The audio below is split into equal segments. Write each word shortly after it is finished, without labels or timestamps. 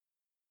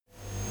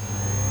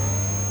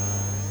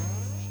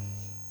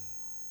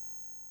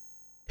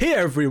Hey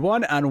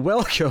everyone, and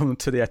welcome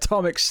to the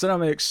Atomic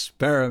Cinema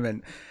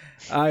Experiment.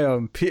 I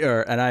am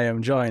Peter, and I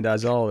am joined,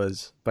 as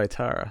always, by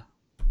Tara.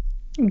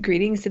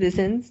 Greetings,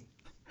 citizens.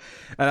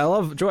 And I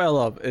love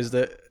is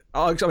that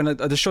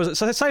the show's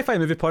it's a sci-fi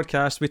movie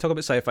podcast. We talk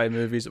about sci-fi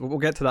movies. We'll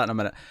get to that in a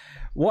minute.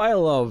 What I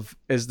love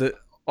is that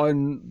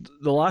on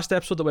the last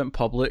episode that went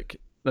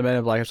public, the Men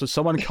in Black episode,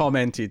 someone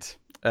commented,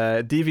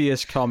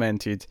 Devious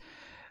commented,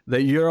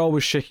 that you're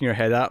always shaking your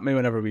head at me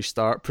whenever we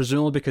start,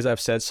 presumably because I've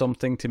said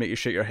something to make you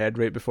shake your head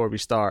right before we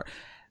start.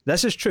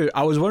 This is true.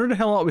 I was wondering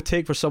how long it would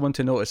take for someone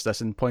to notice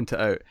this and point it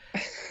out.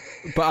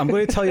 But I'm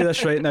going to tell you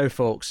this right now,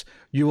 folks.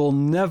 You will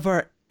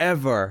never,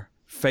 ever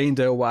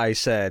find out what I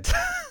said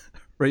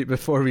right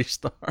before we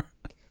start.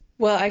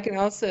 Well, I can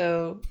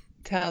also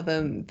tell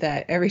them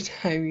that every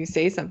time you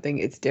say something,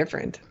 it's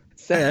different.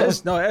 So It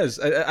is. No, it is.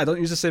 I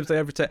don't use the same thing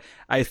every time.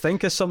 I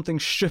think of something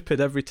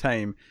stupid every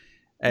time.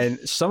 And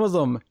some of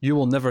them you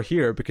will never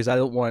hear because I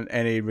don't want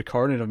any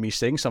recording of me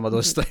saying some of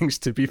those things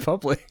to be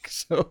public.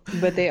 So,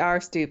 but they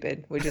are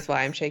stupid, which is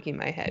why I'm shaking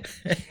my head.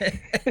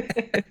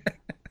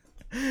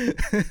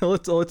 it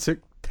only took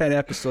 10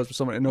 episodes for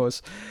someone to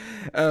notice.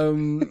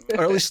 Or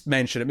at least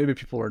mention it. Maybe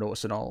people were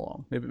noticing all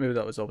along. Maybe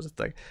that was always a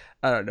thing.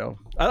 I don't know.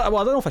 I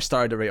don't know if I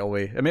started it right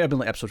away. It may have been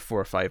like episode 4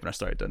 or 5 when I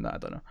started doing that. I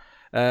don't know.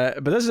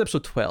 But this is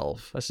episode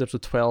 12. This is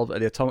episode 12 of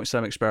the Atomic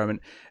Cinema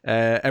Experiment.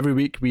 Every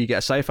week we get a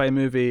sci-fi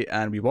movie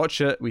and we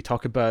watch it, we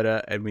talk about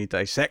it, and we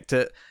dissect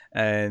it,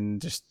 and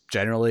just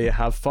generally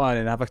have fun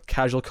and have a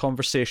casual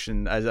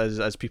conversation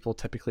as people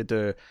typically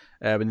do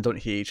when they don't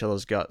hate each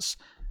other's guts.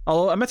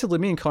 Although, admittedly,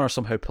 me and Connor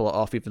somehow pull it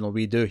off, even though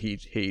we do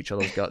hate each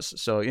other's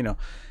guts. So, it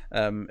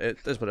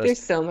is what it is. There's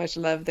so much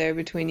love there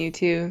between you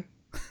two.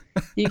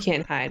 You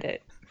can't hide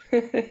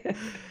it.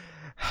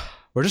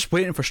 We're just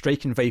waiting for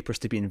striking vipers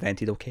to be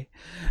invented, okay?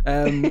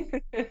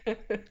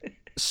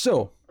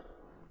 So.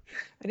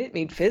 I didn't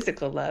mean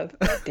physical love.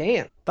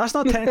 Damn. That's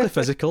not technically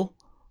physical.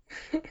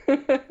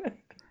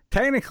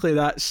 Technically,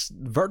 that's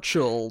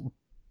virtual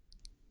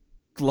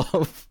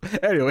love.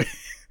 Anyway.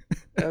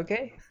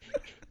 Okay.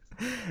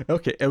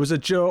 Okay, it was a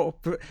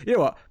joke. You know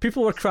what?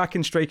 People were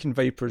cracking striking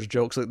vipers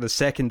jokes like the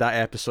second that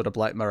episode of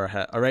Black Mirror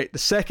hit. All right, the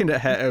second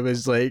it hit, it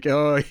was like,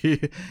 oh, you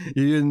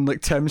and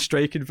like Tim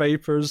striking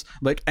vipers,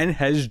 like in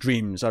his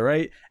dreams. All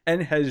right,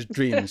 in his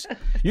dreams.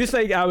 You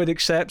think I would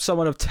accept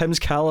someone of Tim's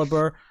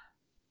caliber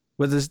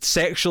with the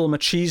sexual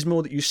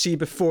machismo that you see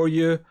before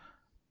you?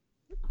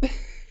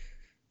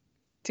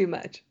 Too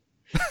much.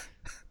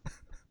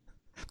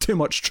 Too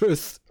much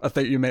truth, I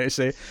think you meant to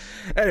say.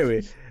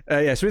 Anyway. So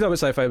we talk about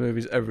sci-fi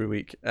movies every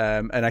week,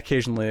 and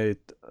occasionally,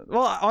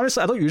 well,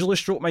 honestly, I don't usually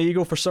stroke my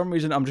ego. For some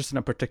reason, I'm just in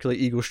a particularly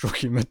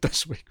ego-stroking mood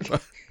this week,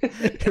 but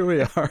here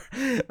we are.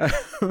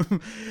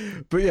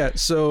 But yeah,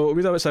 so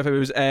we talk about sci-fi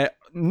movies.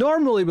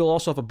 Normally, we'll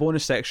also have a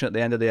bonus section at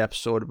the end of the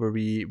episode where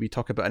we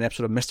talk about an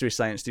episode of Mystery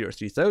Science Theater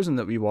 3000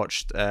 that we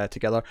watched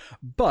together,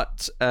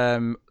 but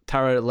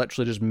Tara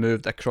literally just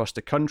moved across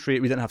the country.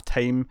 We didn't have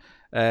time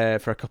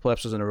for a couple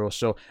episodes in a row,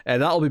 so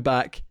that'll be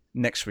back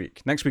next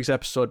week. Next week's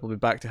episode, we'll be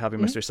back to having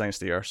Mystery Science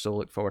Theater, so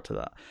look forward to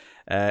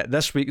that.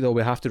 This week, though,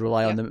 we have to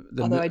rely on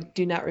the although I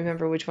do not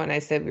remember which one I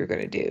said we were going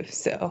to do,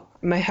 so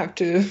I might have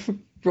to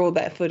roll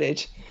that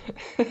footage.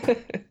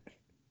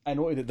 I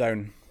noted it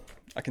down.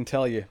 I can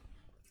tell you.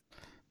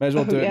 May as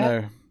well do it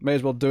now. May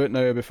as well do it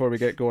now before we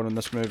get going on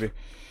this movie.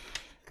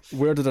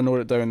 Where did I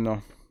note it down,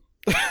 though?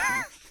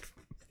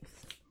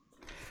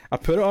 I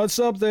put it on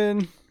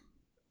something.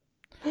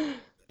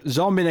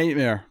 Zombie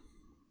Nightmare.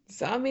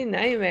 Zombie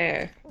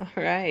Nightmare. All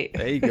right.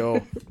 There you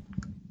go.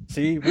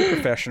 See, we're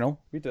professional.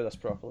 We do this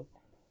properly.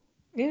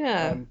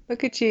 Yeah.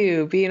 Look at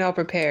you being all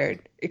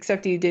prepared.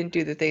 Except you didn't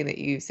do the thing that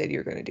you said you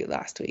were going to do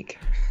last week.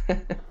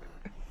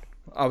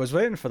 I was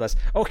waiting for this.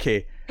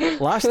 Okay.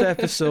 Last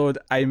episode,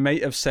 I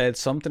might have said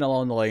something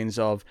along the lines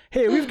of,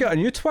 hey, we've got a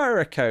new Twitter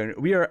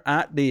account. We are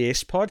at the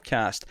Ace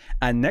Podcast.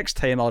 And next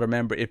time I'll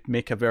remember to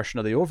make a version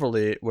of the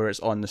overlay where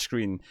it's on the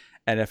screen.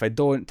 And if I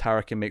don't,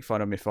 Tara can make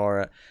fun of me for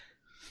it.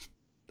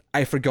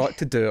 I forgot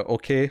to do it,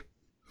 okay?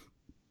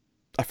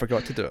 I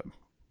forgot to do it.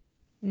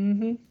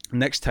 Mm-hmm.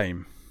 Next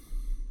time.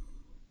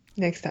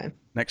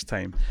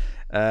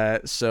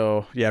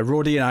 So, yeah,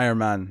 Rhodey and Iron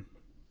Man.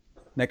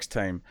 Next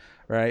time,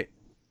 right?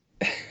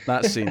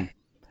 That scene.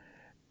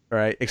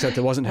 Right? Except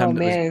it wasn't him. Oh,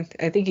 man.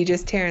 I think you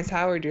just Terrence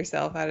Howard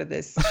yourself out of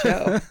this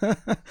show.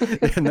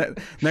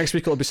 Next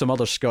week it'll be some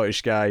other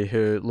Scottish guy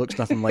who looks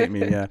nothing like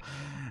me, yeah.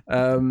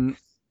 Anyway.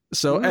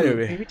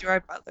 Maybe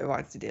Gerard Butler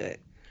wants to do it.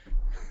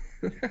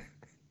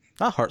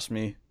 That hurts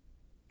me.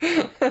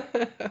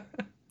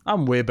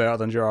 I'm way better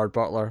than Gerard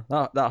Butler.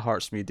 That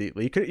hurts me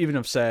deeply. You could even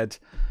have said,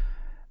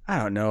 I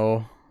don't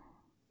know,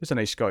 who's a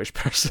nice Scottish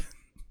person?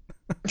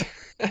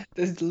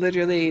 This is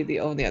literally the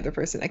only other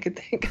person I could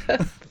think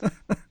of.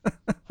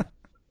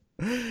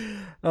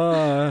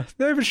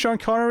 Maybe Sean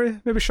Connery.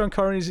 Maybe Sean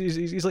Connery.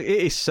 He's like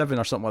 87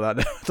 or something like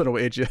that. I don't know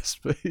what age he is,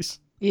 but he's.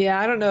 Yeah,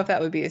 I don't know if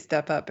that would be a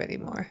step up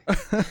anymore.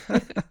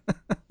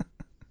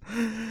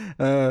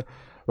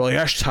 Well,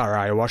 yes, Tara,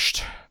 I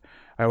watched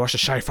a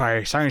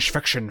sci-fi science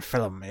fiction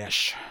film.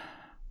 Yes.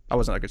 I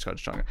wasn't a good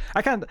Scottish Sean.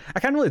 I can't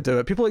really do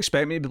it. People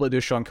expect me to be able to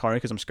do Sean Connery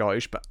because I'm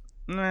Scottish, but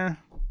nah.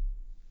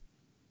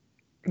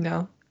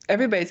 No,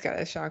 everybody's got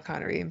a Sean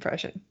Connery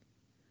impression.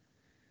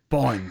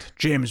 Bond,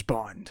 James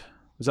Bond.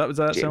 Was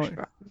that James sound?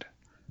 Bond.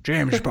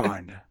 James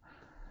Bond.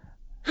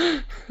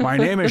 My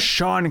name is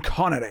Sean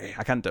Connery.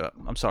 I can't do it.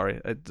 I'm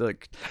sorry.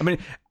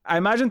 I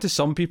imagine to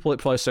some people it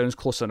probably sounds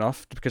close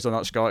enough because they're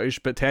not Scottish,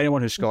 but to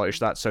anyone who's Scottish,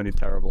 that sounded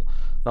terrible.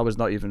 That was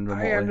not even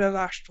remotely. I am the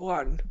last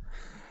one.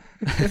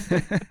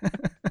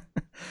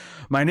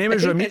 My name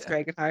is Ramirez.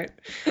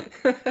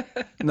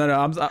 No,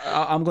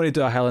 I'm going to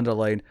do a Highlander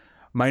line.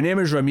 My name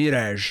is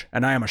Ramirez,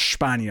 and I am a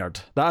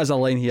Spaniard. That is a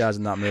line he has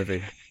in that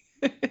movie.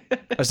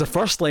 It's the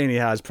first line he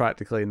has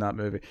practically in that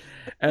movie.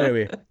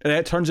 Anyway, and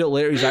it turns out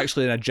later he's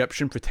actually an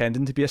Egyptian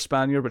pretending to be a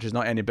Spaniard, which is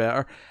not any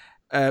better.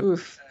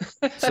 Oof.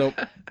 So,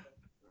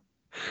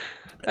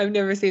 I've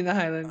never seen The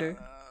Highlander.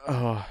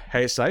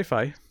 Hey, it's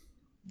sci-fi.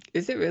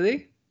 Is it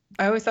really?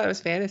 I always thought it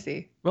was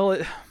fantasy. Well,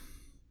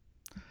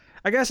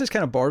 I guess it's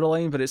kind of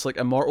borderline, but it's like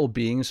immortal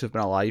beings who've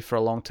been alive for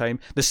a long time.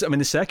 The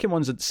second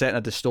one's set in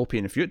a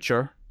dystopian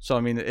future, so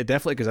I mean, it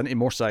definitely goes into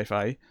more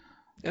sci-fi.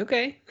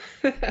 Okay.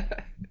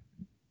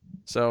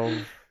 So,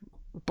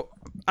 but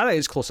I think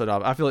it's close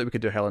enough. I feel like we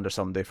could do Highlander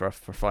someday for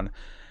fun.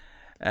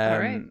 All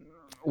right.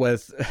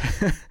 With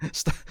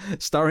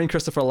starring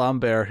Christopher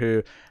Lambert,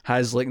 who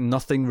has like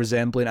nothing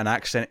resembling an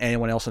accent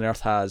anyone else on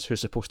Earth has, who's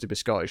supposed to be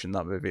Scottish in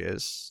that movie.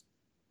 Is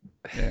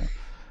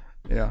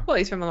yeah. Well,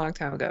 he's from a long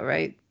time ago,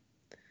 right?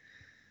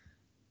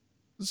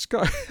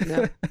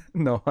 No,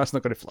 no, that's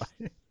not going to fly.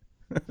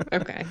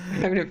 Okay,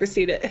 I've never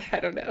seen it. I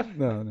don't know.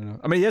 No.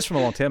 I mean, he is from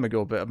a long time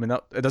ago, but I mean,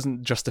 it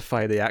doesn't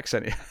justify the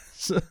accent he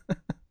has.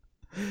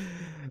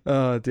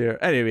 Oh dear.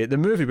 Anyway, the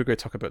movie we're going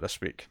to talk about this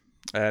week,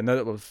 now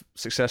that we've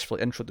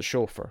successfully introed the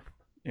show for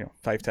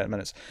 5-10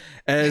 minutes,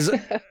 is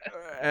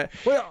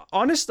well,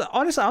 honestly,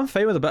 I'm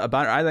fine with a bit of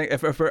banter. I think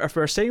if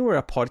we're saying we're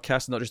a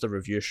podcast, not just a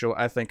review show,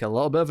 I think a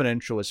little bit of an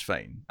intro is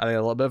fine. I think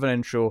a little bit of an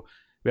intro.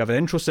 We have an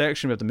intro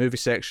section, we have the movie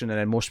section, and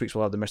then most weeks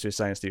we'll have the Mystery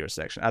Science Theater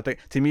section. I think,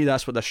 to me,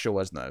 that's what this show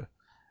is now.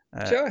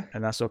 Sure.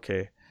 And that's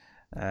okay.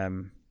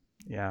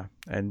 Yeah,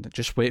 and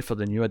just wait for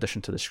the new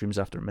addition to the Screams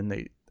After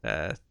Midnight.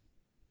 What's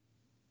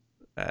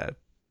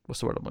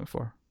the word I'm looking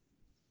for?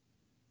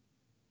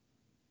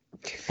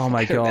 Oh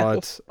my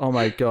god! Oh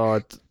my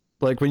god!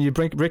 Like when you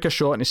break a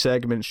shot into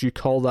segments, you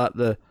call that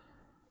not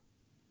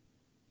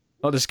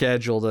the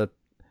schedule, the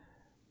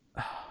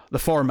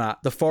format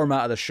of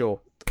the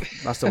show.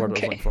 That's the word I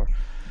was looking for.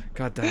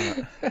 God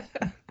damn it.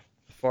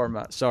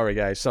 Format. Sorry,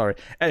 guys. Sorry.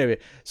 Anyway,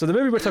 so the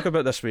movie we're talking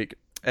about this week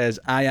is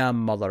I Am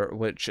Mother,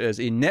 which is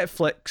a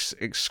Netflix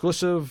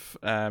exclusive.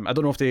 I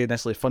don't know if they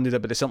necessarily funded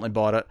it, but they certainly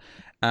bought it.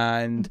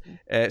 And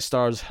it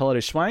stars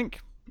Hilary Swank,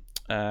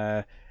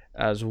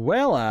 as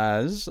well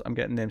as, I'm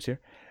getting names here,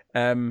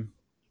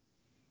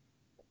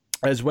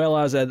 as well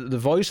as the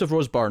voice of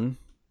Rose Byrne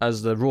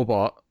as the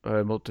robot,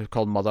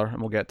 called Mother,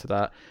 and we'll get to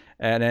that.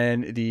 And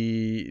then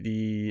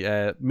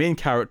the main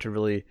character,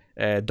 really,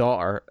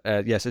 daughter.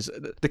 Yes,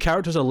 the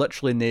characters are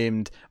literally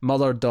named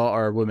Mother,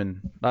 Daughter,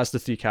 Woman. That's the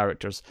three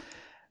characters.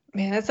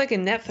 Man, that's like a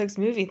Netflix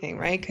movie thing,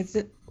 right? Because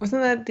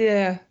wasn't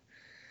that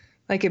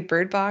like a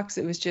Bird Box?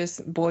 It was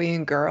just boy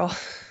and girl.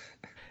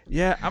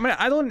 Yeah, I mean,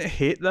 I don't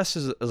hate this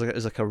as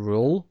like a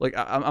rule. Like,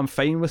 I'm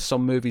fine with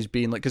some movies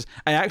being like, because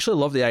I actually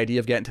love the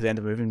idea of getting to the end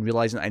of the movie and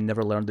realizing I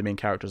never learned the main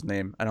character's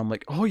name, and I'm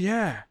like, oh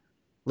yeah.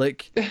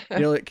 Like,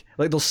 like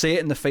they'll say it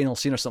in the final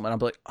scene or something, and I'll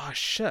be like, oh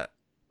shit,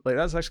 like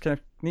that's actually kind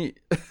of neat.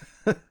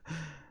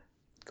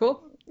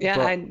 Cool. Yeah,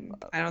 but,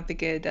 I don't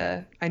think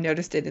I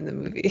noticed it in the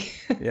movie.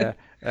 Yeah,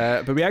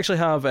 but we actually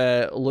have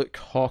Luke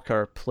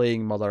Hawker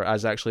playing Mother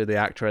as actually the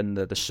actor in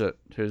the suit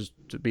who's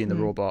being the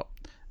robot,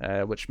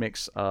 which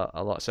makes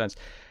a lot of sense.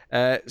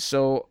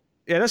 So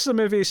yeah, this is a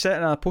movie set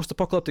in a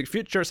post-apocalyptic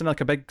future. It's in like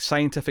a big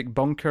scientific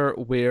bunker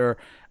where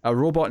a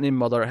robot named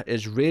Mother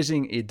is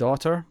raising a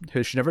daughter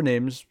who she never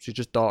names. She's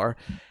just daughter.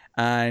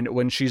 And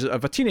when she's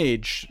of a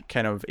teenage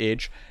kind of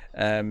age,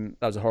 that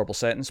was a horrible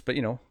sentence, but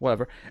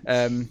whatever.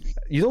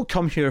 You don't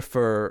come here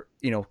for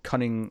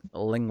cunning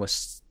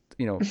linguists.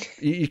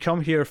 You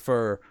come here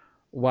for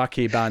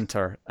wacky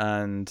banter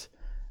and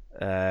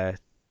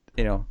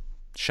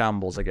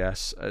shambles, I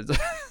guess.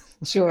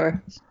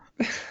 Sure.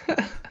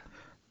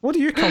 What do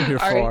you come here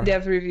for? Our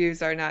in-depth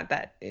reviews are not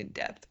that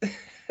in-depth,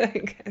 I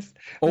guess.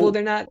 Oh. Well,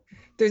 they're not.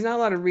 There's not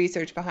a lot of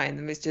research behind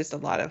them. It's just a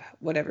lot of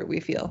whatever we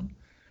feel.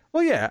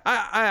 Well, yeah,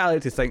 I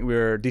like to think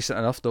we're decent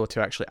enough though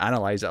to actually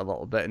analyze it a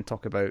little bit and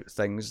talk about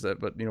things that,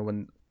 but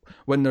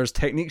when there's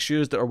techniques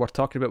used that are worth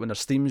talking about, when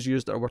there's themes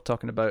used that are worth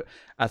talking about,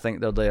 I think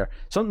they're there.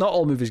 So not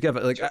all movies give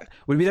it. Like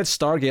when we did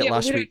Stargate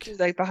last week,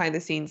 like behind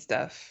the scenes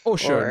stuff. Oh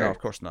sure, no, of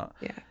course not.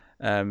 Yeah.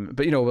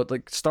 But with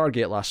like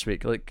Stargate last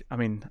week, like I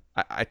mean,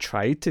 I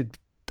tried to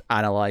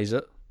analyze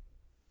it.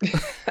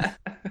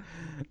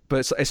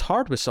 But it's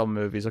hard with some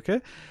movies,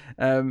 okay?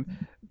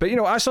 But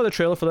I saw the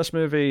trailer for this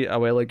movie a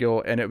while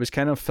ago, and it was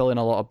kind of ticking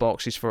a lot of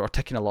boxes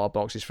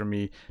for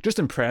me. Just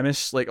in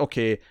premise, like,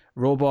 okay,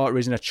 robot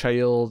raising a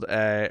child,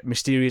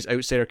 mysterious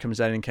outsider comes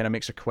in and kind of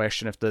makes a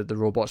question if the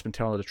robot's been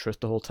telling her the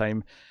truth the whole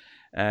time.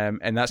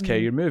 And that's kind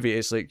of your movie.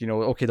 It's like,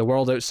 okay, the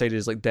world outside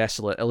is like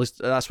desolate. At least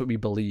that's what we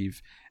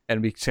believe.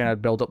 And we kind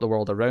of build up the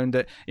world around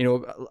it. A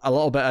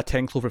little bit of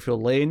 10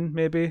 Cloverfield Lane,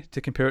 maybe, to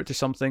compare it to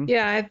something.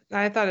 Yeah,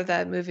 I thought of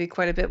that movie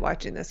quite a bit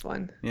watching this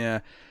one. Yeah.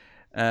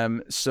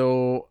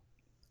 So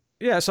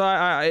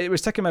I it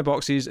was ticking my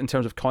boxes in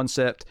terms of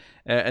concept,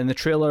 and the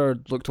trailer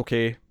looked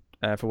okay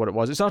for what it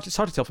was. It's hard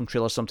to tell from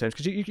trailers sometimes,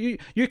 because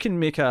you can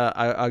make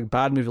a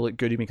bad movie look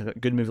good, you make a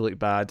good movie look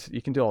bad.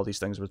 You can do all these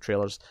things with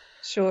trailers.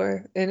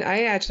 Sure. And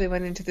I actually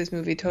went into this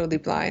movie totally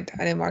blind.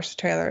 I didn't watch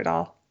the trailer at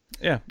all.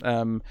 Yeah.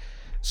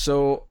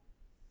 So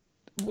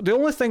the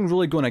only thing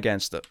really going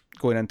into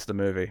the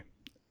movie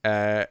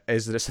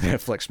is that it's a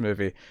Netflix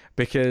movie,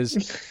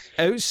 because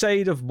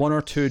outside of one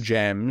or two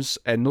gems,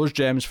 and those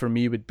gems for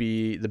me would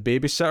be The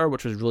Babysitter,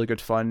 which was really good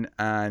fun,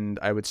 and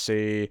I would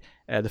say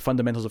The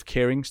Fundamentals of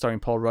Caring, starring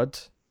Paul Rudd,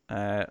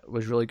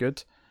 was really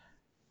good.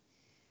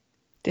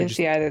 Didn't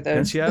see either of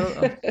those.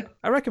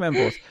 I recommend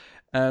both.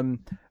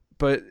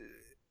 But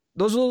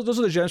those are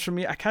the gems for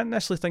me. I can't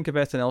necessarily think of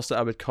anything else that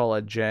I would call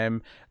a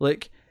gem.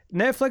 Like,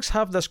 Netflix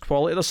have this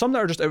quality. There's some that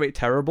are just outright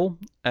terrible,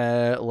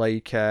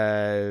 like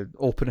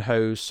Open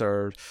House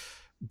or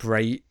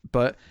Bright.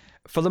 But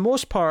for the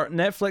most part,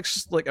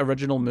 Netflix like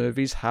original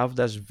movies have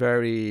this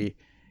very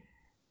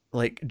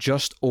like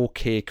just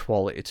okay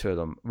quality to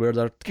them, where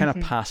they're kind of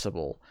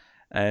passable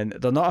and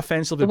they're not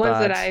offensively bad. The ones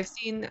that I've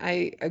seen,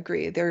 I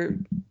agree. They're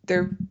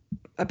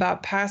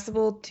about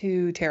passable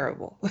to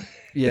terrible.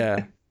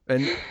 Yeah.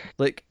 And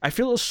like, I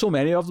feel there's so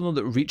many of them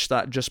that reach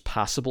that just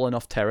passable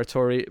enough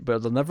territory,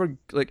 but they'll never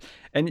like.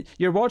 And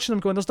you're watching them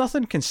going, "There's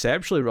nothing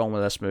conceptually wrong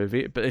with this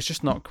movie, but it's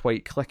just not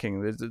quite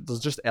clicking. There's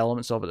just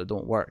elements of it that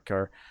don't work,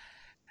 or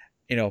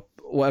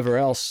whatever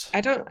else."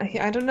 I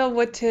don't know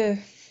what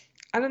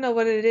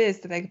it is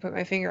that I can put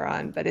my finger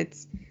on, but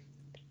it's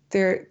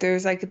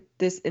there's like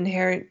this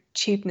inherent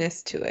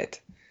cheapness to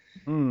it.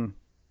 To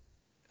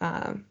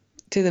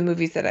the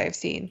movies that I've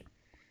seen.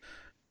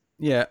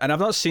 Yeah, and I've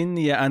not seen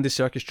the Andy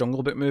Serkis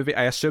Jungle Book movie.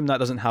 I assume that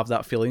doesn't have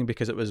that feeling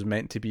because it was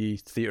meant to be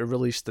theater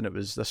released and it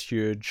was this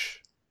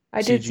huge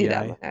I did CGI. see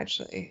that one,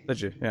 actually. Did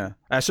you? Yeah.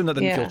 I assume that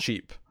didn't feel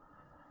cheap.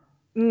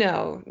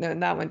 No,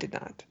 that one did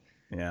not.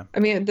 Yeah. I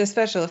mean, the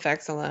special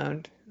effects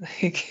alone,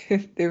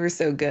 like, they were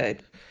so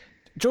good.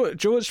 Joe,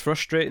 it's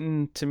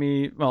frustrating to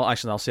me. Well,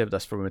 actually, I'll save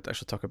this for when we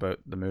actually talk about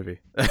the movie.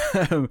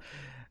 But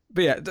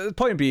yeah, the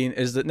point being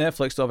is that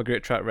Netflix do have a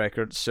great track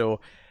record, so...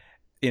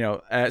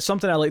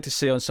 something I like to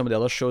say on some of the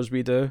other shows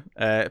we do,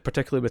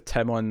 particularly with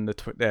Tim on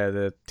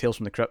the Tales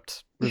from the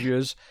Crypt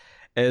reviews,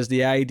 is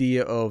the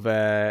idea of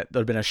there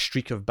had been a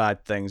streak of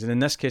bad things. And in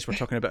this case, we're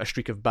talking about a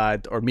streak of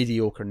bad or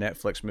mediocre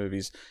Netflix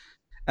movies.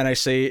 And I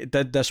say,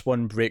 did this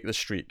one break the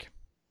streak?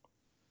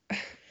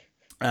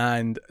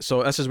 And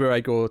so this is where I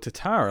go to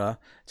Tara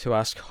to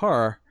ask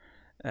her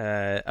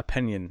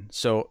opinion.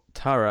 So,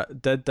 Tara,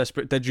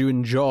 did you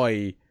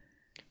enjoy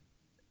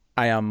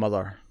I Am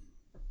Mother?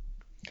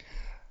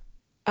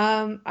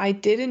 I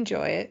did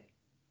enjoy it.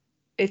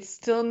 It's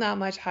still not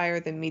much higher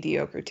than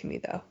mediocre to me,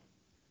 though.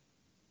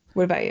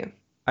 What about you?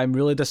 I'm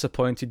really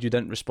disappointed you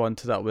didn't respond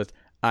to that with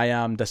 "I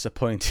am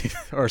disappointed"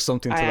 or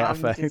something to that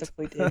effect.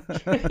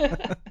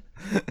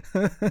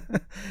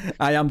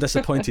 I am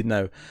disappointed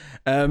now.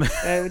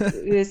 It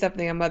is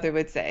something a mother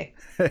would say.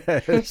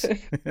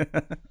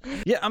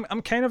 Yeah,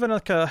 I'm kind of in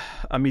like a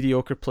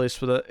mediocre place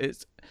with it.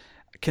 It's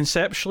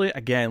conceptually,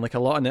 again, like a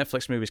lot of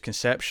Netflix movies,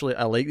 conceptually,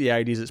 I like the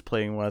ideas it's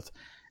playing with.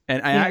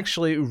 And I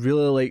actually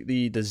really like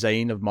the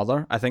design of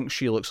Mother. I think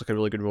she looks like a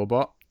really good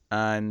robot.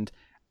 And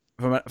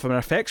from an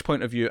effects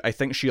point of view, I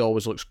think she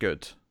always looks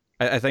good.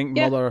 I think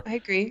Mother... I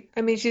agree.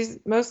 I mean, she's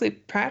mostly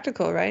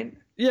practical, right?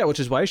 Yeah, which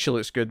is why she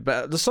looks good.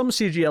 But there's some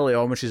CG early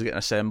on when she's getting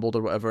assembled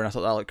or whatever, and I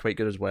thought that looked quite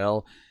good as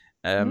well.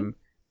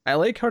 I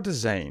like her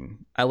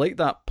design. I like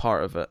that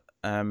part of it.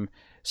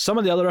 Some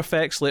of the other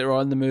effects later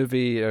on in the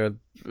movie are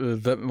a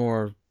bit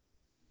more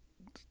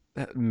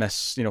hit and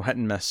miss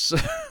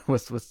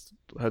with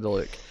how they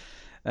look.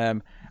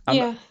 We're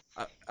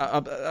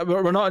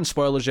not in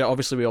spoilers yet.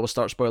 Obviously, we always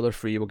start spoiler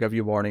free. We'll give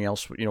you a warning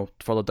else,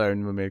 further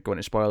down when we go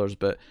into spoilers.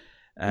 But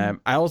I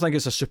don't think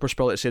it's a super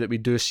spoiler to say that we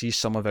do see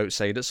some of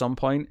outside at some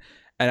point.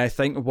 And I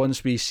think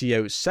once we see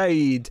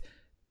outside,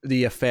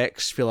 the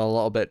effects feel a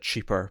little bit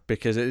cheaper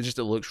because it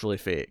looks really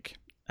fake.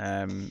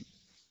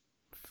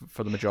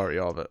 For the majority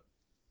of it.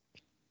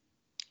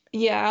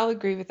 Yeah, I'll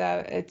agree with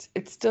that. It's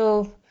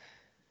still.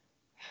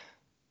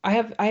 I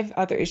have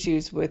other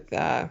issues with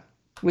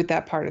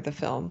that part of the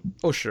film.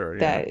 Oh sure, yeah.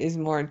 That is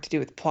more to do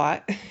with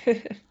plot.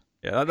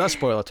 Yeah, that's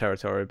spoiler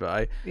territory,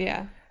 but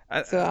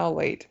so I'll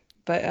wait.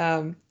 But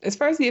as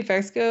far as the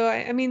effects go,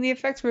 I mean the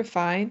effects were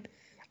fine.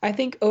 I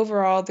think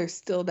overall there's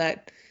still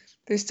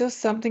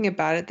something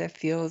about it that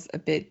feels a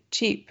bit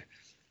cheap.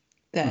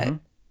 That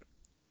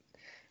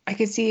I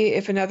could see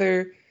if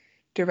another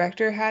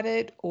director had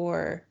it,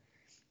 or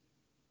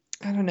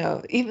I don't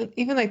know.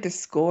 Even like the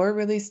score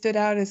really stood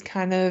out as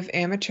kind of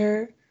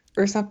amateur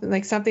or something,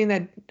 like something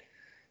that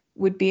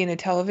would be in a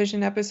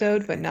television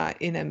episode but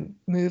not in a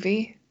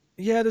movie.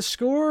 Yeah, the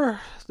score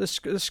is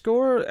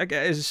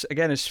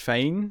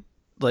fine.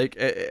 Like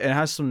it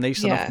has some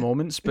nice enough Yeah,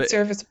 moments, it's but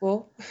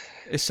serviceable.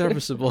 it's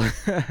serviceable.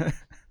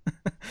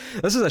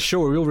 This is a show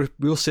where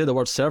we'll say the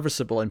word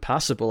serviceable and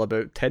passable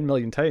about 10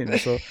 million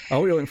times. So I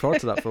hope you're looking forward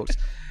to that, folks.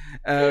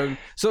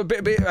 So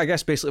I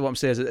guess basically what I'm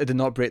saying is it did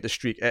not break the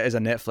streak. It is a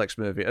Netflix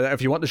movie.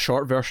 If you want the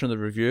short version of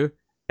the review,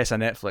 it's a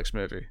Netflix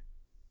movie.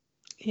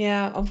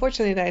 Yeah,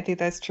 unfortunately, I think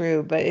that's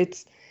true, but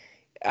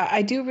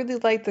I do really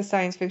like the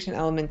science fiction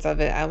elements of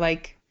it. I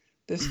like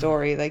the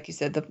story, like you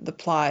said, the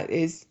plot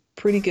is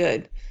pretty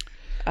good.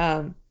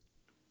 Um,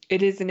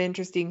 it is an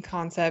interesting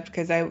concept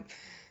because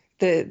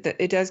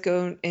it does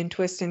go in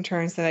twists and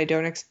turns that I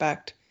don't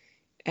expect.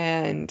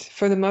 And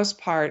for the most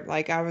part,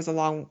 like I was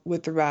along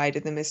with the ride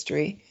and the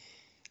mystery.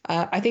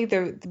 I think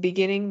the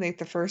beginning, like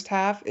the first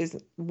half, is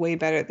way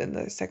better than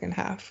the second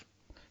half.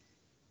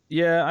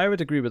 Yeah, I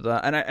would agree with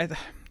that, and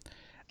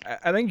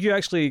I think you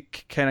actually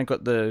kind of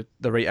got the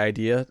right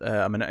idea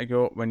a minute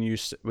ago when you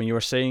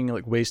were saying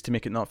like ways to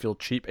make it not feel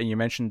cheap, and you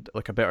mentioned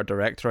like a better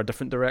director, a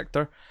different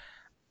director.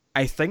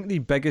 I think the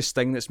biggest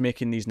thing that's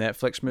making these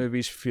Netflix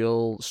movies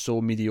feel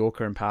so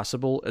mediocre and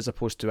passable, as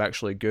opposed to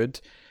actually good,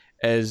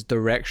 is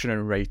direction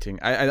and writing.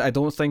 I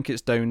don't think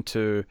it's down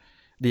to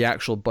the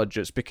actual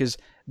budgets, because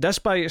this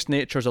by its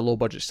nature is a low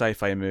budget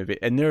sci-fi movie,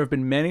 and there have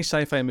been many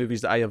sci-fi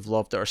movies that I have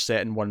loved that are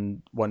set in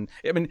one.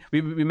 I mean,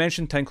 we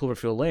mentioned 10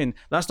 Cloverfield Lane.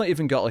 That's not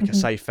even got like a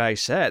sci-fi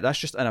set. That's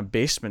just in a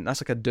basement.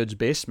 That's like a dude's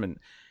basement.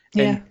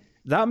 Yeah. And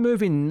that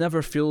movie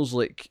never feels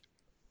like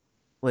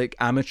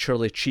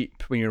amateurly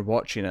cheap when you're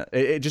watching it.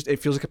 It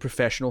feels like a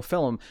professional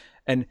film.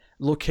 And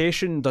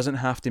location doesn't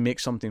have to make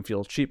something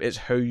feel cheap. It's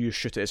how you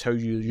shoot it. It's how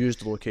you use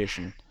the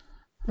location.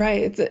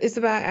 Right. It's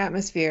about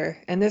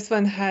atmosphere, and this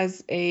one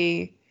has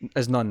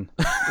As none.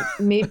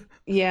 maybe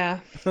yeah,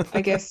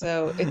 I guess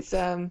so. It's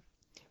well,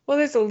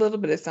 there's a little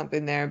bit of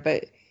something there,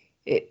 but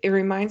it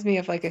reminds me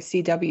of like a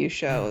CW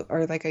show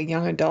or like a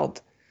young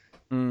adult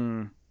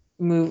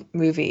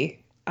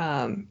movie.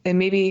 And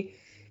maybe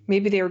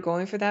they were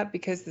going for that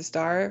because the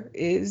star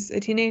is a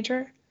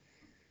teenager.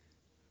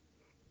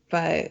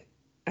 But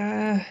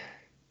I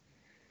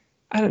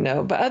don't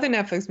know. But other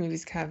Netflix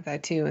movies have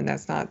that too, and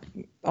that's not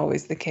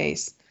always the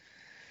case.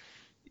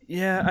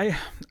 Yeah,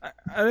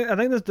 I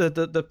think that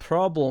the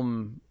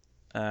problem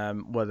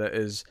with it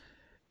is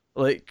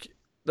like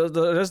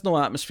there is no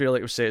atmosphere,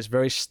 like we say. It's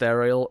very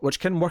sterile, which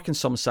can work in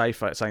some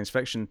sci-fi science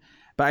fiction.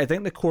 But I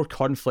think the core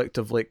conflict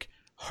of like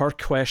her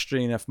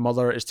questioning if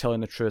Mother is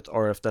telling the truth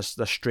or if this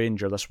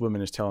stranger, this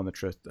woman, is telling the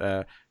truth,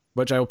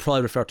 which I will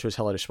probably refer to as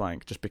Hilary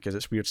Swank, just because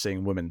it's weird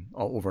saying women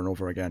all over and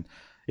over again.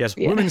 Yes,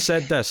 yeah. Women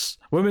said this.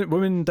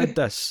 Women did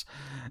this.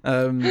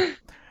 Daughter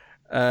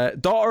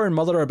and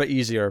mother are a bit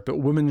easier, but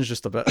woman's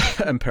just a bit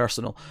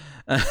impersonal.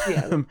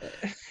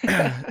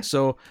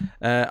 So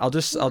I'll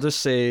just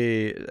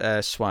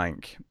say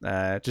swank,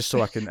 just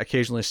so I can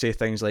occasionally say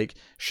things like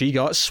she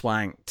got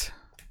swanked.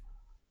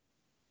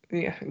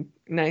 Yeah,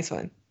 nice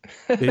one.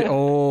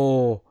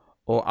 Oh,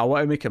 I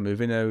want to make a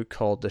movie now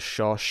called The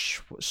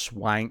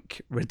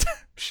Swank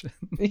Redemption.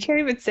 You can't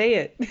even say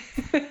it.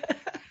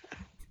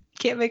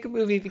 Can't make a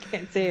movie if you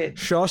can't say it.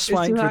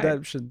 Swank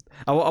Redemption.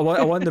 I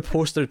want the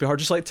poster to be her,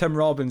 just like Tim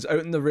Robbins, out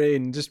in the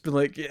rain, just be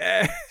like,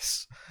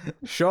 yes,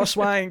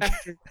 Swank.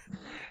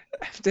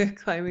 After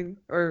climbing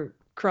or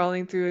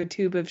crawling through a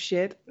tube of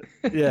shit.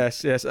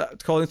 yes,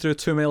 crawling through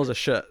 2 miles of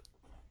shit.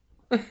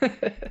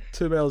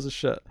 2 miles of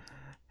shit.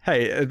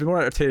 Hey, it'd be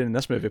more entertaining than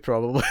this movie,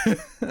 probably.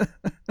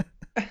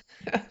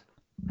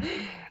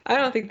 I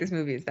don't think this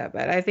movie is that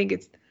bad. I think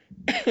it's,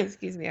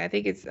 excuse me. I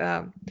think it's,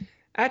 I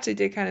actually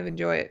did kind of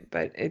enjoy it,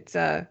 but it's,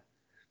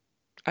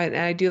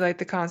 I do like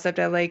the concept.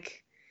 I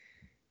like,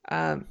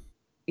 I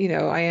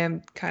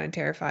am kind of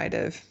terrified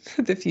of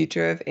the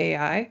future of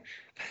AI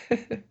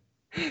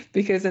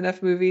because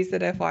enough movies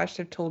that I've watched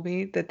have told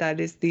me that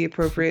is the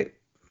appropriate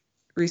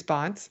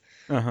response.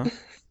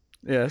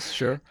 Yes,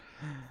 sure.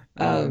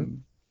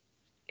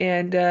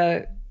 And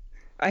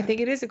I think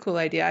it is a cool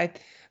idea.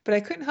 But I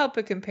couldn't help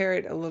but compare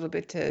it a little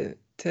bit to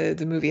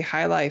the movie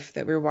High Life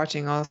that we were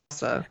watching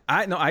also.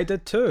 I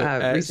did too.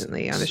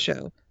 Recently on a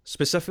show.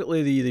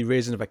 Specifically the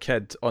raising of a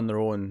kid on their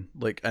own,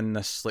 like in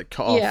this like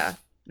cut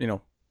off,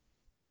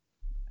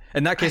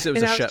 In that case, it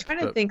was a ship. I was trying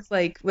to think,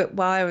 like,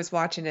 while I was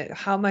watching it,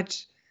 how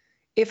much,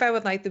 if I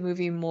would like the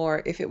movie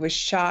more if it was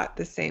shot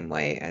the same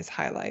way as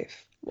High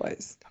Life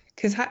was.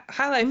 Because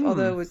High Life,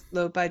 although it was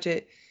low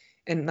budget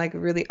and like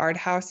really art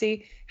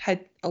housey,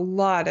 had a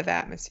lot of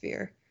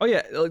atmosphere. Oh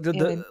yeah, like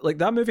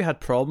that movie had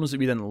problems that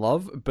we didn't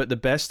love, but the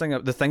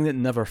thing that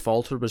never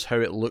faltered was how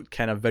it looked,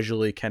 kind of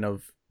visually, kind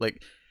of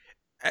like,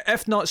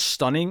 if not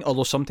stunning,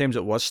 although sometimes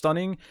it was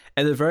stunning,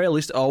 at the very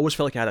least, it always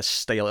felt like it had a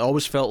style. It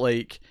always felt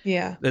like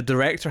the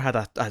director had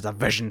a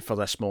vision for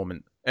this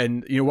moment,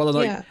 and whether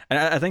or not, and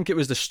I think it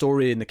was the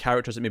story and the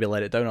characters that maybe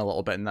let it down a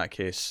little bit in that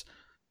case.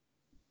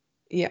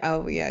 Yeah.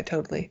 Oh yeah,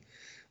 totally.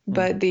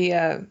 But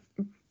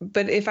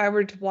but if I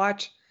were to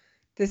watch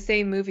the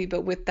same movie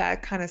but with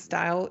that kind of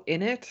style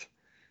in it,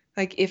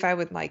 like if I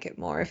would like it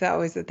more, if that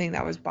was the thing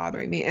that was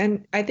bothering me.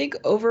 And I think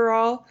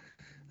overall,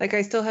 like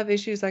I still have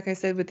issues, like I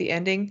said, with the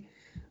ending,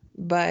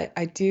 but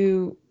I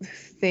do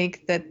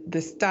think that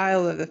the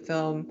style of the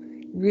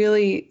film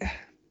really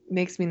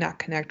makes me not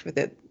connect with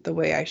it the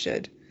way I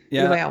should,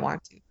 the way I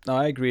want to. No,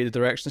 I agree. The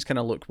direction is kind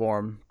of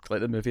lukewarm,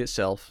 like the movie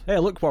itself. Hey,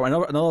 lukewarm,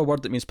 another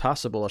word that means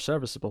passable or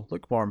serviceable.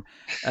 Lukewarm.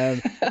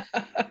 Damn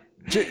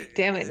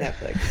it,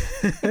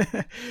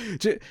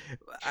 Netflix.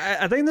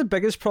 I think the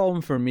biggest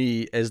problem for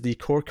me is the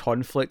core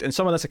conflict, and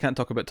some of this I can't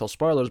talk about till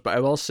spoilers, but I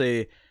will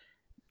say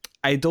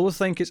I don't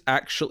think it's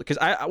actually, because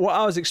what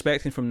I was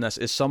expecting from this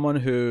is someone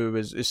who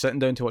is sitting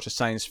down to watch a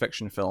science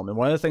fiction film, and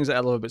one of the things that I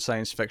love about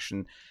science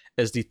fiction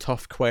is the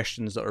tough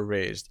questions that are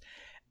raised.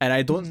 And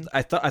I don't.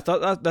 I thought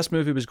that this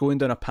movie was going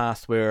down a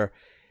path where,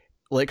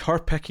 like, her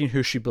picking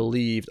who she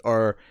believed,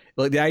 or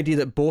like the idea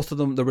that both of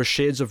them, there were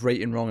shades of right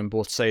and wrong on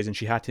both sides, and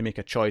she had to make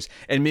a choice.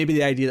 And maybe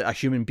the idea that a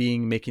human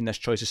being making this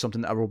choice is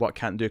something that a robot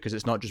can't do because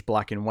it's not just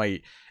black and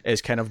white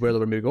is kind of where they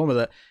were maybe going with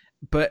it.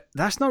 But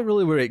that's not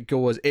really where it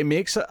goes. It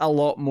makes it a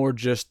lot more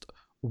just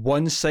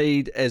one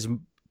side is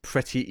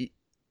pretty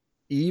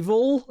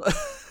evil,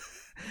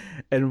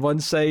 and one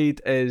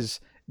side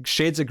is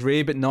shades of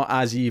grey but not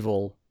as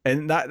evil.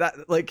 And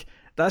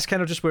that's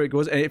kind of just where it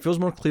goes, and it feels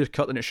more clear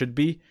cut than it should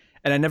be.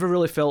 And I never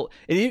really felt,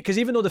 because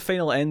even though the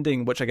final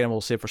ending, which again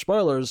we'll save for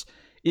spoilers,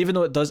 even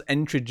though it does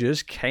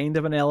introduce kind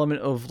of an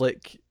element of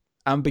like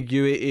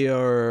ambiguity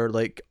or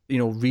like, you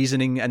know,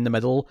 reasoning in the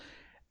middle,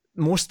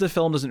 most of the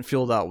film doesn't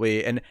feel that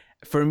way. And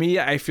for me,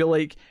 I feel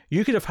like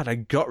you could have had a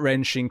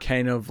gut-wrenching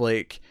kind of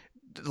like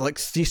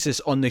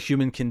thesis on the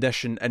human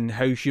condition and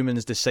how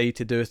humans decide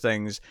to do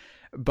things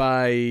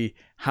by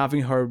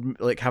having her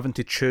like having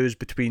to choose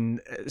between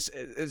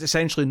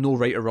essentially no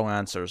right or wrong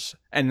answers,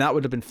 and that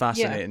would have been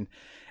fascinating.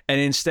 And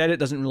instead it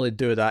doesn't really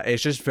do that.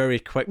 It's just very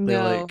quickly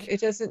it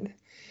doesn't.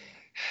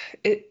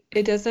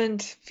 It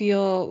doesn't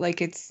feel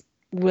like it's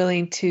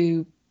willing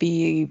to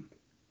be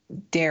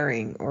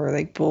daring or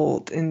like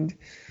bold and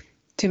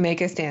to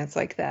make a stance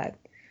like that.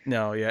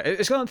 No, yeah,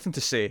 it's got nothing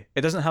to say.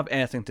 It doesn't have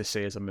anything to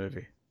say as a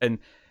movie, and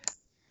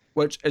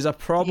which is a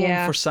problem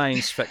for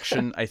science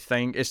fiction, I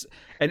think.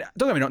 And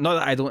don't get me wrong, not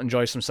that I don't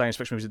enjoy some science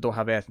fiction movies that don't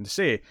have anything to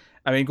say.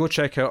 I mean, go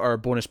check out our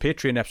bonus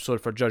Patreon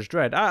episode for Judge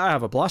Dredd. I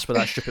have a blast with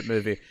that stupid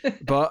movie.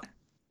 But,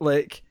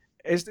 like,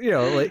 it's, you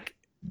know, like...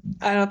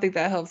 I don't think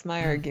that helps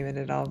my argument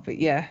at all, but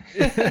yeah.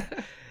 I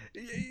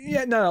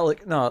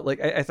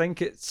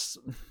think it's...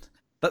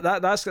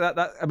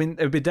 That I mean,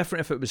 it would be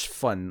different if it was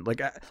fun. I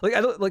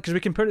don't because we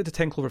compared it to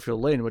 10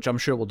 Cloverfield Lane, which I'm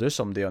sure we'll do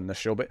someday on this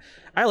show. But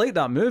I like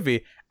that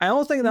movie. I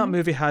don't think that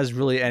movie has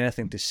really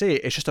anything to say.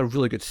 It's just a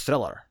really good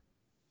thriller,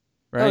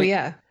 right? Oh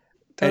yeah,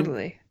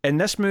 totally. And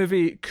this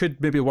movie could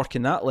maybe work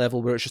in that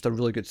level where it's just a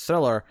really good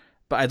thriller,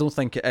 but I don't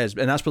think it is.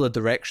 And that's where the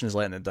direction is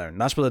letting it down.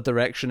 That's where the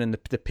direction and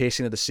the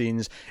pacing of the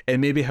scenes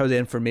and maybe how the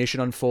information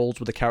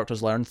unfolds, where the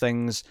characters learn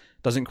things,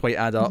 doesn't quite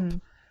add up.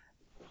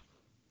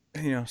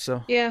 You know,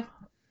 so yeah.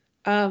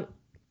 On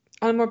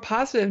a more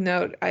positive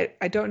note,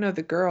 I don't know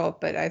the girl,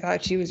 but I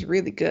thought she was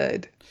really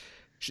good.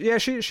 She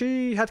had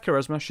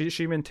charisma.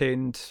 She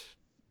maintained.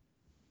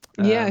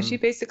 Yeah, she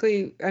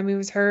basically, I mean, it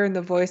was her and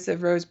the voice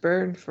of Rose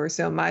Byrne for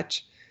so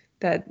much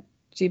that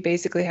she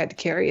basically had to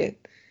carry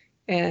it.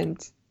 And,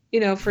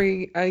 you know, for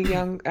a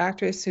young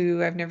actress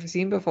who I've never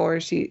seen before,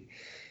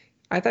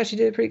 I thought she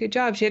did a pretty good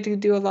job. She had to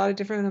do a lot of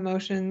different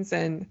emotions,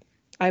 and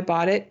I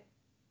bought it.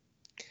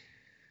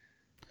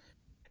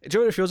 Do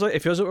you know what it feels like?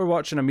 It feels like we're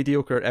watching a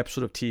mediocre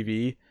episode of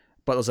TV,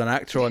 but there's an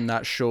actor on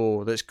that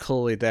show that's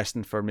clearly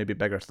destined for maybe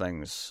bigger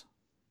things.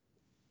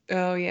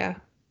 Oh yeah.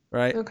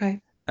 Right. Okay.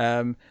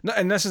 No,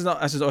 and this is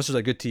also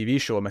a good TV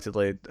show,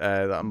 admittedly,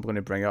 that I'm going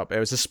to bring up. It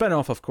was a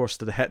spin-off, of course,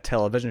 to the hit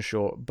television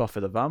show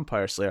Buffy the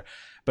Vampire Slayer.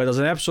 But there's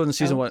an episode in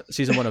season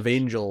one of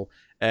Angel,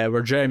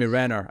 where Jeremy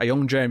Renner, a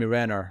young Jeremy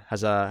Renner,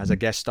 has a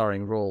guest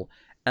starring role,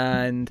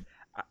 and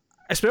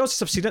it's been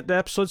since I've seen the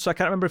episode, so I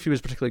can't remember if he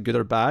was particularly good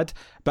or bad,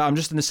 but I'm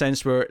just in the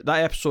sense where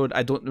that episode,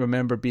 I don't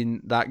remember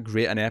being that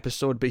great an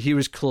episode, but he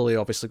was clearly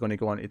obviously going to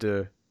go on to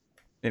do,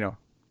 you know.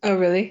 Oh,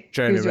 really?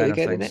 Jeremy he was Renner really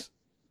good things. in it.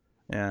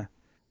 Yeah.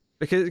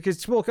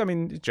 Because, well, I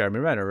mean, Jeremy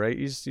Renner, right?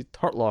 He's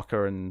Hurt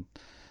Locker and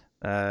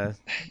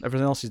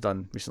everything else he's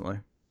done recently.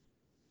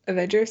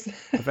 Avengers.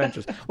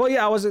 Well,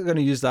 yeah, I wasn't going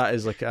to use that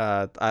as like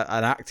an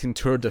acting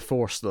tour de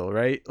force, though,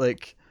 right?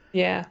 Like...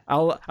 Yeah.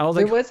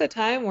 There was a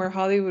time where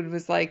Hollywood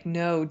was like,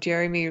 no,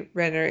 Jeremy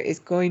Renner is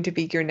going to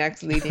be your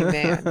next leading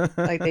man.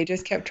 Like they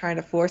just kept trying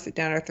to force it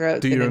down our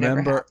throats. Do you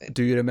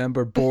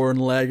remember Bourne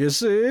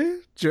Legacy?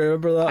 Do you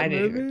remember that movie? I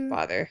didn't even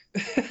bother.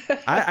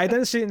 I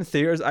didn't see it in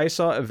theaters. I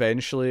saw it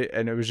eventually,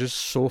 and it was just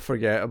so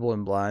forgettable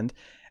and bland.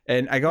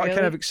 And I got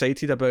kind of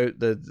excited about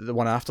the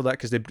one after that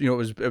because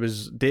it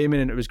was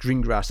Damon and it was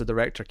Greengrass, the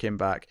director, came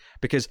back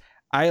because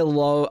I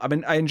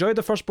enjoyed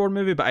the first Bourne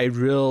movie, but I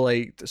really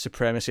liked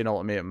Supremacy and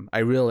Ultimatum. I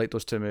really liked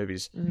those two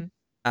movies. Mm-hmm.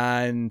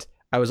 And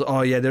I was like,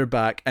 oh yeah, they're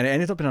back. And it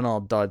ended up in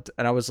another dud.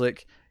 And I was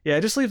like, Yeah,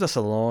 just leave this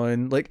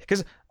alone. Like,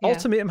 because Yeah,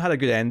 Ultimatum had a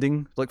good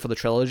ending, like for the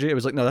trilogy. It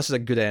was like, no, this is a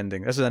good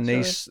ending. This is a sure.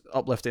 nice,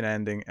 uplifting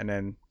ending. And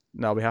then,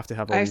 no, we have to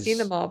have all I've seen these.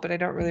 them all, but I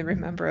don't really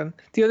remember them.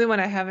 The only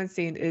one I haven't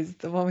seen is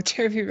the one with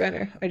Jeremy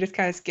Renner. I just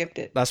kind of skipped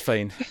it. That's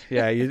fine.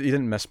 Yeah, you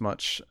didn't miss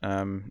much,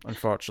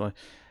 unfortunately.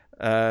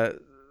 Uh,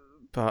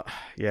 but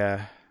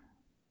yeah,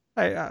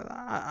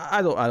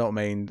 I don't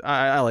mind.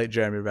 I like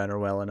Jeremy Renner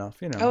well enough,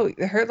 you know. Oh,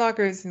 The Hurt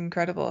Locker is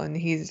incredible, and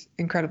he's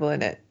incredible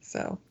in it.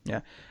 So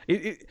Yeah,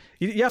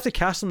 you have to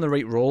cast him the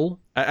right role.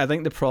 I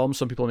think the problem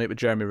some people make with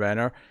Jeremy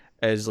Renner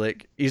is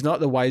like he's not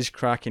the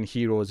wisecracking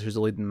hero who's the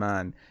leading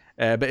man,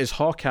 but his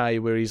Hawkeye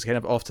where he's kind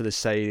of off to the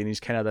side and he's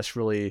kind of this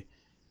really,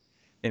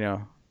 you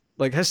know,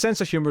 like his sense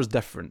of humor is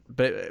different,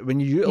 but when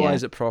you yeah.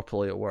 utilize it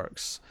properly, it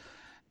works.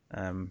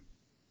 Um.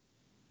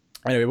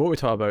 Anyway, what we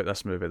talk about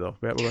this movie though?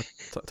 We were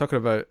talking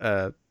about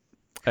the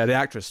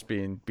actress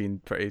being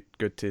pretty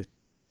good to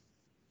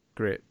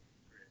great.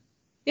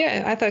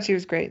 Yeah, I thought she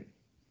was great.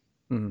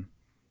 Mm.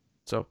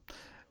 So,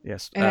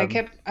 yes. And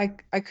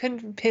I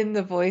couldn't pin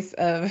the voice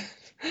of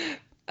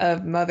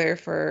of Mother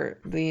for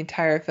the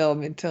entire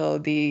film until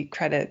the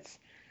credits.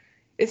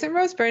 Isn't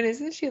Rose Byrne,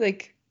 isn't she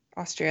like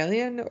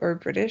Australian or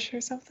British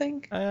or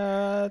something?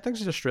 I think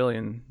she's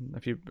Australian.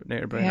 If you need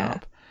to bring it Yeah.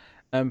 up.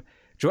 Um,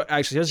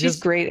 actually, She's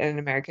great at an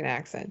American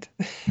accent.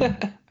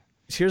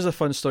 here's a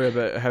fun story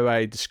about how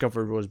I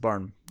discovered Rose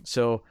Byrne.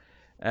 So,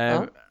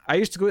 Oh, I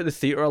used to go to the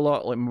theater a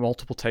lot, like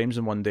multiple times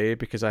in one day,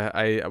 because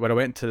I when I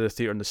went to the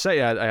theater in the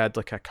city, I had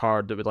like a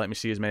card that would let me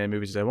see as many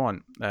movies as I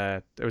want.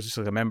 It was just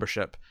like a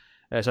membership.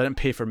 So I didn't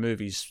pay for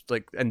movies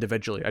like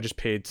individually. I just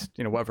paid,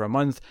 whatever a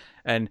month,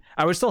 and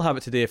I would still have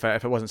it today if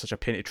it wasn't such a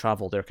pain to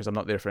travel there because I'm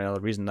not there for any other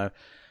reason now.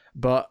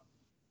 But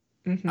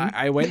mm-hmm.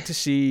 I went to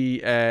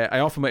see. I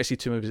often went to see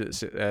two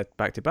movies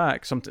back to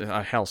back. Some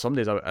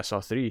days I saw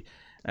three.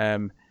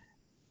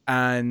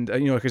 And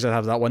because I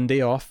have that one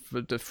day off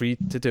free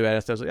to do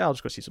anything, I was like, yeah, I'll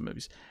just go see some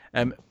movies.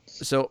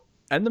 So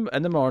in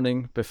the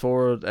morning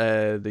before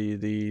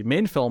the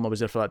main film I was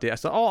there for that day, I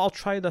thought, oh, I'll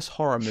try this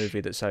horror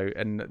movie that's out,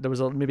 and there was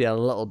maybe a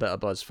little bit of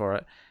buzz for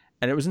it,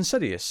 and it was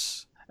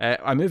Insidious,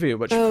 a movie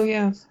which, Oh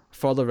yeah,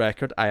 for the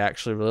record, I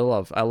actually really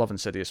love. I love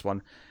Insidious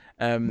one.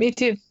 me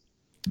too.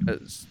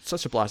 It's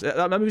such a blast.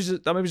 That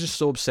movie's just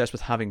so obsessed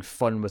with having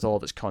fun with all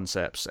of its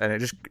concepts, and it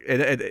goes Oh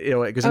in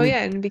the.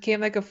 yeah, and it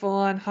became like a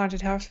full-on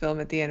haunted house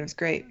film at the end. It was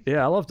great.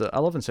 Yeah, I loved it. I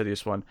love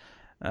Insidious one.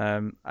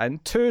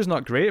 And two is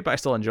not great, but I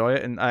still enjoy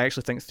it, and I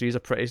actually think three is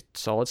a pretty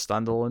solid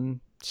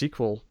standalone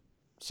sequel.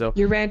 So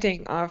You're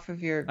ranting off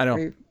of I know,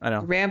 you're I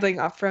know, rambling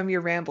off from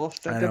your ramble,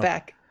 so I go know.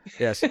 back.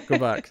 Yes, go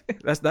back.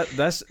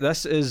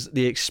 This is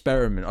the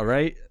experiment. All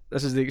right,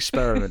 this is the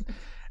experiment.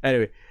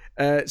 Anyway,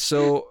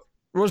 so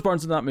Rose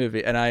Byrne's in that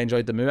movie, and I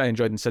enjoyed the movie. I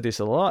enjoyed Insidious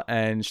a lot,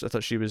 and I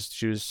thought she was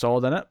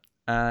solid in it.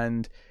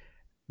 And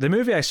the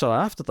movie I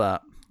saw after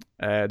that,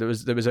 that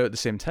was out at the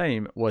same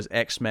time, was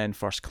X-Men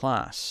First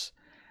Class,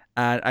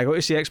 and I got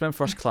to see X-Men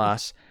First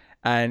Class,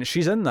 and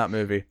she's in that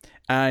movie.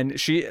 And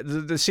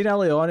the scene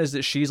early on is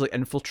that she's like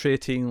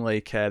infiltrating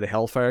like the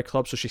Hellfire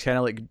Club, so she kind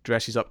of like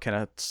dresses up kind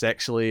of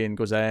sexily and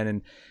goes in.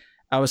 And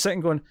I was sitting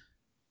going,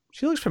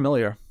 she looks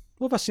familiar.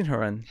 What have I seen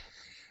her in?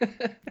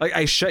 Like,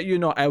 I shit you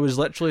not, I was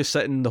literally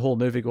sitting the whole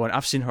movie going,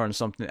 I've seen her in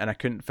something, and I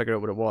couldn't figure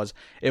out what it was.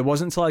 It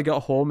wasn't until I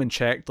got home and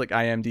checked like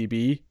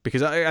IMDb,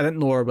 because I didn't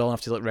know her well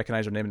enough to like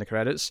recognize her name in the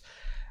credits.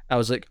 I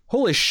was like,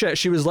 holy shit,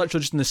 she was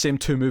literally just in the same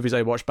two movies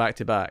I watched back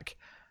to back.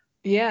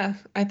 Yeah,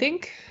 I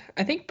think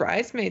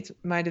Bridesmaids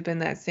might have been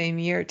that same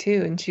year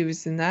too, and she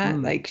was in that.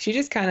 Hmm. Like she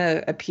just kind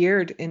of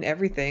appeared in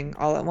everything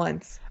all at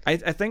once. I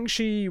think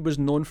she was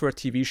known for a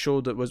TV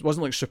show that wasn't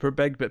like super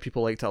big, but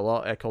people liked it a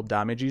lot, called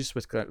Damages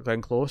with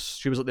Glenn Close.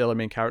 She was like the other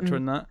main character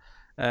in Mm,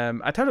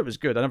 that. I'd heard it was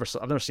good. I've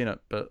never seen it,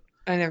 but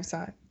I never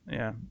saw it.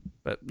 yeah.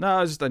 But no,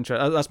 I was just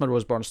interested. That's my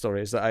Rose Byrne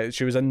story. Is that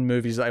she was in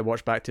movies that I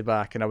watched back to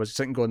back, and I was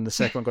sitting going the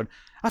second one going,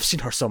 I've seen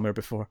her somewhere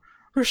before.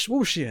 What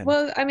was she in?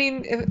 Well, I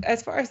mean,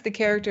 as far as the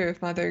character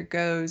of Mother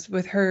goes,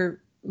 with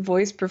her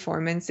voice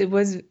performance, it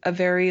was a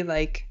very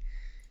like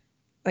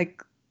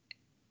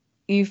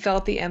you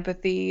felt the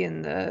empathy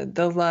and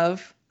the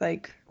love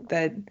like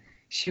that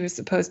she was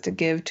supposed to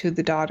give to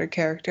the daughter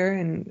character,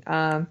 and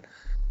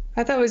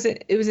I thought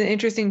it was an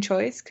interesting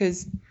choice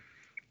because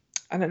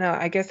I don't know.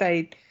 I guess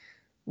I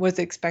was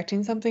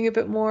expecting something a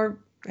bit more.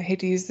 I hate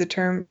to use the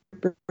term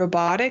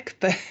robotic,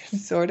 but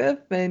sort of,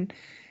 and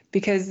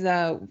because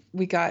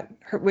we got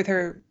her with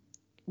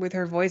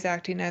her voice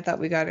acting, I thought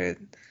we got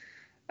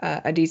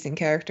a decent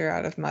character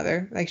out of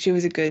Mother. Like she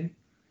was a good.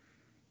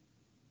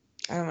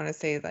 I don't want to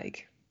say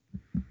like.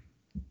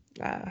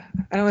 I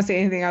don't want to say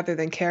anything other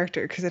than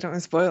character because I don't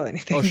want to spoil Oh,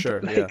 anything.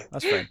 sure. But Yeah, like,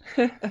 that's fine.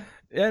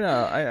 Yeah,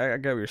 no, I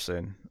get what you're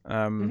saying.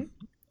 Mhm.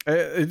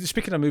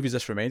 Speaking of movies,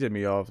 this reminded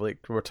me of, like,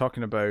 we were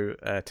talking about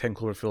 10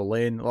 Cloverfield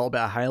Lane, a little bit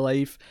of High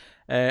Life.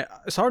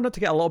 It's hard not to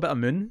get a little bit of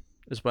Moon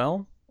as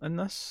well in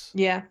this.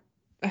 Yeah.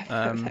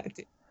 Um,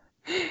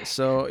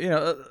 so,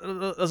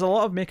 there's a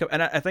lot of makeup,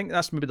 and I think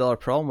that's maybe the other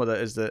problem with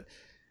it is that,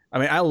 I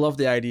mean, I love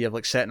the idea of,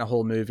 like, setting a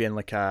whole movie in,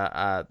 like,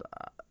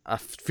 a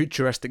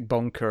futuristic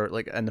bunker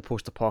like in the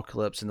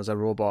post-apocalypse, and there's a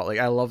robot. Like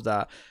I love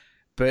that,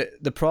 but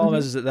the problem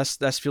is that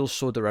this feels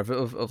so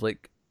derivative of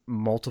like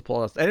multiple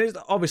other, and it's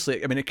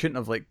obviously, I mean, it couldn't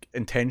have like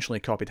intentionally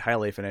copied High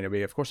Life in any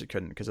way. Of course it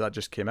couldn't, because that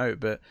just came out.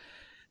 But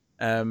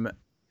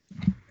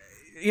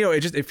you know,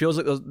 it feels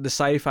like the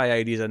sci-fi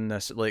ideas in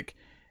this like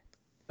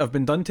have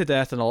been done to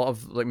death in a lot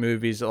of like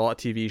movies, a lot of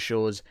TV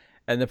shows,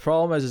 and the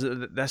problem is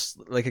that this,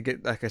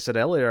 like I said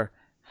earlier,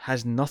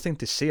 has nothing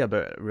to say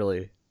about it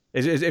really.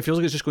 It feels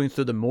like it's just going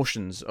through the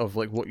motions of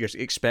like what you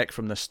expect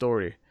from this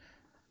story.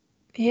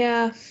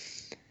 Yeah,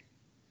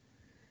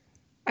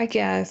 I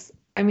guess.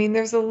 I mean,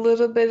 there's a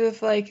little bit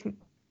of like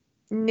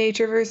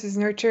nature versus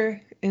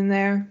nurture in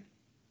there.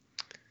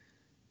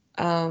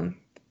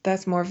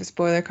 That's more of a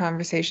spoiler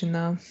conversation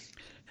though.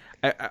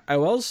 I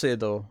will say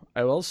though,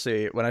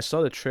 when I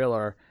saw the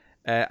trailer,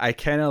 I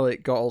kind of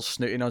like got all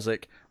snooty and I was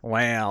like,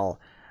 well,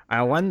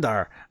 I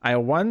wonder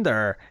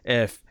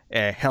if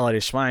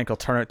Hilary Swank will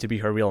turn out to be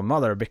her real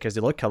mother, because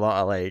they look a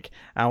lot alike.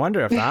 I wonder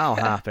if that'll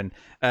happen.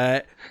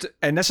 And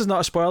this is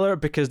not a spoiler,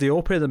 because the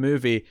opening of the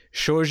movie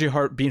shows you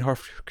her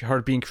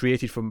being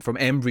created from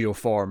embryo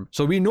form.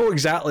 So we know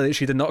exactly that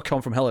she did not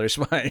come from Hilary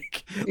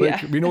Swank.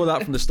 We know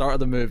that from the start of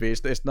the movie.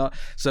 It's not,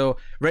 so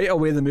right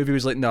away the movie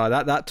was like, no,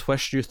 that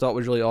twist you thought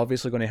was really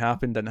obviously going to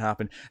happen didn't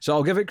happen. So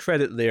I'll give it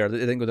credit there that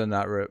they didn't go down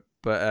that route.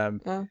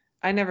 But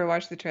I never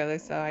watched the trailer,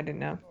 so I didn't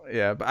know.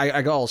 Yeah, but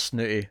I got all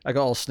snooty. I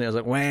was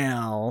like,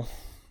 well,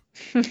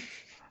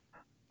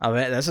 I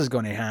bet this is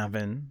going to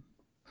happen.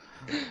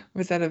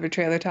 Was that over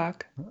trailer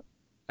talk?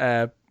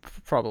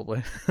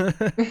 Probably.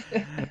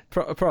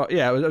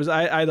 Yeah, it was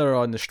either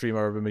on the stream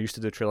or when we used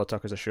to do trailer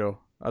talk as a show.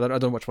 I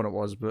don't know which one it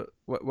was, but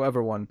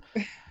whatever one.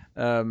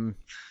 I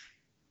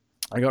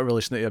got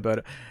really snooty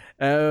about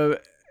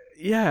it.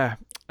 Yeah.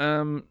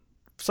 So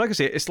like I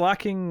say, it's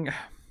lacking.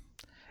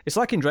 It's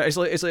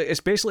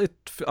basically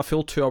a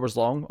full 2 hours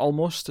long,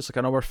 almost. It's like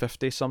an hour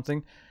 50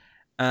 something,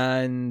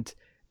 and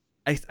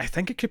I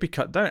think it could be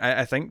cut down.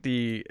 I think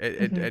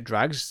it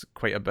drags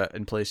quite a bit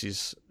in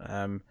places.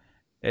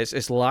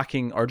 It's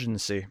lacking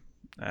urgency.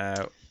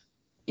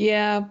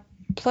 Yeah.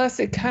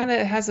 Plus, it kind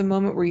of has a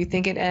moment where you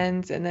think it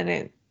ends, and then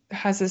it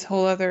has this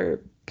whole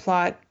other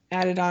plot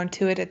added on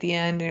to it at the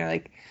end, and you're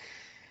like,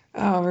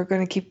 oh, we're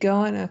going to keep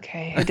going?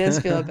 Okay. It does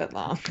feel a bit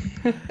long.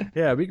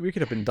 Yeah, we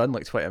could have been done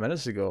like 20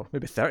 minutes ago,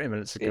 maybe 30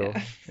 minutes ago.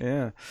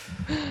 Yeah.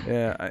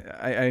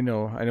 I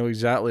know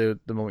exactly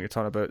the moment you're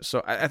talking about.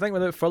 So I think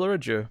without further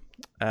ado,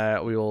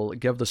 we will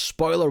give the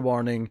spoiler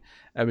warning,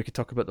 and we could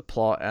talk about the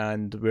plot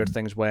and where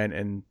things went,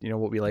 and you know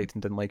what we liked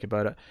and didn't like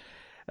about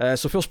it.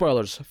 So full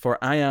spoilers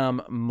for I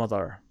Am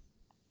Mother.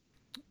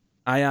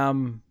 I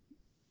am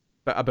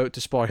about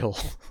to spoil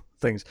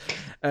things.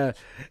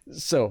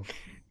 So...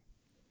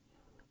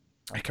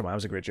 Come on, that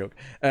was a great joke.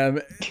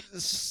 Where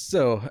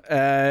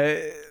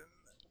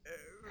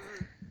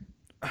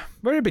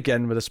do we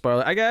begin with the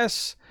spoiler? I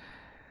guess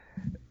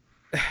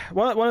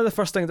one of the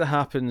first things that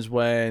happens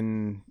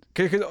when...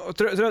 throughout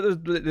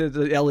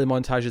the early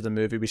montage of the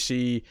movie, we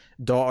see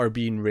daughter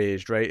being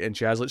raised, right? And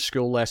she has like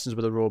school lessons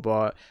with a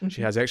robot. Mm-hmm.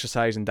 She has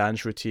exercise and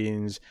dance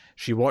routines.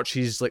 She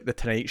watches like the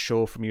Tonight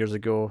Show from years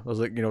ago.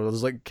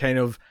 There's like kind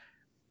of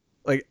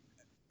like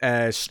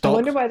stock... I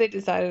wonder why they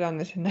decided on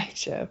the Tonight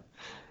Show.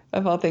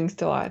 Of all things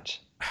to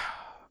watch.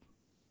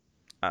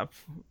 I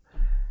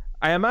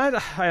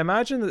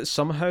imagine that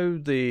somehow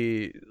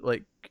they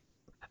like...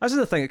 That's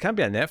the thing, it can't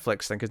be a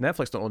Netflix thing, because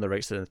Netflix don't own the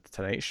rights to the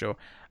Tonight Show.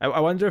 I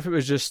wonder if it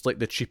was just like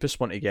the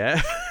cheapest one to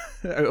get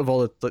out of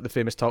all the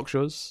famous talk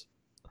shows.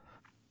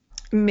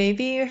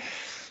 Maybe.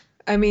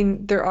 I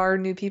mean, there are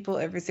new people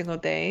every single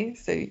day,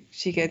 so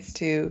she gets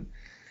to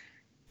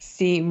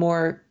see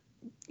more,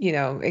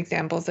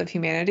 examples of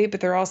humanity, but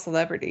they're all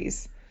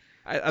celebrities.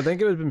 I think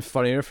it would have been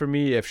funnier for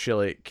me if she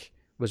like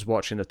was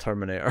watching the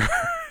Terminator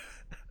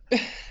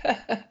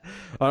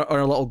on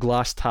a little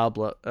glass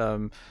tablet.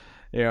 But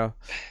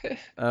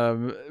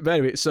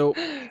anyway, so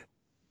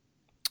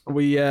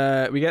we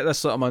get this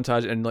sort of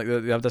montage, and like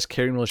they have this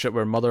caring relationship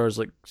where mother is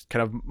like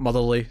kind of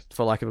motherly,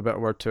 for lack of a better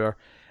word, to her,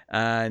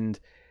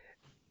 and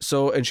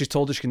she's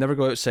told that she can never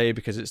go outside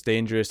because it's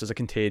dangerous, there's a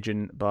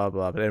contagion, blah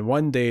blah. But then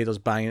one day there's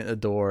banging at the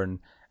door, and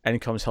in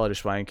comes Hilary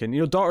Swank,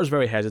 and daughter's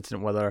very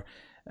hesitant with her.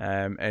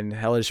 And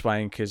Hilary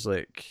Swank is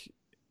like,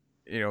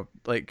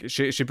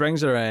 she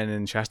brings her in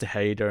and she has to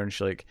hide her, and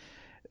she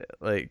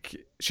like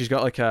she's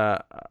got like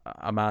a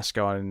mask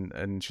on,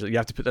 and she's like, you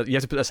have to put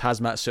this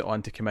hazmat suit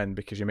on to come in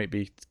because you might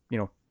be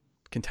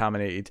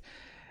contaminated,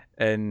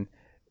 and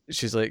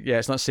she's like, yeah,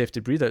 it's not safe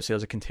to breathe outside,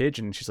 there's a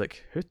contagion. And she's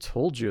like, who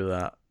told you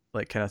that,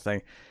 like kind of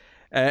thing.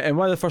 And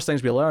one of the first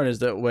things we learn is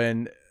that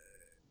when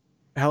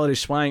Hilary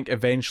Swank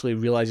eventually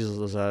realizes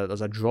there's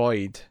a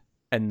droid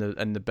in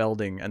the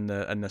building, in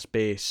this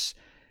base,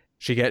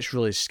 she gets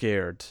really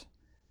scared,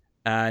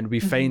 and we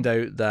find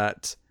out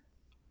that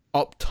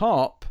up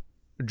top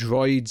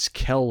droids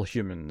kill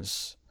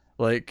humans.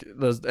 Like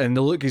and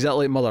they look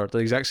exactly like Mother, the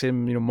exact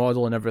same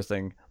model and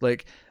everything.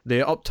 Like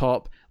they up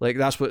top, like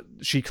that's what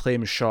she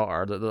claims shot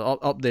her. That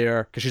up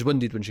there, because she's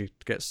wounded when she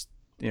gets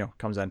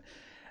comes in.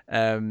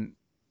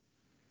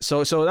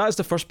 So that's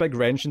the first big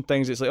wrench in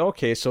things. It's like,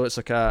 okay, so it's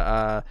like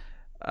an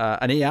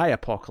AI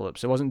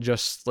apocalypse. It wasn't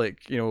just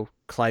like, you know,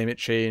 climate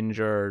change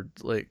or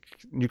like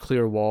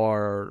nuclear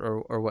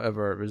war or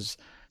whatever. It was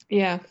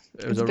a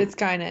bit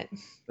Skynet.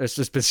 It's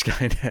just been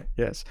Skynet.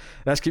 Yes,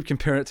 let's keep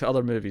comparing it to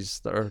other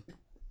movies that are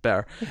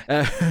better.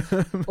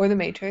 Or The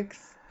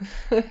Matrix.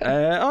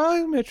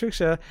 Matrix.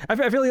 Yeah, I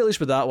feel like at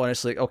least with that one,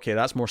 it's like, okay,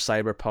 that's more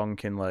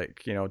cyberpunk and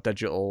like, you know,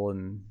 digital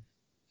and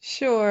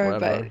sure,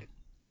 whatever. but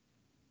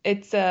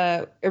it's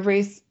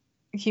erase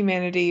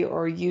humanity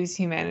or use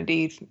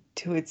humanity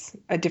to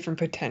a different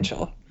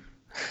potential.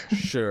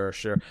 Sure.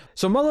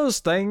 So Mother's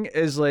thing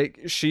is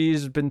like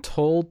she's been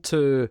told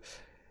to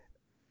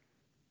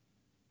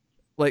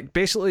like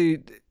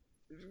basically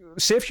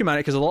save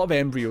humanity because a lot of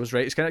embryos,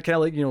 right? It's kind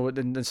of like, you know,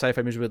 in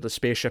sci-fi movies where the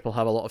spaceship will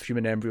have a lot of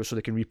human embryos so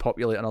they can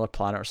repopulate another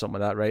planet or something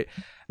like that, right?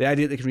 The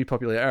idea that they can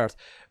repopulate Earth,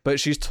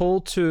 but she's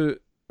told to,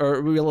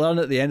 or we learn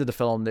at the end of the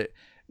film that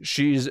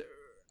she's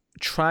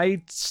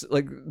tried,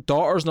 like,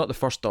 daughter's not the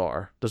first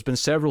daughter. There's been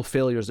several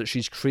failures that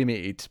she's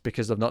cremated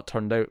because they've not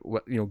turned out,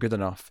 you know, good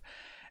enough.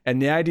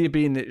 And the idea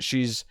being that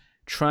she's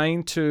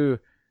trying to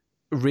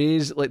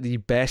raise like the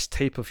best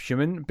type of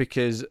human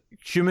because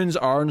humans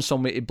are in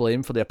some way to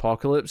blame for the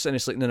apocalypse, and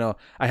it's like, no,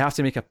 I have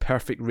to make a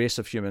perfect race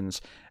of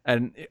humans.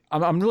 And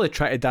I'm really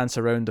trying to dance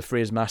around the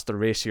phrase master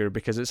race here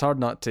because it's hard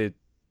not to,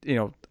 you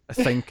know,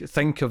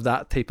 think of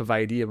that type of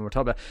idea when we're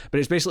talking about it. But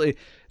it's basically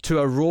to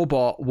a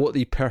robot what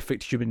the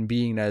perfect human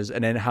being is,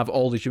 and then have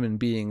all the human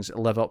beings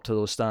live up to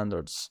those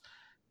standards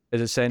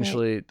is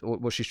essentially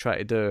right. What she's trying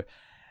to do.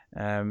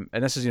 And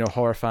this is, you know,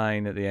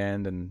 horrifying at the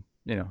end, and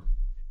you know.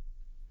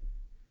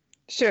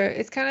 Sure,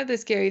 it's kind of the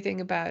scary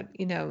thing about,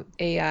 you know,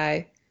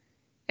 AI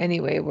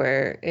anyway,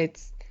 where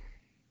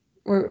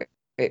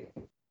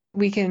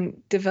we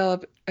can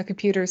develop a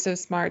computer so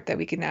smart that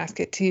we can ask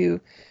it to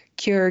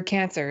cure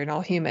cancer in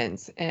all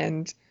humans.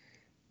 And,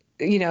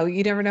 you know,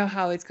 you never know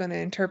how it's going to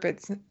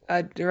interpret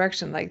a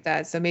direction like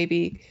that. So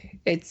maybe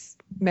its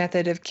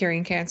method of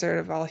curing cancer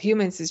of all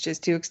humans is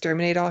just to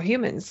exterminate all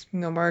humans.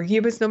 No more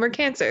humans, no more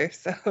cancer.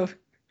 So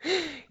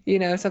you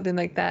know, something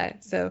like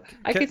that. So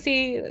I could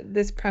see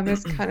this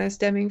premise kind of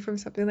stemming from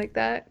something like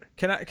that.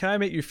 Can I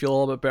make you feel a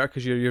little bit better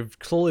because you're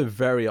clearly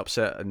very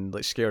upset and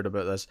like scared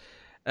about this?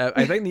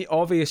 I think the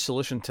obvious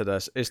solution to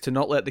this is to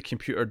not let the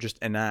computer just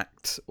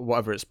enact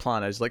whatever its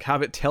plan is. Like,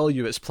 have it tell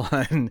you its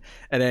plan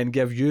and then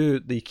give you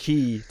the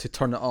key to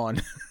turn it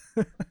on.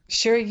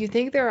 Sure, you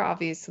think there are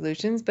obvious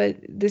solutions, but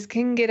this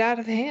can get out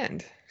of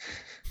hand.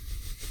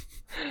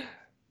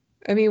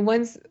 I mean,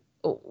 once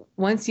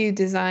you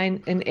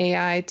design an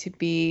AI to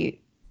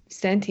be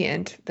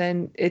sentient,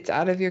 then it's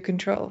out of your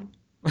control.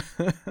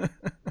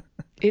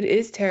 It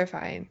is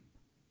terrifying.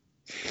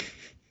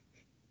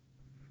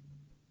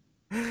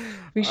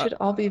 We should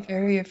all be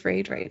very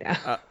afraid right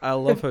now. I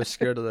love how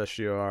scared of this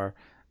you are.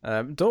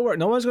 Don't worry,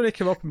 no one's going to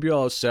come up and be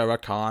all Sarah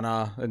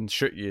Connor and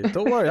shoot you.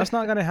 Don't worry, that's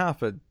not going to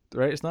happen,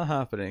 right? It's not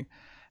happening.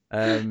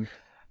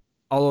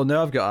 Although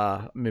now I've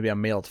got maybe a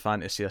mailed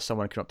fantasy of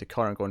someone coming up to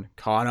Connor and going,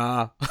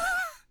 Connor.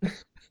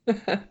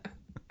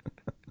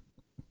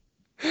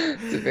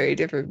 It's a very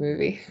different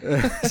movie.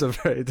 It's a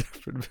very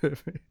different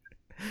movie.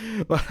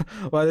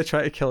 Why they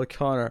try to kill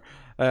Connor?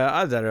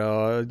 I don't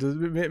know.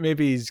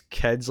 Maybe his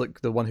kid's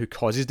like the one who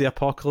causes the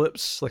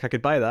apocalypse. Like, I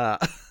could buy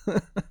that.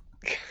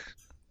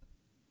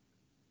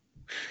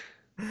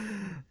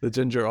 The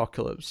Ginger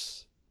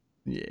Apocalypse.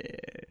 Yeah.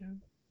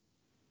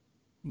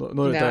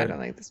 Note it down. I don't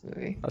like this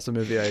movie. That's a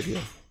movie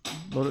idea.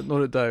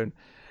 Note it down.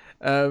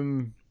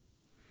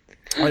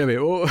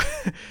 Anyway,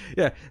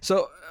 yeah.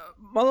 So,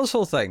 Mother's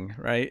whole thing,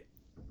 right?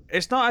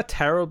 It's not a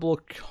terrible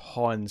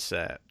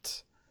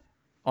concept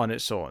on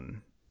its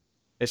own.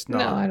 It's not.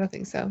 No, I don't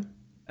think so.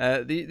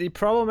 The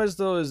problem is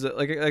though is that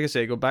like I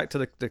say, go back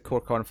to the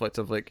core conflict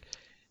of like,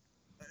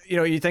 you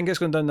know, you think it's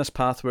going down this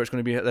path where it's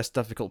going to be this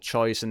difficult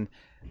choice, and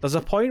there's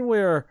a point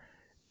where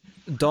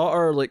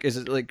daughter like is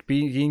it like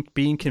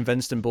being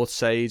convinced in both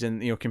sides,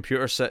 and you know,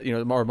 computer said, you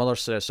know, or mother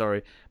says,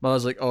 sorry,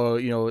 mother's like, oh,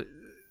 you know,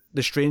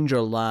 the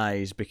stranger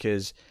lies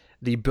because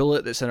the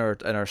bullet that's in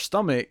her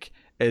stomach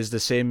is the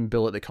same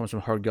bullet that comes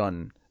from her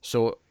gun.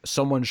 So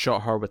someone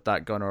shot her with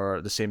that gun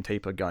or the same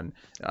type of gun.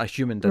 A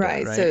human did it,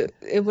 right? So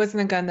it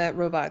wasn't a gun that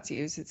robots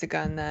use. It's a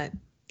gun that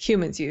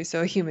humans use.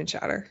 So a human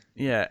shot her.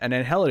 Yeah, and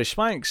then Hilary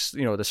Swanks,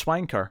 you know, the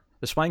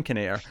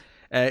Swankinator,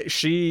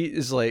 she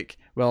is like,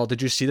 well,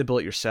 did you see the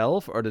bullet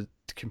yourself, or did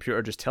the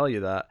computer just tell you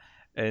that?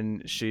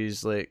 And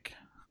she's like,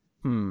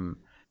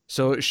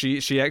 So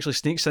she actually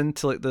sneaks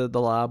into like the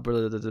lab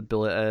where the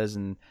bullet is,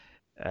 and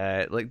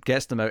like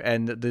gets them out,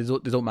 and they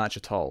don't match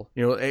at all.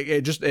 You know,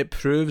 it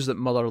proves that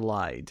Mother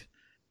lied,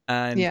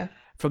 and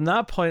from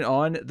that point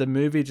on, the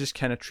movie just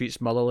kind of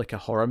treats Mother like a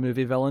horror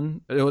movie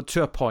villain, you know,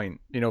 to a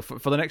point. You know,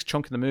 for the next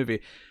chunk of the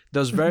movie,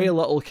 there's very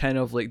little kind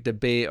of like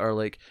debate or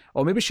like,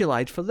 oh, maybe she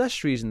lied for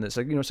this reason. That's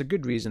like, you know, it's a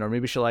good reason, or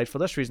maybe she lied for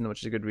this reason,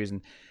 which is a good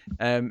reason.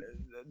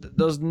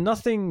 There's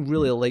nothing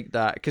really like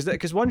that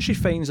because once she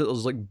finds that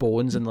there's like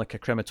bones in like a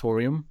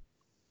crematorium,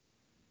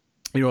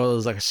 you know,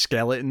 there's like a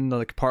skeleton,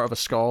 like part of a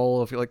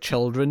skull of like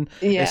children.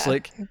 It's Yeah.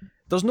 like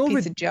there's no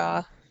Piece of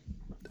jaw.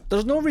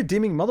 there's no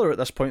redeeming mother at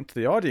this point to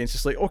the audience.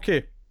 It's like,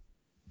 okay,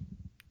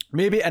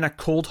 maybe in a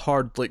cold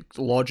hard like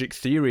logic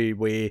theory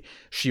way,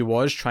 she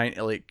was trying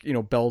to like, you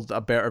know, build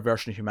a better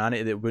version of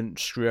humanity that wouldn't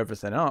screw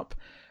everything up,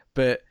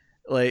 but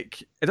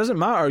like it doesn't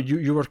matter.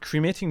 You were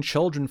cremating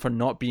children for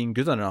not being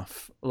good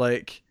enough.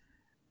 Like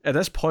at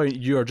this point,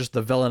 you are just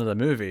the villain of the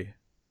movie.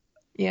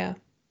 Yeah.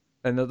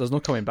 And there's no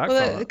coming back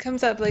Well, from it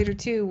comes up later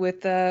too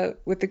with the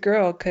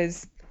girl,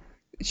 because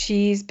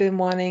she's been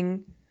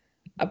wanting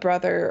a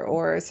brother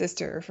or a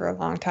sister for a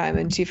long time,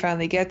 and she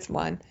finally gets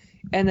one.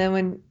 And then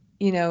when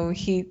you know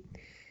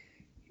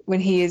when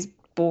he is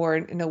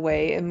born in a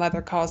way, and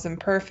mother calls him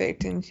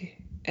perfect,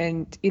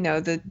 and you know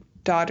the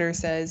daughter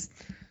says,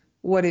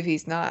 "What if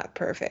he's not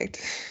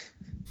perfect?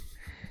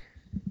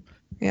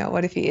 You know,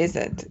 what if he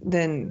isn't?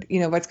 Then you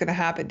know what's going to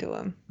happen to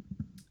him."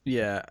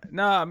 Yeah,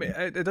 no, I mean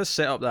it does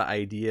set up that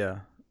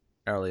idea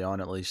early on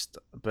at least,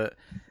 but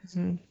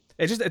Mhm.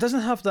 it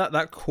doesn't have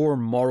that core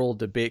moral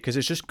debate because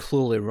it's just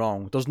clearly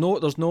wrong. There's no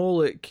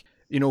like,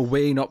 you know,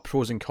 weighing up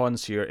pros and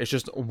cons here. It's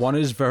just one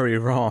is very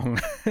wrong,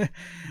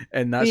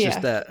 and that's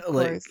just Yes, it. of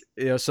Like, course.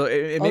 you know, so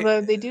Although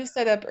they do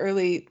set up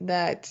early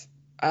that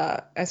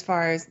as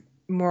far as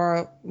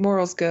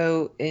morals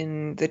go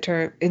in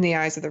the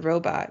eyes of the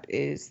robot,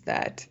 is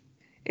that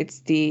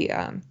it's the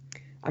I'm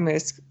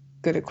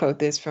going to quote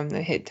this from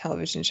the hit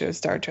television show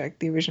Star Trek,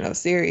 the original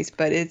series,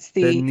 but it's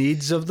the the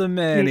needs of the needs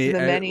of many the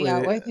many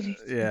outweigh. outweigh the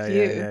needs of the Yeah, yeah,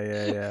 few.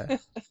 yeah, yeah, yeah.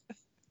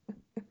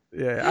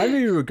 Yeah, I knew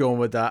you were going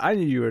with that. I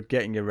knew you were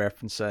getting your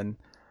reference in.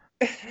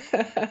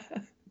 Yeah,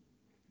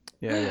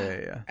 yeah,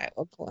 yeah. At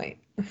what point?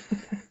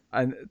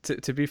 And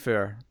to be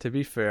fair,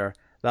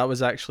 that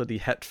was actually the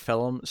hit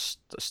film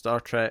Star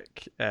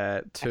Trek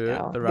I 2,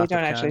 know. The They Wrath of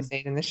don't actually Khan. say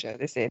it in the show,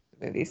 they say it in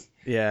the movies.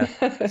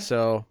 Yeah,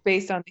 so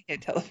Based on the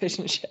hit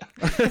television show.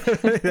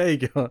 there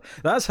you go.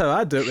 That's how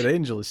I do it with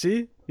Angel.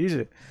 See,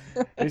 easy,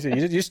 easy.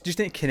 You just need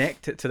to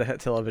connect it to the hit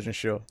television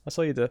show. That's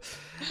all you do.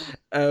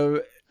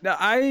 Now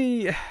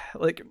I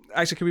like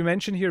actually. Can we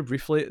mention here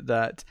briefly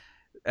that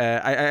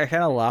I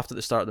kind of laughed at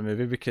the start of the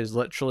movie because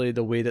literally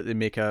the way that they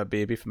make a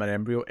baby from an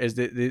embryo is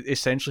they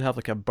essentially have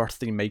like a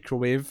birthing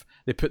microwave.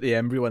 They put the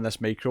embryo in this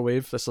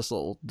microwave, this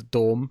little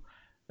dome,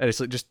 and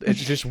it's like it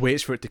just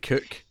waits for it to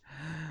cook.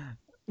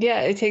 Yeah,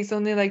 it takes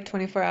only like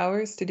 24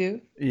 hours to do.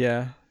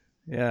 Yeah,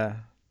 yeah.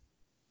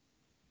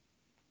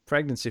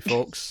 Pregnancy,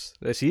 folks,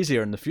 it's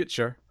easier in the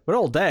future. We're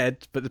all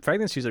dead, but the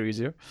pregnancies are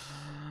easier.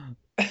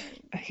 I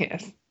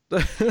guess.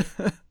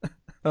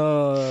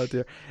 Oh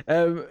dear.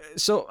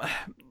 So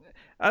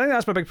I think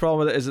that's my big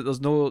problem with it is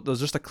that there's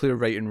just a clear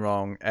right and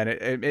wrong, and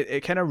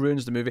it kind of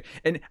ruins the movie.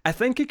 And I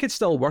think it could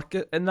still work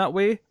in that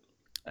way,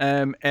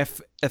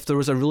 if there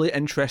was a really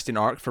interesting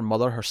arc for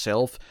Mother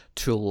herself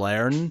to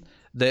learn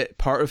that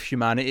part of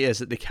humanity is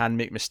that they can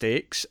make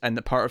mistakes, and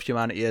that part of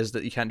humanity is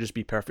that you can't just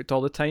be perfect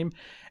all the time.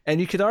 And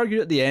you could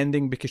argue at the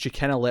ending because she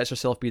kind of lets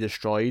herself be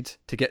destroyed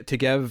to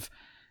give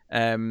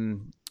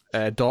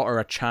daughter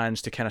a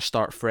chance to kind of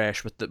start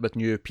fresh with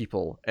new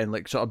people and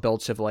like sort of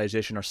build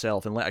civilization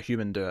herself and let a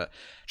human do it.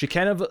 She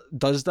kind of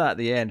does that at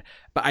the end,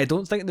 but I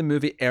don't think the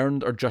movie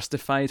earned or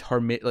justified her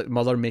like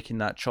Mother making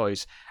that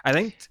choice. I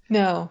think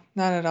No,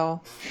 not at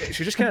all.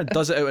 she just kind of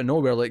does it out of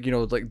nowhere, like, you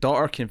know, like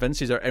daughter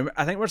convinces her, and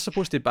I think we're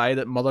supposed to buy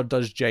that Mother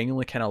does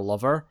genuinely kind of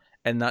love her,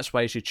 and that's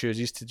why she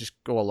chooses to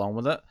just go along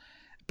with it.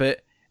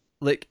 But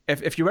like,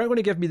 if you weren't going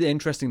to give me the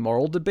interesting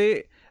moral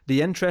debate,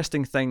 the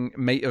interesting thing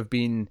might have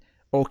been,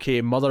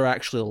 okay, Mother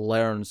actually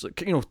learns, like,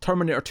 you know,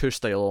 Terminator 2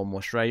 style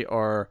almost, right?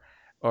 Or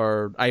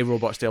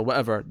iRobot style,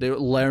 whatever. They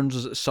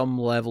learns some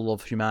level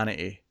of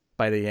humanity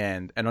by the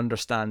end and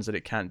understands that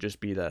it can't just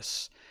be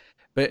this.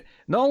 But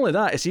not only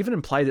that, it's even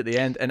implied at the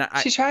end, and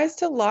She tries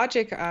to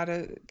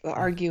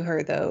argue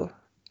her though,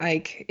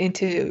 like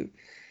into.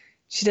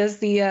 She does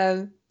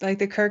the like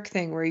the Kirk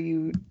thing where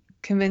you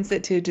convince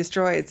it to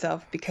destroy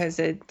itself because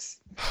it's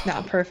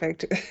not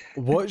perfect.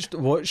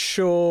 what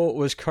show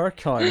was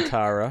Kirk on,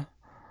 Tara?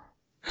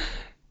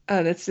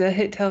 Oh, that's the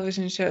hit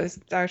television show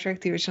Star Trek: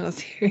 The Original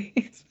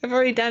Series. I've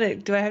already done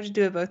it. Do I have to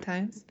do it both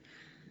times?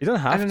 You don't I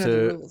have don't know the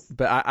to, rules.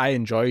 but I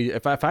enjoy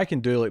if I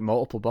can do like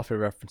multiple Buffy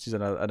references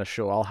in a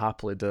show, I'll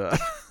happily do it.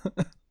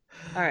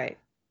 All right,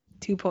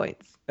 2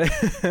 points.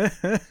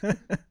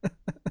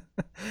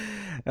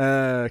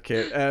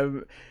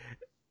 Okay.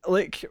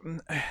 Like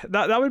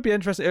that would be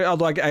interesting.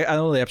 Although I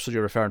know the episode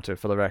you're referring to,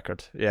 for the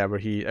record. Yeah, where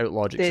he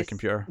outlogics the This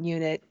computer.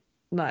 unit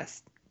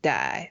must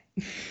die.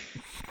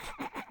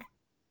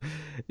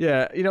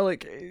 Yeah, you know,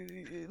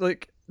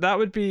 like that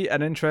would be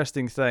an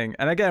interesting thing.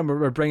 And again,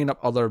 we're bringing up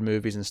other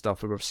movies and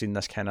stuff where we've seen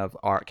this kind of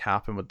arc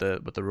happen with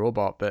the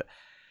robot, but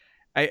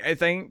I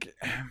think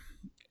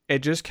it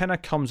just kind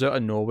of comes out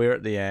of nowhere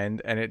at the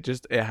end, and it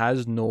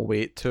has no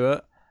weight to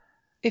it.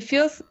 It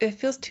feels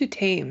too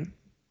tame.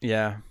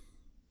 Yeah.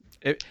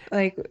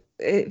 Like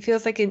it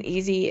feels like an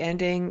easy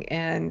ending,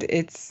 and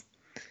it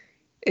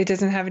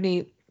doesn't have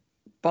any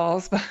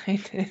balls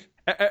behind it.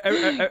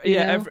 You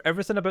Yeah, know?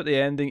 everything about the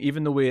ending,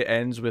 even the way it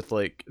ends with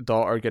like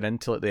daughter getting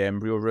into like the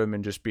embryo room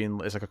and just being,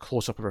 it's like a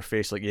close up of her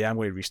face, like, yeah, I'm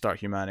going to restart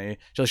humanity.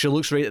 She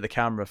looks right at the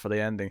camera for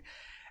the ending,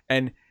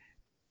 and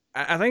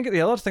I think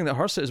the other thing that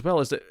hurts it as well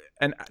is that,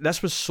 and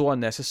this was so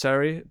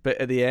unnecessary, but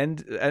at the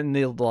end, in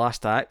the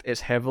last act,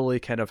 it's heavily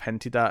kind of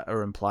hinted at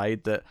or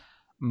implied that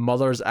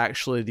Mother's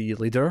actually the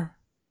leader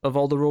of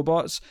all the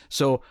robots.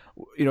 So,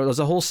 there's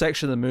a whole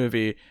section of the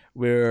movie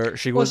where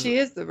she Well, goes, she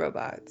is the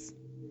robots.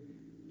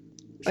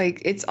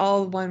 Like it's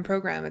all one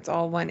program. It's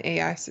all one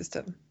AI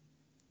system.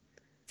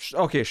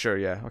 okay, sure,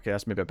 yeah, okay,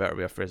 that's maybe a better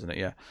way of phrasing it,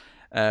 yeah.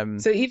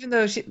 So even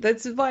though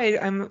that's why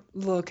I'm a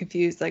little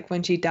confused. Like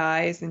when she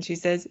dies and she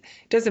says,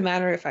 it doesn't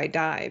matter if I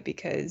die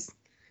because,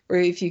 or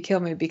if you kill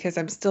me because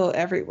I'm still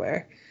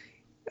everywhere.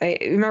 I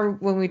remember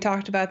when we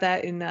talked about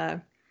that in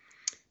the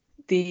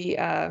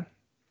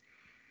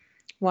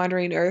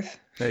Wandering Earth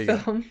There you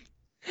go. film.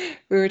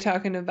 We were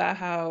talking about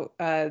how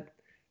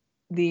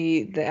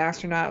the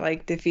astronaut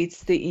like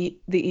defeats the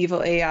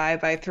evil AI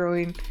by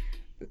throwing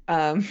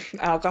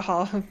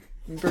alcohol,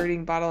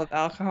 burning bottle of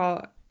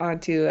alcohol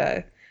onto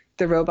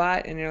the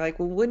robot, and you're like,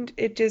 well, wouldn't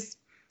it just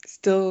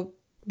still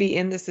be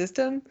in the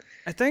system?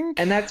 I think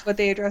And that's what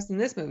they addressed in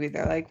this movie.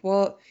 They're like,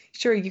 well,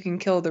 sure, you can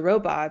kill the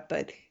robot,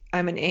 but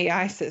I'm an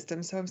AI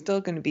system, so I'm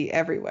still going to be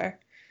everywhere.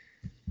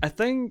 I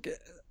think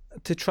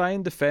to try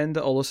and defend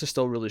it, all this is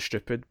still really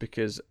stupid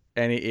because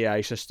any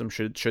AI system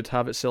should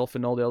have itself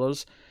and all the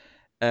others.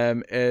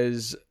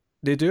 Is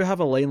they do have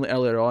a line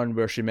earlier on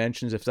where she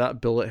mentions if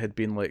that bullet had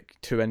been like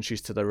 2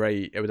 inches to the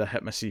right, it would have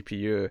hit my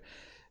CPU.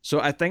 So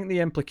I think the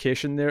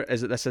implication there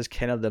is that this is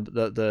kind of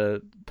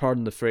the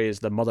pardon the phrase,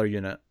 the mother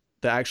unit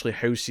that actually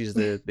houses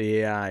the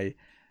AI.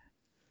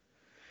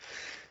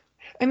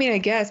 I mean, I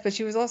guess, but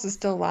she was also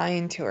still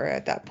lying to her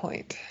at that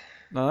point.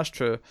 No, that's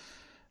true.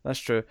 That's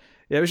true.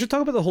 Yeah, we should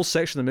talk about the whole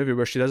section of the movie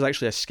where she does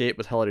actually escape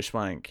with Hilary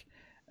Swank.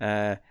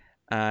 Uh,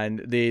 and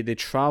they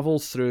travel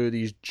through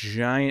these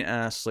giant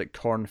ass like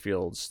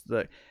cornfields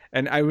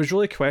and I was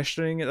really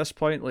questioning at this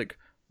point, like,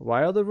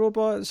 why are the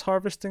robots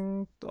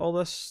harvesting all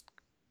this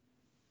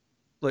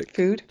like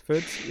Food.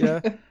 food?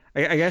 Yeah.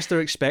 I guess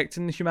they're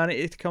expecting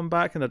humanity to come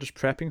back and they're just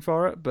prepping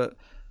for it, but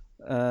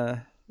uh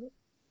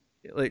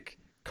like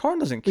corn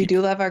doesn't We keep, do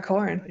love our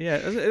corn. yeah,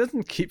 it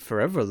doesn't keep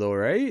forever though,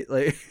 right?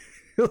 Like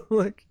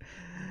like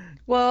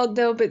Well,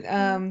 no, but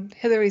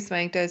Hilary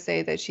Swank does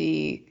say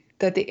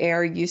that the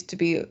air used to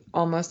be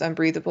almost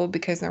unbreathable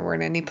because there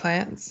weren't any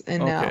plants,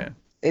 and okay. now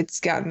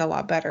it's gotten a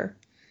lot better.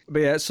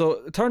 But yeah, so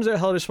it turns out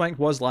Hilary Swank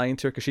was lying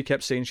to her because she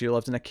kept saying she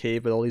lived in a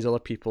cave with all these other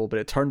people, but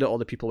it turned out all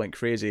the people went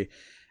crazy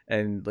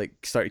and like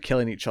started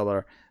killing each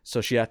other,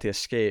 so she had to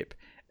escape.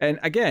 And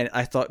again,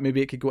 I thought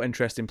maybe it could go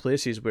interesting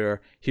places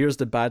where here's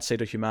the bad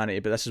side of humanity,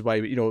 but this is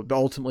why, but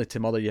ultimately to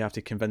Mother you have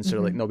to convince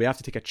her, like, Hmm. no, we have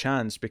to take a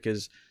chance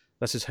because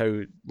this is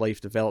how life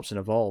develops and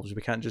evolves.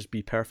 We can't just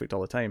be perfect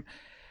all the time.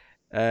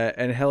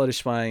 And Hilary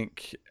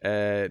Swank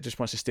just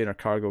wants to stay in her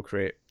cargo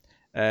crate.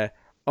 Uh,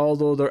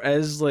 Although there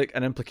is like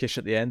an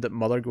implication at the end that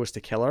Mother goes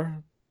to kill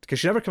her because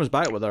she never comes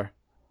back with her.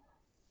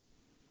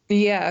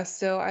 Yeah,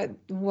 so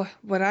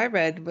what I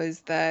read was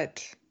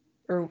that,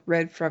 or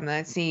read from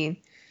that scene,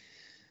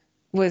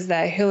 was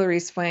that Hilary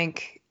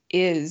Swank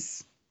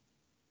is,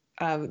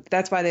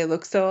 that's why they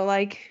look so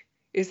alike,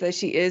 is that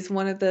she is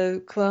one of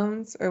the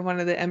clones or one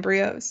of the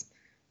embryos,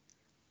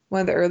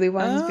 one of the early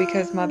ones,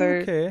 because Ah,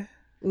 Mother okay.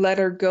 let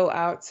her go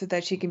out so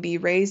that she can be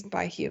raised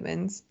by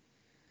humans,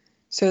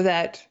 so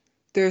that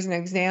there's an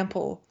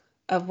example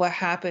of what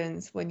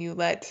happens when you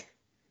let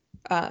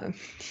um,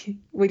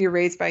 when you're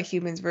raised by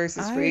humans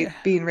versus I,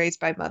 being raised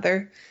by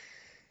Mother.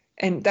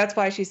 And that's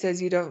why she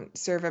says you don't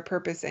serve a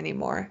purpose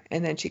anymore,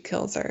 and then she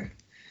kills her.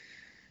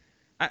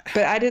 I,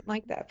 But I didn't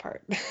like that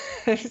part.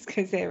 I'm just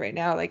gonna say it right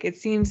now. Like it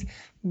seems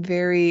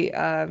very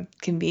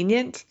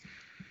convenient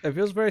it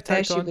feels very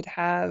that tacked she on. would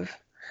have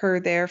her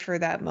there for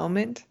that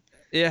moment.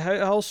 Yeah.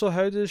 How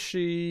does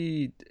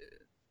she?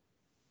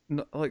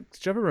 Like, do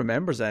you ever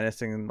remembers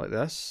anything like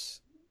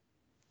this?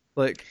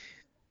 Like,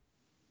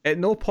 at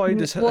no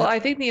point is. Well, I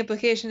think the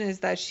implication is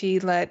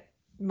that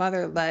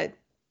Mother let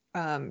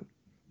um,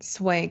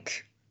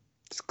 Swank's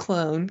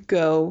clone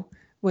go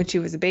when she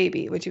was a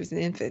baby, when she was an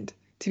infant,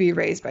 to be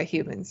raised by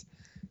humans,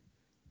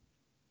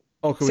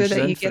 Okay, so which is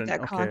that you get infinite.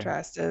 that Okay.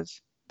 contrast of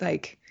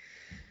like,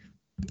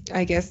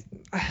 I guess,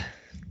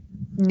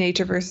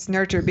 nature versus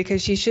nurture,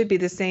 because she should be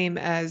the same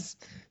as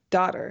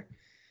daughter.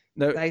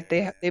 Now, Like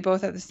they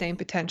both have the same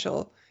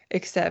potential,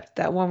 except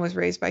that one was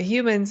raised by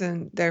humans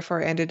and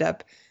therefore ended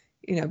up,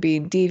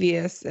 being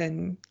devious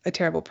and a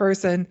terrible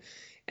person,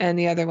 and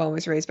the other one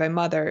was raised by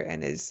Mother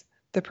and is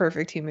the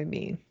perfect human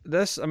being.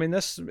 this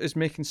is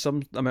making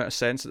some amount of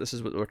sense that this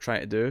is what we're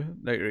trying to do.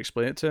 Now you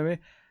explain it to me.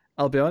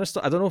 I'll be honest,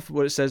 I don't know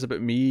what it says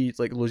about me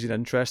like losing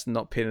interest and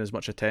not paying as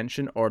much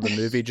attention, or the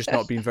movie just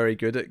not being very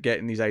good at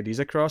getting these ideas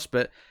across.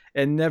 But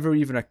it never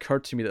even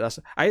occurred to me that that's.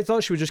 I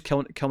thought she was just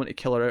coming to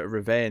kill her out of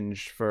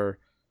revenge for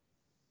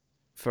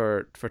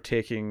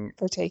taking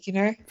For taking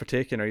her. for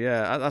taking her.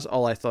 Yeah, that's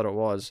all I thought it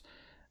was.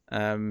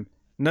 Um,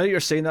 Now you're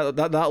saying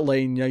that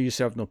line, "Now you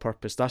serve no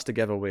purpose," that's the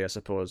giveaway, I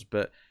suppose.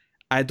 But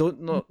I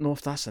don't know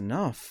if that's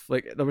enough.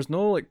 Like, there was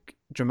no like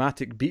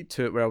dramatic beat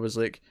to it where I was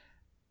like,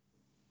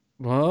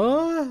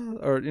 "What?"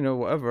 or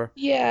whatever.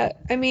 Yeah,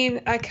 I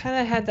mean, I kind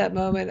of had that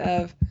moment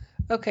of,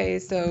 okay,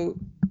 so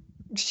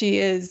she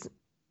is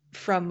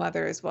from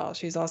Mother as well.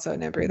 She's also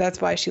an embryo.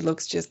 That's why she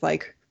looks just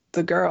like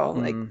the girl.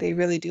 Like they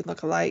really do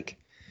look alike.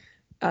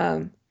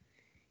 Um,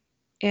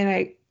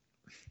 and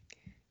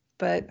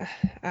but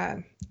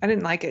I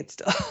didn't like it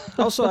still.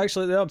 Also,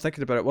 actually, now I'm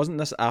thinking about it, wasn't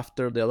this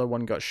after the other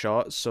one got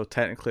shot? So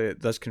technically, it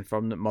does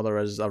confirm that Mother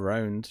is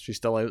around. She's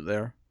still out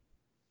there.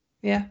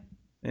 Yeah.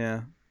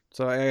 Yeah.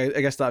 So I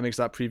guess that makes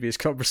that previous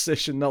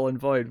conversation null and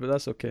void, but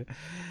that's okay.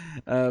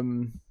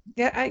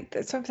 Yeah,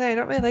 that's what I'm saying. I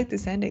don't really like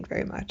this ending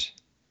very much.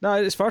 No,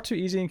 it's far too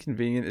easy and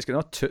convenient. It's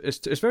not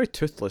it's very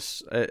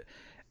toothless.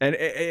 And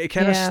it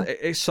kind of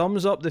it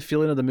sums up the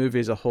feeling of the movie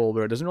as a whole,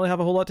 where it doesn't really have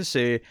a whole lot to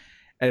say,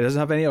 and it doesn't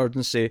have any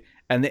urgency,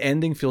 and the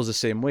ending feels the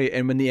same way.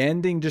 And when the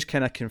ending just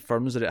kind of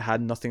confirms that it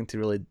had nothing to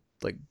really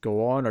like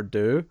go on or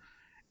do,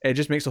 it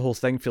just makes the whole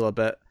thing feel a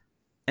bit,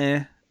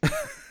 eh.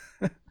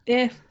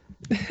 Yeah.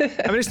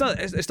 I mean,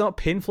 it's not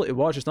painful to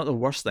watch. It's not the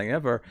worst thing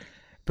ever,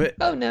 but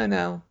oh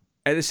no.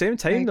 At the same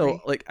time,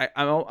 though, like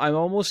I'm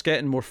almost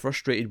getting more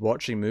frustrated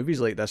watching movies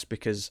like this,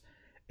 because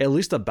at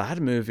least a bad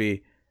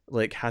movie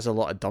like has a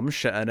lot of dumb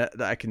shit in it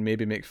that I can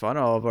maybe make fun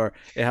of, or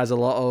it has a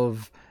lot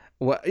of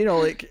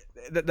like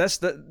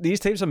these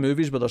types of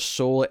movies where they're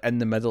so in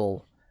the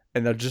middle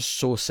and they're just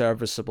so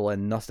serviceable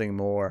and nothing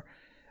more.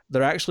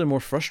 They're actually more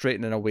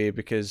frustrating in a way,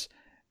 because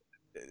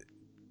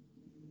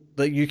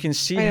like you can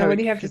see how. What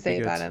do you have to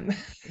say about him?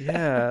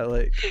 Yeah,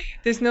 like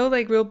there's no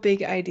like real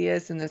big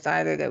ideas in this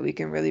either that we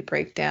can really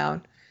break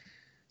down.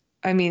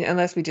 I mean,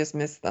 unless we just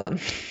miss them.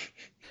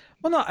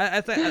 Well, no,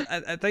 I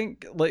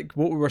think like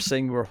what we were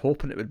saying, we were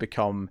hoping it would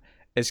become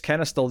is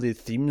kind of still the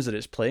themes that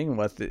it's playing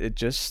with.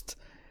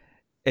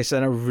 It's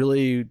in a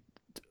really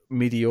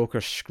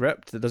mediocre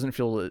script that doesn't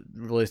feel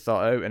really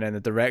thought out, and then the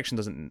direction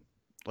doesn't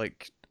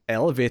like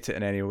elevate it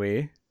in any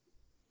way.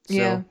 So,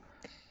 yeah,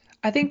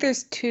 I think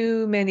there's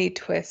too many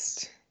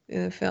twists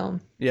in the film.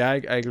 Yeah, I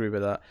agree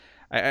with that.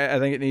 I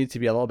think it needed to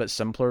be a little bit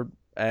simpler.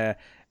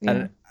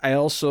 And I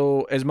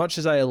also, as much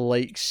as I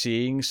like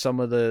seeing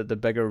some of the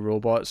bigger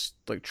robots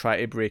like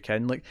try to break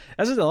in, like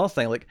this is another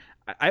thing. Like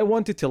I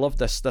wanted to love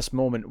this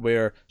moment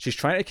where she's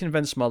trying to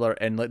convince Mother,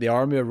 and like the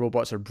army of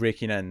robots are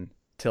breaking in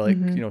to like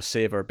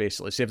save her,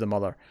 basically save the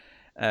mother,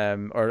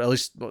 or at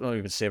least not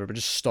even save her, but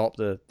just stop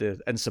the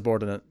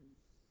insubordinate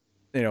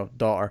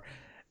daughter.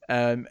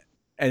 And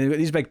you've got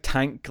these big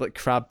tank, like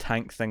crab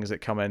tank things that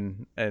come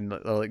in and they're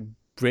like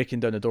breaking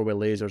down the door with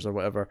lasers or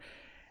whatever.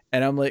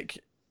 And I'm like,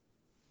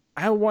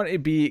 I want to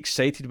be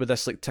excited with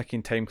this like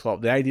ticking time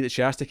clock. The idea that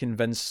she has to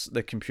convince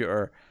the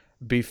computer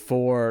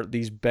before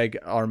these big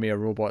army of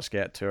robots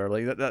get to her.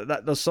 Like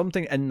that there's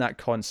something in that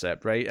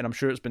concept, right? And I'm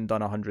sure it's been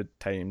done 100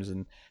 times.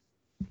 And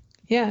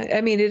yeah,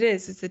 I mean it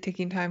is. It's a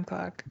ticking time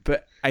clock.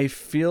 But I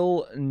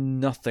feel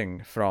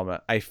nothing from it.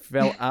 I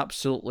felt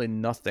absolutely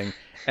nothing.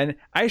 And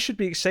I should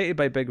be excited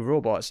by big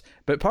robots.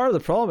 But part of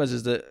the problem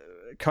is that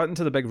cutting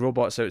to the big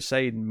robots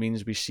outside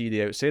means we see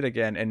the outside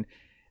again. And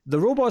the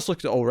robots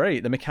look all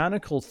right. The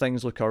mechanical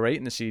things look all right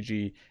in the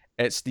CG.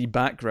 It's the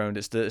background.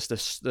 It's the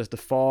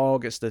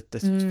fog. It's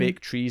the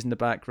fake trees in the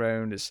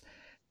background.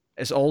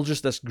 It's all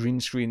just this green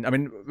screen. I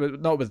mean,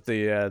 not with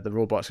the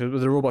robots.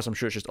 With the robots, I'm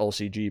sure it's just all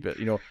CG. But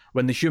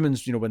when the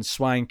humans, when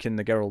Swank and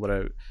the girl were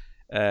out,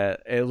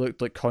 it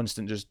looked like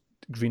constant just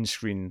green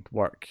screen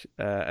work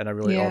in a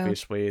really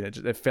obvious way. And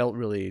it felt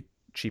really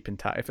cheap and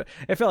tacky.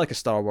 It felt like a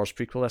Star Wars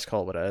prequel. Let's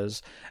call it what it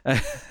is.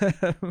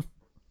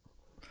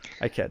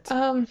 I kid.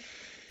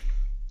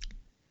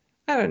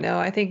 I don't know.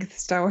 I think the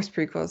Star Wars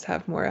prequels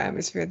have more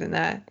atmosphere than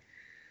that.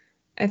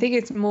 I think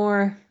it's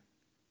more.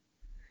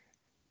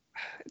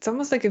 It's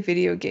almost like a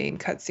video game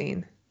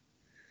cutscene.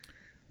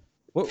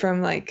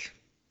 From like.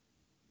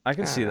 I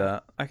can see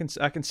that. I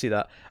can see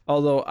that.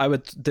 Although I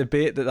would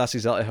debate that that's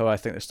exactly how I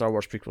think the Star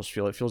Wars prequels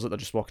feel. It feels like they're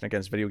just walking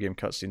against video game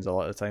cutscenes a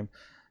lot of the time.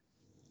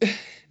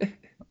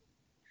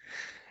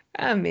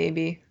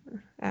 Maybe.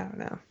 I don't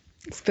know.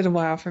 It's been a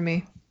while for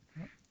me.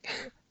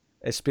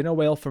 It's been a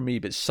while for me,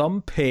 but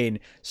some pain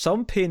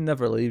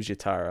never leaves you,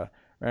 Tara,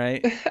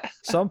 right?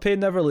 Some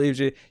pain never leaves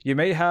you. You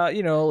might have,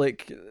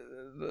 like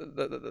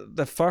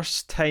the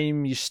first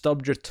time you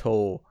stubbed your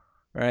toe,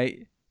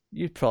 right?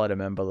 You'd probably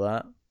remember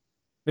that.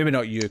 Maybe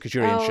not you, because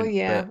you're ancient. Oh,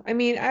 yeah. But... I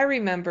mean, I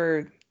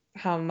remember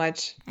how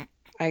much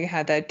I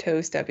had that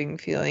toe stubbing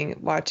feeling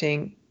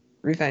watching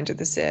Revenge of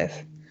the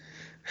Sith.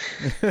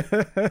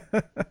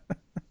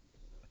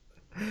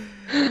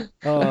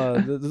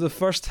 The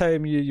first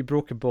time you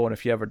broke a bone,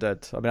 if you ever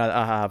did. I mean,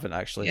 I haven't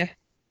actually. Yeah.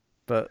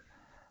 But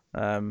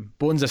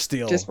bones of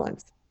steel. Just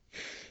once.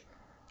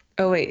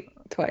 Oh wait,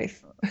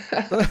 twice.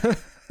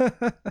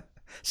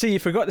 See, you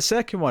forgot the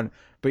second one,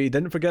 but you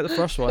didn't forget the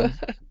first one.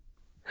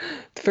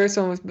 The first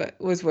one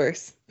was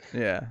worse.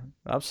 Yeah,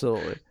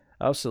 absolutely.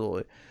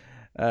 So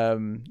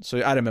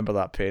I remember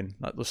that pain,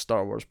 like those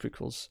Star Wars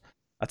prequels.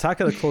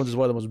 Attack of the Clones is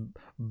one of the most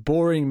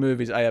boring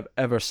movies I have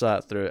ever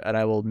sat through, and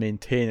I will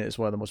maintain it as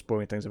one of the most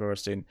boring things I've ever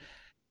seen.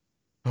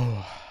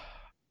 Oh.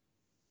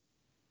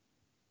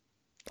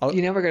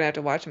 You know we're gonna have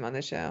to watch them on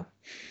the show.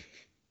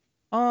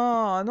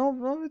 Oh no,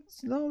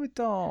 we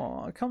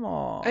don't. Come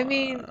on. I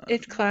mean,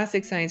 it's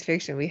classic science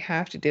fiction. We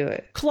have to do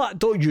it.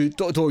 Don't you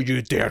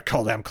dare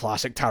call them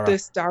classic, Tara. The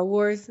Star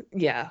Wars,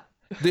 yeah.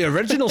 The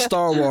original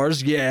Star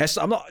Wars, yes.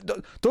 I'm not.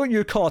 Don't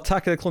you call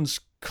Attack of the Clones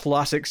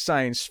classic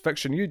science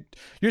fiction?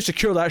 You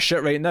secure that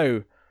shit right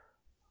now.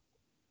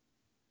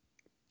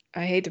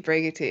 I hate to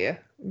break it to you,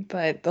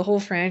 but the whole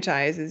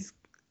franchise is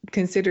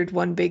considered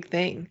one big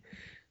thing.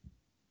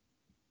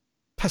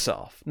 Piss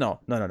off. No.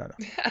 No.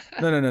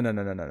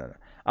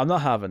 I'm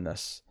not having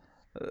this.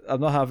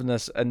 I'm not having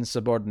this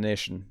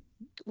insubordination.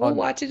 We'll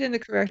watch it in the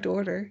correct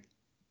order.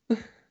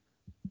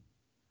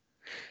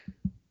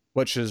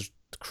 Which is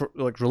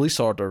like release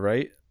order,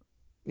 right?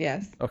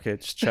 Yes. Okay,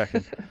 just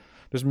checking.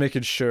 Just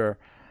making sure.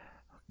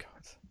 Oh, God.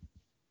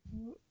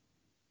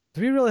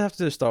 Do we really have to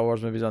do Star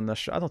Wars movies on this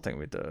show? I don't think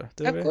we do.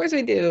 Of course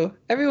we do.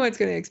 Everyone's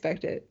going to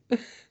expect it.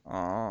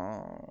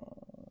 Oh.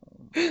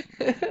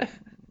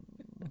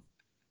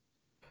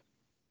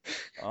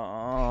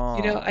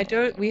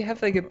 We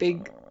have like a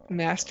big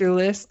master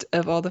list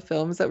of all the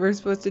films that we're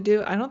supposed to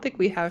do. I don't think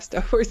we have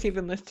Star Wars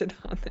even listed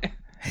on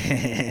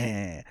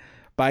there.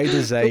 By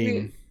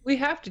design. We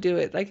have to do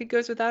it. Like, it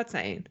goes without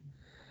saying.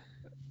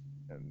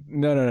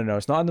 No.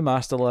 It's not on the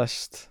master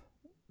list.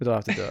 We don't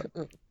have to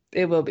do it.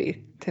 It will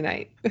be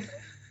tonight.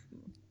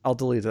 I'll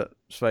delete it.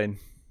 It's fine.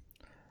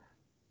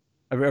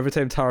 Every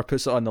time Tara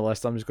puts it on the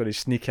list, I'm just going to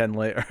sneak in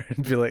later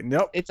and be like,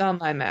 nope. It's on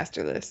my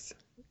master list.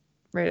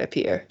 Right up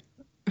here.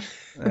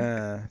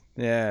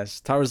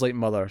 Yes. Tara's like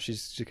mother.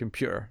 She's a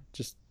computer.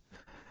 Just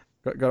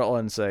got it all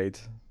inside.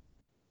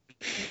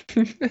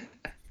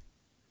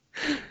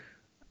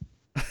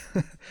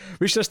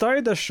 We should have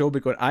started this show by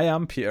going, I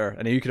am Peter,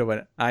 and then you could have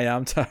went, I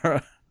am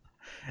Tara.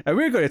 And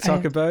we're going to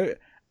talk about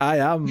I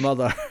am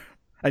mother.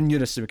 In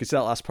unison. We could say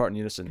that last part in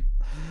unison.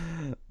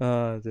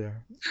 Oh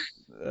dear.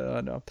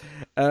 Oh no.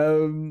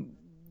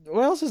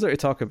 What else is there to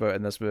talk about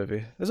in this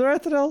movie? Is there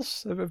anything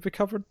else? Have we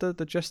covered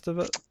the gist of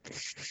it?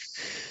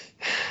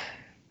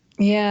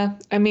 Yeah,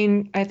 I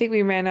mean, I think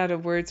we ran out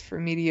of words for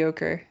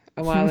mediocre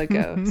a while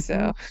ago,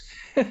 so.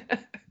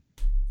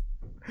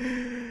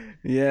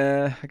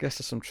 Yeah, I guess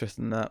there's some truth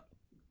in that.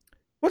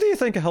 What do you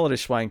think of Hilary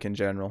Swank in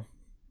general?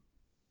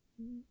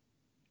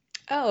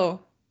 Oh,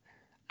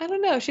 I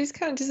don't know. She's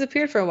kind of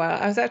disappeared for a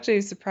while. I was actually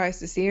surprised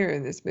to see her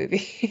in this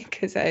movie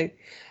because I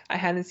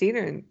hadn't seen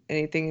her in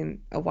anything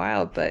in a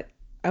while, but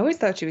I always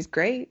thought she was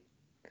great.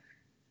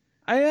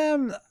 I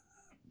don't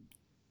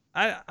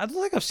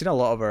think I've seen a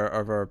lot of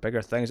her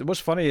bigger things. What's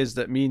funny is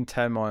that me and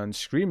Tim on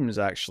Screams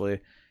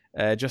actually,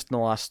 just in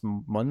the last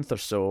month or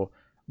so,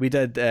 we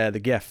did The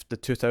Gift, the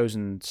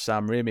 2000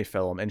 Sam Raimi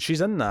film, and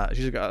she's in that.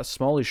 She's got a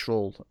smallish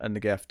role in The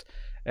Gift.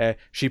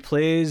 She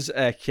plays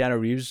Keanu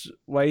Reeves'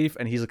 wife,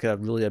 and he's like a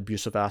really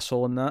abusive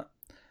asshole in that.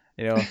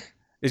 You know,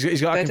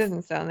 he's got. That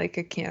doesn't sound like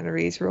a Keanu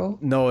Reeves role.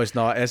 No, it's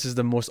not. This is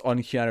the most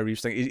un-Keanu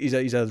Reeves thing. He's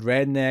a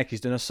redneck.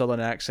 He's doing a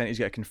southern accent. He's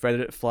got a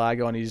Confederate flag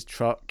on his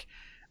truck.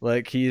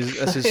 Like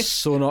this is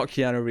so not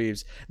Keanu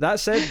Reeves. That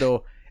said,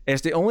 though,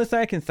 it's the only thing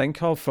I can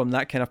think of from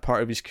that kind of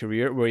part of his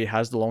career where he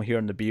has the long hair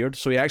and the beard.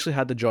 So he actually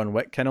had the John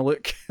Wick kind of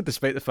look,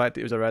 despite the fact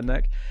that he was a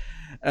redneck.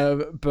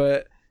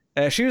 But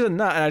she was in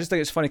that, and I just think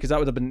it's funny because that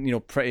would have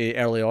been, pretty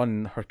early on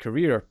in her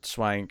career,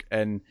 Swank,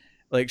 and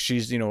like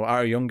she's,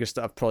 our youngest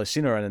that I've probably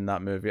seen her in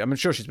that movie. I'm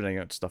sure she's been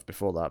in stuff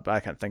before that, but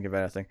I can't think of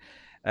anything.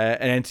 And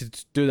then to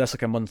do this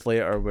like a month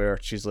later, where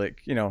she's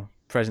like,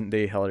 present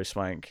day Hilary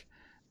Swank,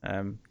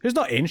 who's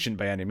not ancient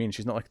by any means.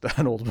 She's not like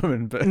an old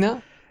woman, but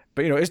no.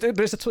 But it's a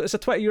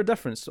 20-year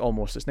difference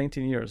almost. It's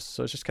 19 years,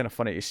 so it's just kind of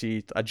funny to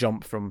see a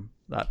jump from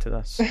that to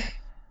this.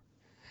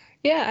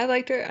 Yeah, I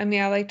liked her. I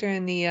mean, I liked her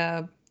in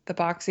the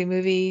boxing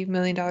movie $1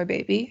 Million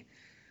Baby,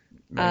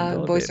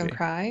 Boys Don't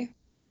Cry,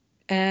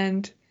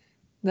 and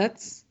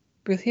that's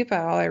really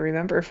about all I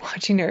remember of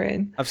watching her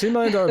in. I've seen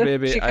 $1 Million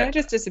Baby. She kind of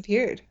just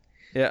disappeared.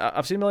 Yeah,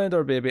 I've seen $1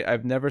 Million Baby.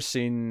 I've never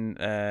seen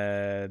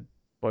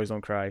Boys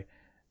Don't Cry.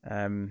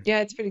 Yeah,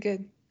 it's pretty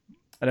good.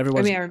 And I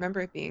remember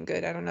it being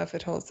good. I don't know if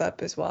it holds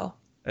up as well.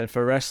 And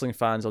for wrestling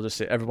fans, I'll just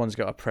say everyone's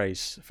got a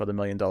price for the $1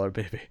 Million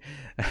Baby.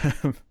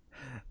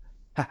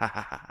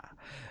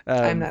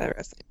 I'm not a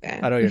wrestling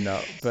fan. I know you're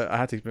not, but I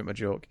had to make my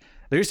joke.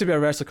 There used to be a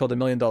wrestler called the $1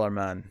 Million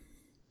Man,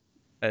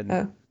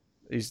 and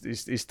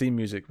his theme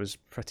music was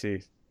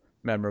pretty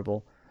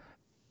memorable.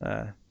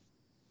 That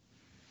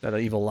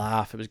evil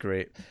laugh, it was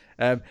great.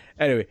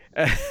 Anyway,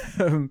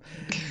 I'm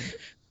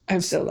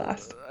still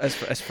lost.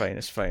 It's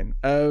fine.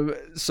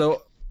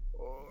 So.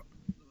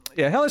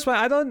 Yeah, Hilary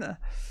Swank,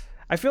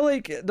 I feel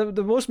like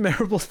the most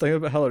memorable thing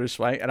about Hilary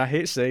Swank, and I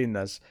hate saying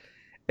this,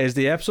 is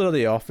the episode of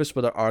The Office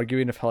where they're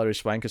arguing if Hilary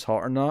Swank is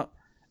hot or not.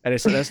 And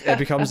it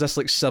becomes this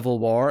like civil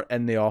war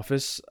in the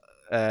office,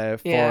 for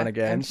and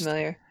against. I'm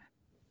familiar.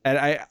 And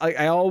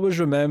I always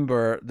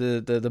remember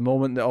the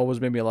moment that always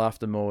made me laugh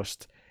the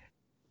most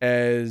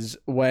is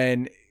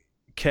when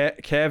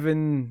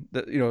Kevin,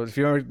 if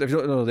you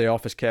don't know The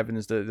Office, Kevin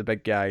is the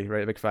big guy,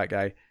 right? The big fat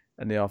guy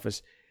in The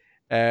Office,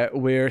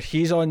 where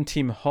he's on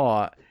Team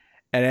Hot,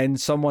 and then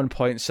someone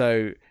points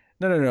out,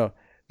 no.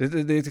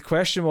 The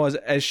question was,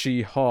 is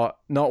she hot?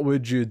 Not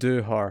would you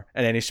do her?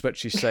 And then he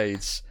switches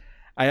sides.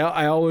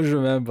 I always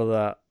remember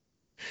that.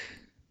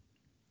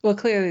 Well,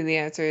 clearly the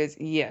answer is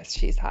yes,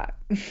 she's hot.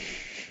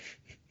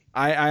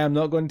 I am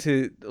not going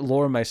to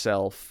lower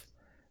myself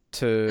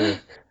to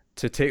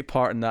take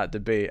part in that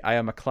debate. I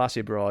am a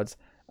classy broad,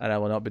 and I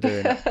will not be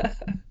doing it.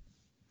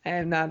 I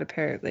am not,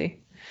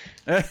 apparently.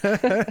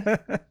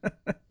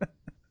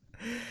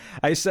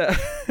 I said,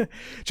 do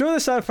you know what the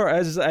sad part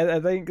is? I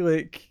think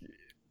that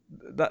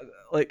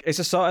it's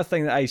the sort of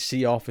thing that I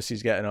see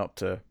offices getting up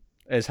to,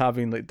 is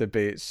having like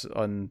debates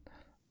on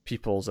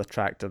people's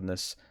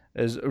attractiveness.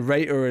 As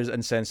right or as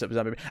insensitive as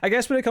that may be. I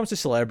guess when it comes to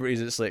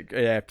celebrities, it's like,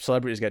 yeah,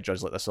 celebrities get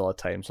judged like this all the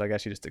time, so I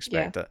guess you just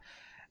expect it.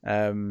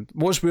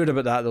 What's weird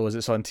about that though is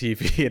it's on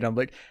TV, and I'm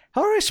like,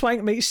 Hilary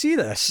Swank might see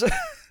this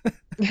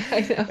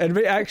I know. and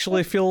might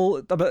actually feel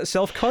a bit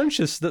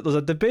self-conscious that there's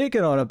a debate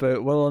going on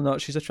about whether or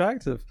not she's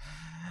attractive.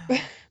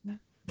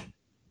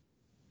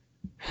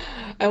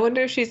 I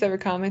wonder if she's ever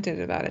commented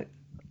about it.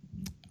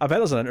 I bet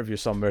there's an interview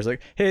somewhere. It's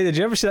like, hey, did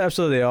you ever see that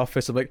episode of The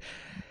Office? I'm like,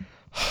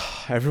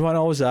 everyone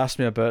always asks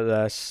me about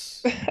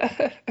this.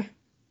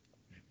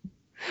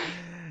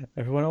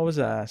 Everyone always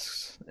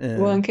asks.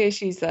 Well, in case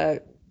she's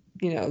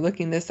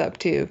looking this up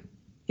too.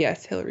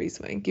 Yes, Hilary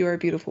Swank, you are a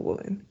beautiful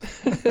woman.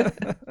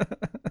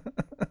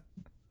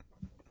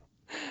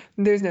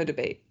 There's no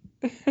debate.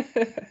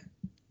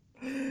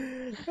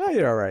 Oh,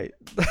 you're all right.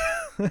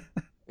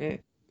 Yeah.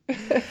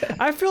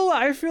 I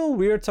feel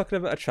weird talking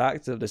about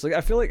attractiveness. Like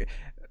I feel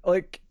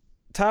like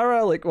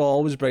Tara will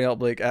always bring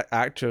up like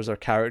actors or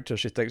characters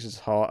she thinks is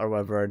hot or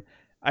whatever, and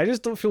I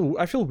just don't feel.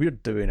 I feel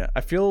weird doing it.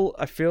 I feel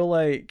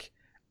like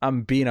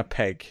I'm being a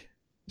pig,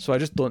 so I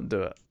just don't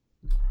do it.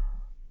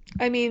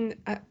 I mean,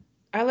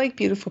 I like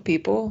beautiful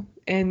people,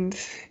 and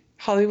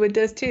Hollywood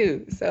does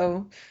too.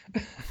 So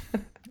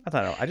I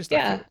don't know. I just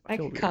I feel can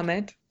weird.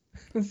 comment.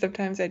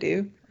 Sometimes I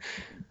do.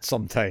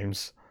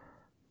 Sometimes.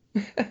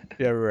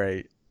 Yeah,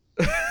 right.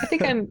 I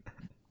think I'm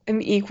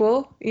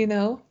equal.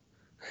 Equal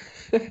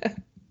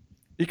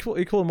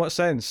in what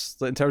sense?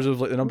 Like in terms of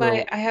like the number.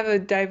 I have a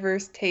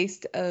diverse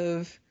taste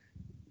of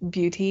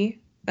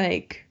beauty.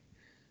 Like,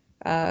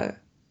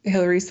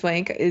 Hilary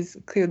Swank is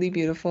clearly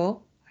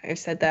beautiful. I've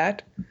said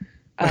that.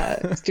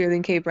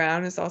 Sterling K.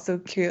 Brown is also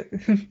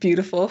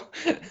beautiful.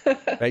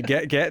 Right,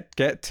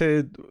 get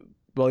to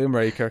William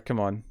Riker.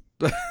 Come on.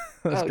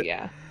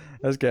 Yeah.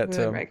 Let's get to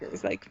William him. Riker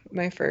was like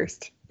my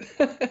first.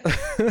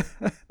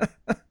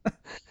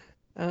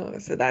 Oh,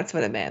 so that's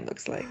what a man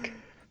looks like.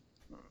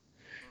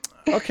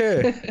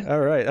 Okay,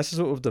 all right. This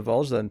is what we've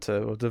divulged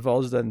into. We've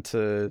divulged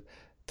into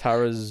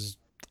Tara's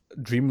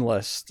dream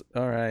list.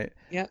 All right.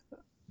 Yep.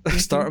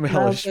 Starting with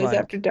Hilary Love Goes Swank.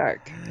 After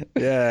Dark.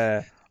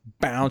 Yeah.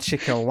 Bow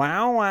chicka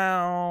wow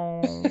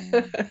wow.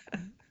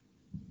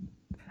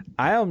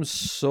 I am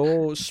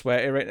so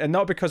sweaty right, and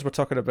not because we're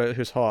talking about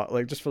who's hot.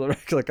 Like just for the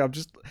record, like I'm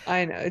just.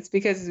 I know it's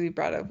because we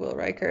brought up Will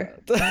Riker.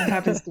 It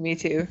happens to me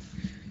too.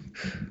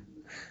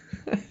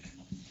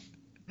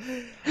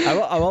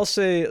 I will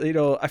say,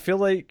 I feel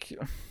like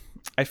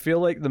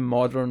the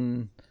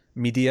modern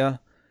media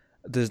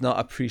does not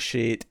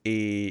appreciate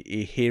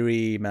a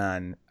hairy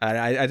man, and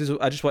I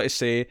just want to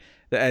say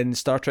that in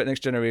Star Trek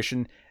Next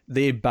Generation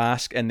they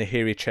bask in the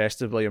hairy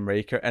chest of William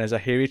Riker, and as a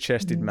hairy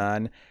chested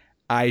man,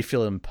 I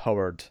feel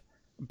empowered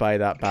by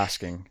that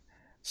basking.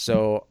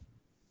 So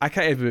I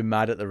can't even be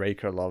mad at the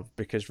Riker love,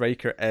 because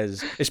Riker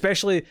is,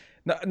 especially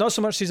not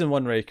so much season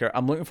 1 Riker.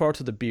 I'm looking forward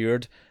to the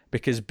beard,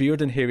 because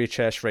beard and hairy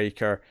chest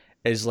Riker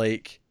is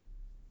like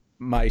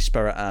my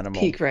spirit animal.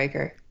 Peak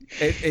Riker.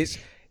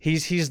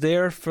 He's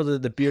there for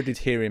the bearded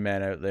hairy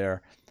men out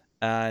there,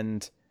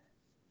 and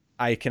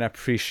I can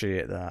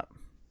appreciate that.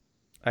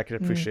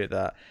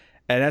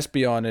 And let's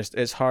be honest,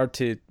 it's hard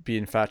to be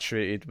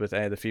infatuated with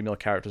any of the female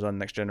characters on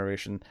Next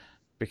Generation,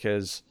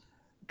 because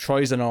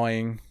Troy's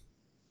annoying.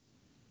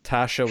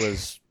 Tasha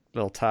was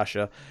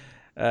Tasha.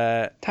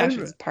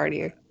 Tasha's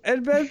partier.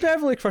 And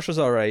Beverly Crusher's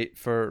all right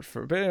for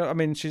but I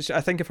mean,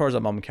 I think of her as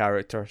a mum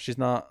character. She's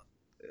not,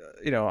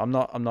 I'm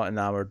not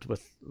enamored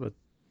with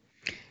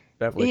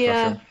Beverly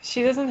Crusher.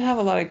 She doesn't have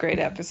a lot of great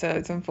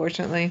episodes,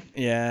 unfortunately.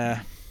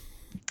 Yeah.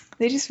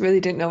 They just really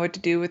didn't know what to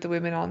do with the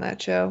women on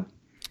that show.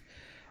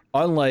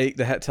 Unlike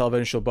the hit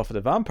television show Buffy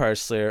the Vampire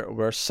Slayer,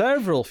 where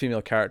several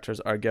female characters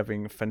are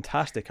giving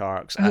fantastic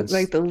arcs.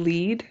 Like the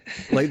lead?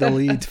 Like the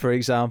lead, for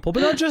example.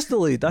 But not just the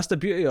lead. That's the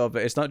beauty of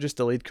it. It's not just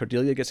the lead.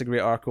 Cordelia gets a great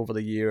arc over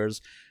the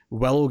years.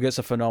 Willow gets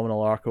a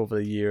phenomenal arc over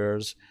the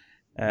years,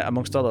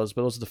 amongst others.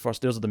 But those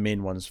are the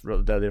main ones.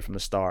 They're there from the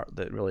start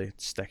that really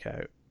stick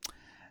out.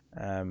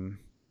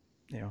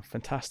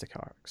 Fantastic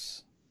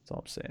arcs. That's all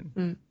I'm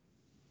saying.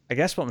 I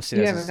guess what I'm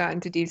saying is... You haven't gotten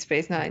to Deep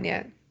Space Nine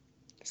yet.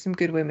 Some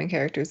good women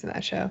characters in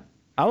that show.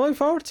 I'm looking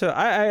forward to it.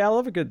 I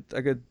love a good.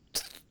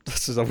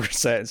 This is a weird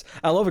sentence.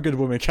 I love a good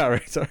woman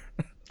character.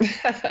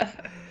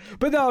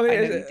 But no, I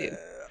mean,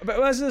 But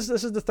this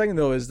is the thing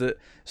though, is that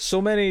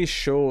so many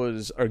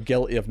shows are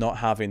guilty of not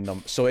having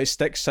them, so it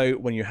sticks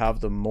out when you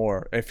have them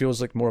more. It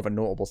feels like more of a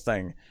notable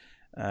thing.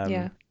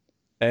 Yeah.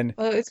 And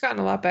Well, it's gotten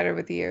a lot better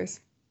with the years.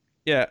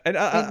 yeah, and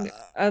And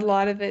a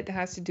lot of it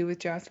has to do with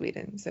Joss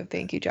Whedon. So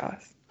thank you,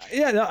 Joss.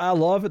 yeah, no, a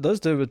lot of it does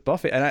do with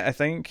Buffy, and I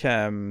think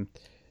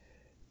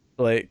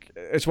like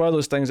it's one of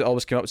those things that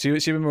always come up. See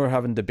when we were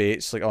having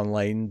debates like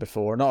online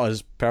before, not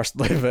as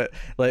personally, but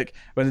like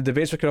when the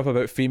debates were coming up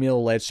about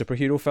female-led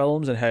superhero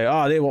films and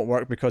how they won't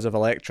work because of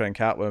Elektra and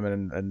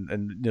Catwoman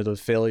and you know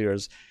those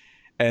failures,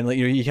 and like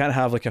you can't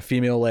have like a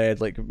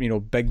female-led like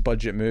big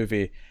budget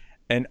movie,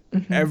 and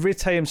every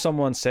time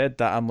someone said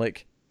that, I'm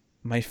like,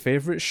 my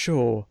favorite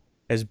show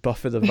is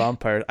Buffy the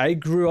Vampire. I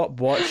grew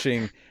up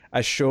watching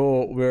a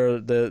show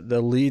where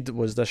the lead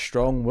was this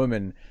strong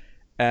woman,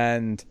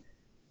 and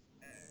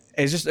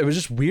it was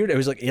just weird. It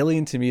was like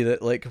alien to me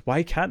that like,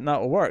 why can't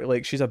that work?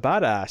 Like, she's a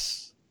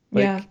badass.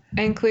 Like, Yeah,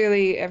 and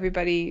clearly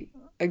everybody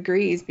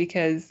agrees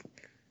because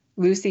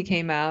Lucy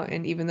came out,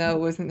 and even though it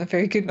wasn't a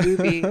very good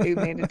movie, it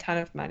made a ton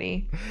of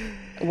money.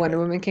 Wonder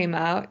Woman came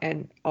out,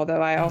 and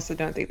although I also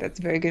don't think that's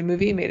a very good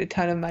movie, it made a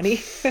ton of money.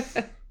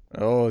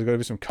 oh, there's got to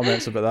be some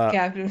comments about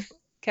that.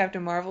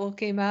 Captain Marvel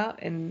came out,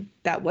 and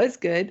that was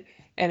good,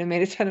 and it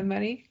made a ton of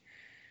money.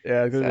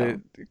 Yeah, there's got to So,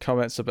 be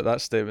comments about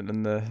that statement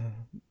in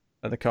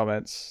the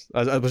comments,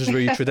 which is where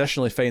you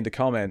traditionally find the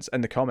comments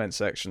in the comments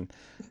section.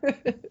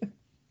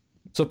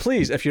 So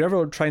please, if you're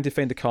ever trying to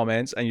find the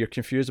comments and you're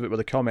confused about where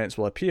the comments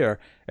will appear,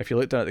 if you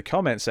look down at the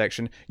comments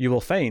section, you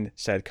will find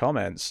said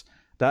comments.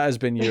 That has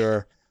been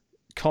your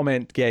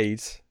comment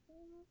guide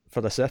for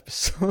this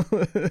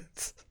episode.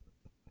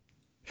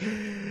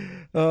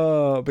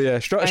 Oh, but yeah,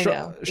 I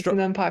know it's an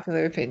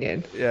unpopular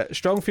opinion. yeah,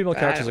 strong female But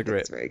I characters don't are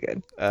think great.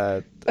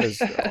 it's very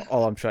good. Is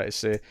all I'm trying to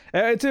say.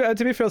 To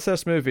be fair to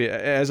this movie, it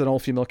is an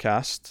all-female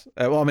cast.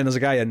 Well, I mean, there's a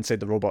guy inside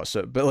the robot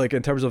suit, but like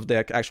in terms of the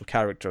actual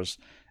characters,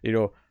 we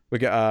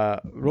got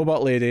a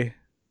robot lady,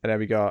 and then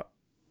we got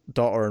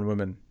daughter and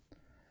woman.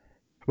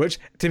 Which,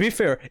 to be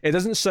fair, it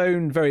doesn't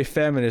sound very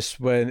feminist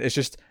when it's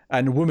just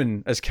 "and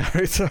woman" as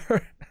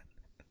character.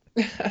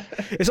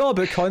 It's all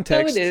about No,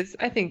 context. it is.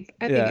 I think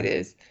Yeah. it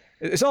is.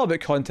 It's all about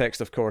context,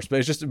 of course, but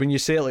it's just when you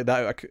say it like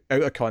that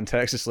out of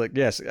context, it's like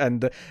yes,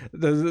 and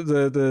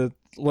the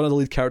one of the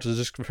lead characters is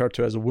just referred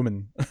to as a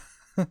woman.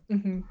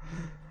 hmm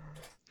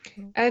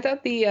I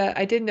thought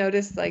I did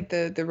notice like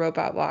the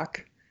robot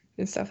walk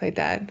and stuff like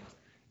that.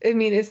 I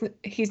mean,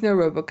 he's no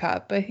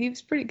RoboCop, but he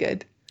was pretty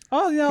good.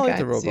 Oh yeah, I The like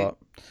the guy in the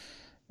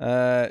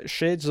robot.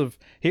 Shades of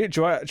here.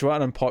 Do you want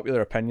an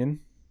unpopular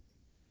opinion?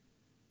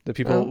 That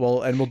people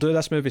Oh. we'll do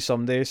this movie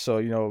someday, so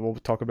we'll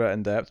talk about it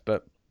in depth.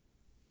 But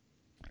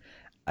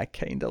I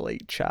kind of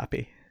like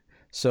Chappie,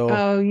 so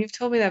Oh, you've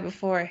told me that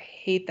before. I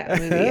hate that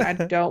movie. I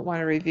don't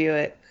want to review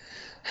it.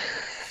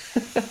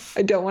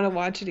 I don't want to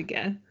watch it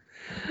again.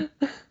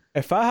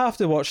 if I have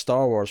to watch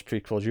Star Wars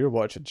prequels, you're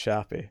watching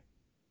Chappie.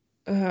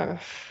 Oh,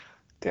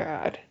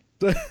 God.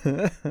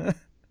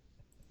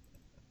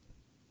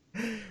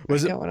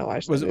 Was I it don't want to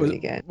watch was that it movie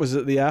again. was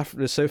it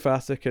the South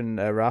African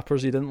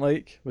rappers you didn't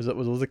like? Was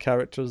those the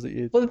characters that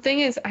you? Well, the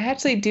thing is, I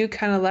actually do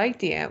kind of like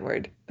the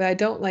Antwoord, but I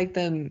don't like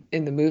them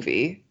in the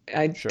movie.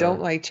 I Sure.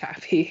 don't like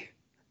Chappie.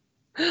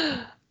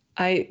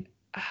 I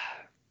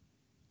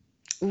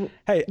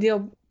Hey,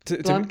 Neil to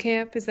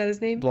Blomkamp, is that his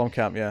name?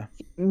 Blomkamp, yeah.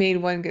 Made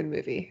one good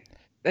movie.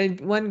 And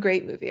one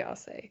great movie, I'll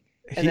say.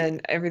 And He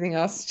then everything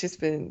else has just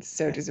been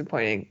so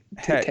disappointing.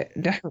 hey,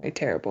 Downright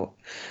terrible.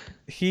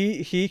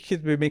 he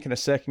could be making a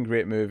second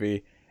great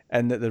movie,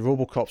 and that the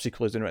RoboCop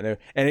sequel is doing right now,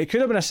 and it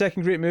could have been a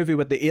second great movie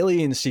with the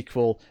Alien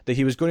sequel that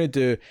he was going to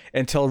do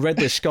until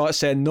Ridley Scott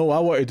said, "No, I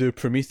want to do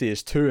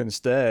Prometheus 2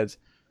 instead."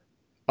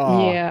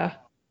 Oh, Yeah.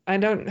 I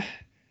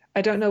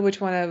don't know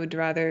which one I would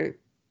rather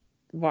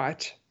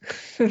watch,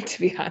 to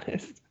be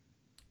honest.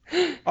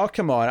 oh,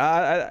 come on!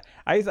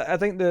 I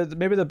think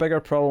maybe the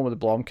bigger problem with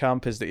the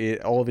Blomkamp is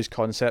that all of his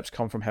concepts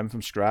come from him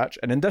from scratch,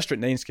 and in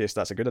District 9's case,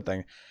 that's a good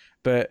thing.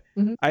 But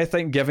Mhm. I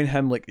think giving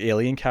him like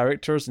alien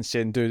characters and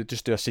saying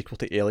just do a sequel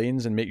to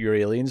Aliens and make your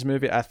Aliens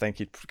movie, I think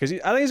I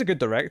think he's a good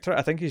director.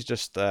 I think he's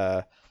just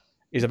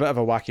he's a bit of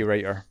a wacky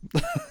writer.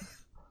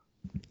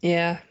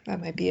 Yeah,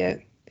 that might be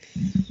it.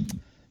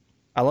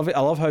 I love it. I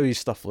love how his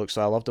stuff looks.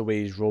 I love the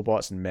way his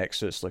robots and mech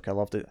suits look. I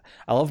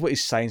love what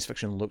his science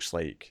fiction looks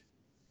like.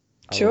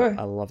 Sure.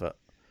 I love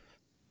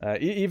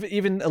it.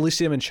 Even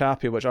Elysium and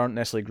Chappie, which aren't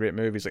necessarily great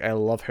movies, like I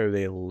love how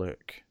they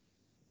look.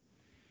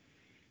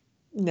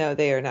 No,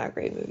 they are not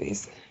great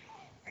movies.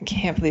 I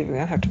can't believe we're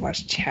gonna have to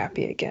watch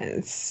Chappie again.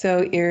 It's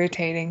so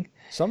irritating.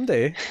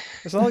 Someday,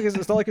 it's not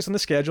like it's on the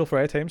schedule for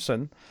anytime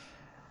soon.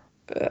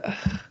 Ugh.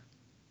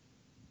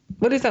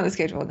 What is on the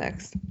schedule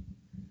next?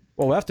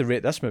 Well, we have to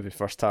rate this movie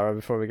first, Tara,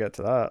 before we get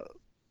to that.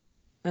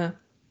 Uh,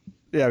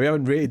 Yeah, we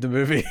haven't rated the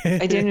movie.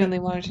 I genuinely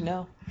wanted to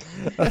know.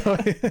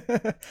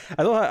 I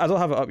don't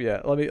have it up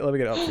yet. Let me get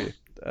it up for you.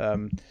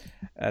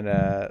 And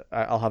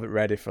I'll have it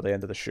ready for the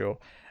end of the show.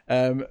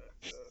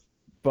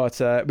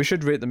 But we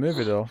should rate the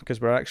movie though, because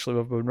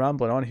we've been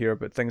rambling on here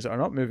about things that are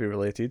not movie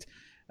related.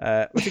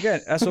 Which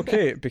again, that's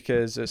okay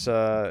because it's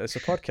a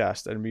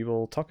podcast and we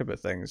will talk about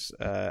things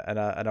in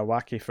a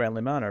wacky,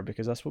 friendly manner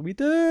because that's what we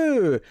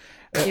do.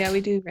 Yeah,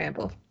 we do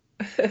ramble.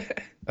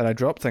 And I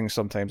drop things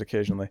sometimes,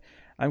 occasionally.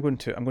 I'm going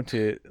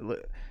to.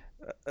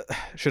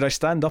 Should I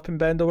stand up and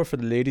bend over for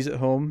the ladies at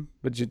home?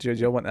 Do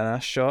you want an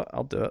ass shot?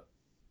 I'll do it.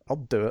 I'll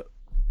do it.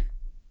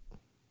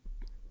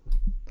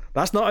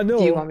 That's not a no.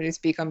 Do you want me to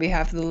speak on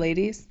behalf of the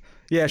ladies?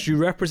 Yes, you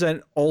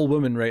represent all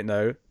women right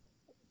now.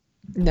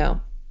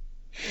 No.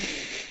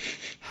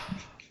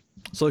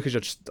 It's only because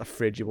you're just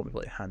afraid you won't be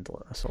able to handle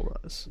it. That's all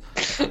that is.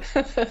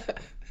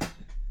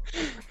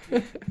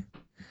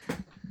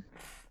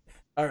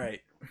 All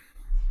right.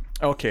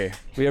 Okay,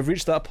 we have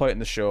reached that point in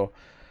the show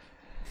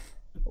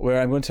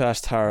where I'm going to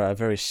ask Tara a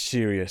very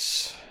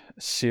serious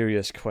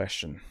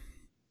question.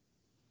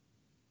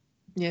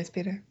 Yes,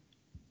 Peter.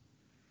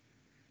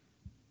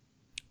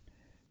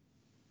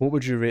 What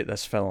would you rate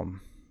this film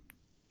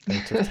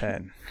out of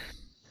 10?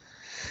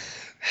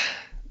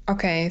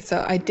 Okay,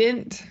 so I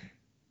did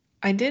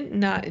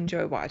not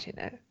enjoy watching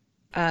it.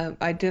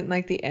 I didn't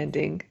like the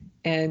ending,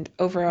 and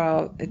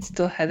overall, it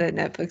still had that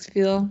Netflix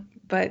feel,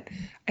 but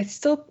I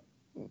still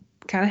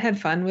kind of had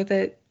fun with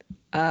it.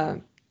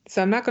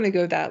 So I'm not going to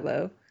go that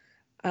low.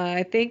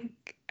 I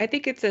think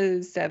it's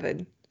a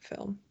 7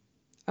 film.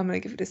 I'm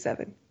going to give it a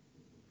 7.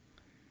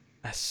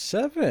 A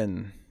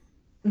 7?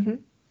 Mm-hmm.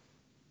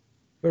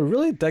 We're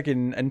really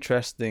digging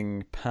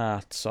interesting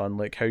paths on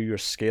like how your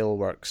scale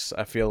works.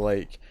 I feel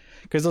like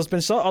because there's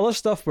been some other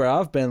stuff where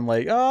I've been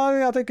like,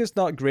 oh, I think it's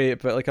not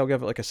great, but like I'll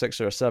give it like a 6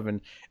 or a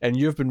 7, and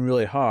you've been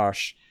really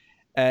harsh.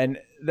 And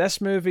this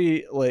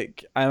movie,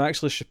 like, I'm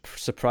actually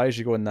surprised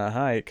you're going that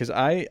high because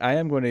I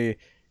am going to.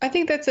 I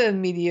think that's a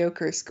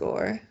mediocre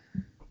score.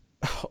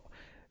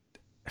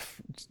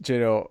 Do you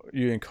know,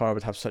 you and Connor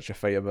would have such a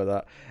fight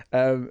about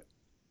that.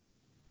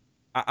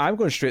 I'm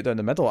going straight down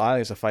the middle. I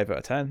think it's a 5 out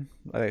of 10.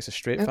 I think it's a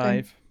straight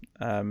 5.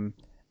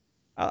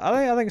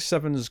 I think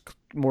 7 is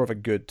more of a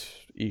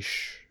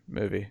good-ish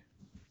movie.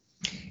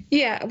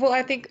 Yeah, well,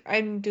 I think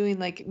I'm doing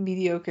like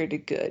mediocre to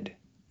good.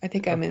 I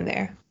think I'm in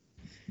there.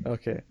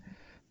 Okay.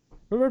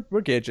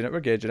 We're gauging it. We're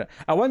gauging it.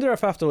 I wonder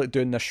if after like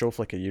doing this show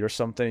for like a year or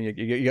something, you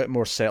get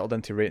more settled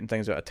into rating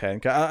things out of 10.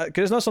 Because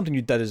it's not something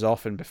you did as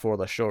often before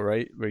the show,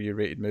 right? Where you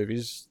rated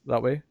movies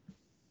that way.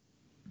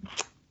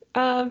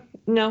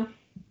 No.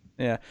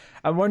 Yeah,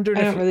 I'm wondering.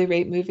 I don't really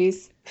rate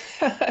movies,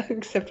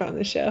 except on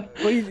the show.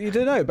 Well, you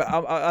do now, but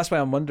that's why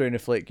I'm wondering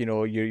if, like, you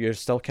know, you're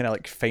still kind of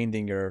like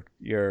finding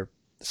your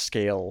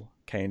scale,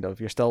 kind of.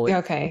 You're still like...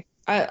 Okay.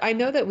 I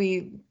know that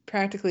we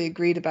practically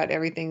agreed about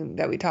everything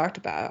that we talked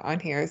about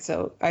on here,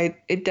 so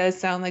it does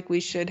sound like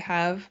we should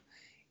have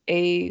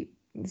a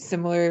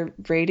similar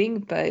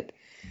rating, but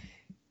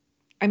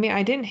I mean,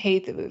 I didn't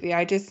hate the movie.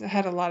 I just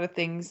had a lot of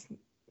things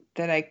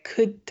that I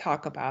could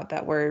talk about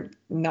that were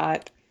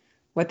not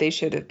what they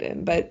should have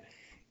been. But,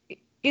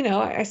 you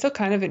know, I still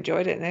kind of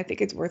enjoyed it, and I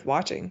think it's worth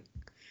watching.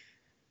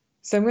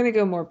 So I'm going to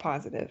go more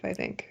positive, I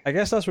think. I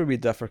guess that's where we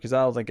differ, because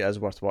I don't think it is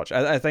worth watching.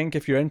 I think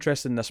if you're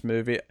interested in this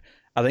movie,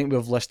 I think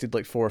we've listed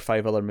like 4 or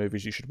 5 other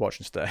movies you should watch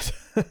instead.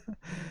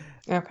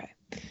 Okay.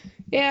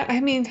 Yeah,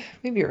 I mean,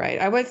 maybe you're right.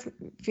 I was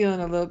feeling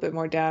a little bit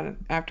more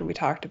down after we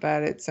talked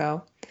about it,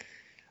 so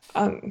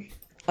I'll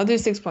do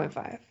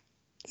 6.5.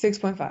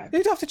 6.5.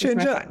 You'd have to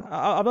change it.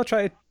 I'm not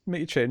trying to make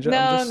you change it.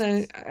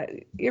 No,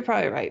 you're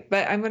probably right.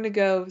 But I'm going to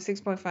go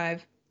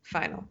 6.5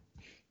 final.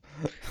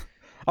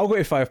 I'll go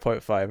to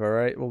 5.5, all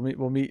right? We'll meet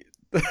we'll meet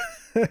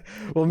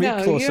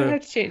no, closer. You don't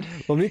have to change.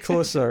 We'll meet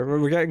closer.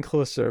 We're getting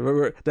closer.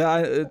 We're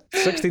the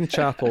 16th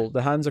Chapel.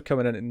 The hands are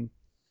coming in. And...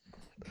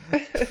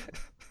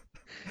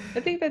 I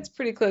think that's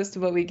pretty close to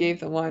what we gave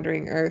The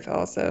Wandering Earth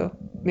also.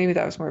 Maybe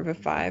that was more of a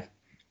 5.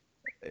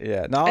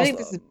 Yeah. No, I think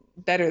this is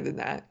better than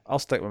that. I'll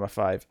stick with my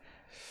 5.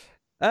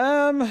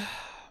 Okay.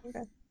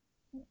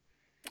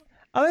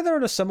 I think they're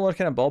in a similar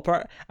kind of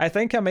ballpark. I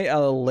think I might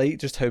like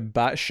just how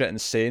batshit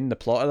insane the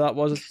plot of that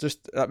was. It's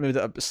just that made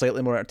it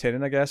slightly more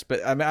entertaining, I guess.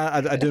 But I mean,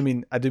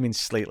 I do mean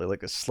slightly,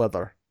 like a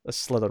slither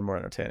more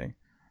entertaining.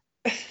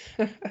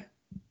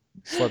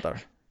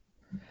 Slither.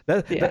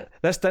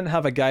 This didn't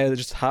have a guy that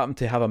just happened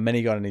to have a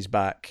minigun in his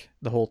back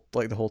the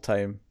whole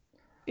time.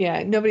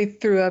 Yeah, nobody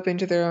threw up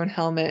into their own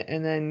helmet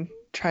and then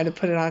tried to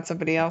put it on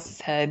somebody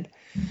else's head.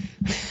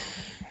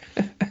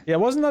 Yeah,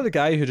 wasn't that the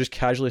guy who just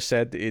casually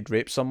said that he'd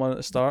raped someone at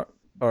the start?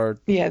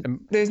 Or yeah,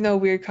 there's no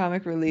weird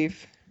comic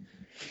relief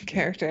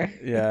character.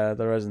 Yeah,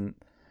 there isn't.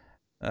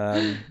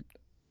 I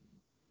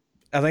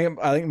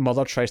think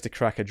Mother tries to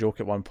crack a joke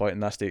at one point,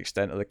 and that's the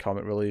extent of the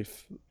comic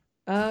relief.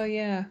 Oh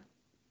yeah,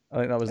 I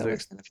think that was the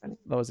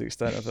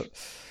extent of it.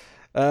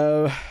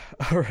 All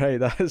right,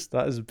 that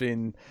has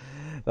been.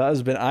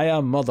 I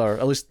Am Mother.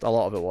 At least a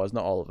lot of it was,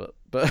 not all of it,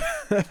 but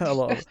a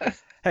lot of it.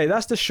 Hey,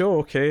 that's the show,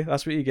 okay?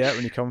 That's what you get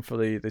when you come for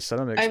the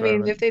cinema experiment. I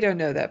mean, if they don't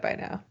know that by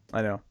now.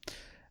 I know.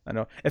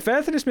 If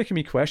anything is making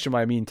me question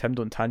why me and Tim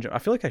don't tangent, I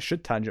feel like I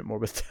should tangent more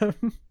with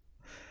Tim.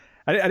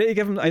 I need to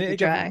give him... I'll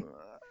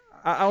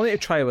need to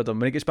try with him.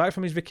 When he gets back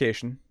from his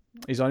vacation,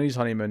 he's on his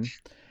honeymoon,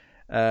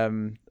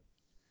 I'll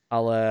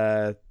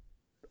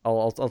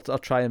I'll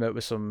try him out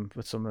with some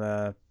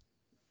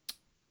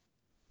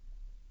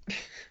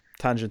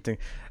tangenting.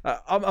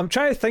 I'm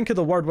trying to think of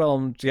the word while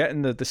I'm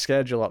getting the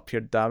schedule up here.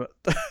 Damn it!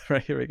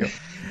 Right, here we go.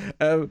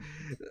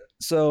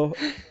 So,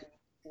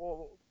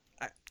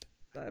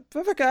 I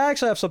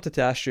actually have something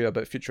to ask you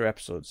about future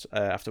episodes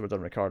after we're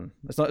done recording.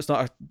 It's not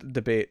a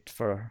debate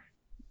for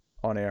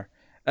on air,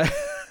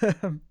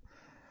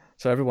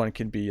 so everyone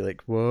can be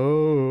like,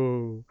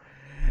 "Whoa."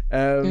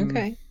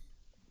 Okay.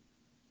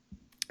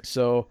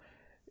 So,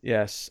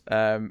 yes.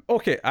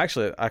 Okay,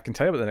 actually, I can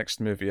tell you about the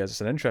next movie as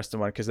it's an interesting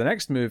one because the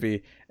next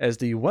movie is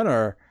the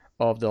winner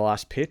of the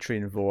last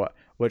Patreon vote,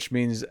 which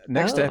means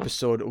next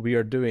episode we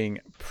are doing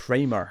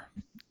Primer.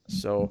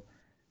 So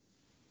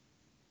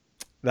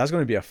that's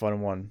going to be a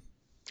fun one.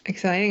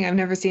 Exciting. I've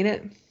never seen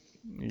it.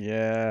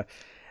 Yeah.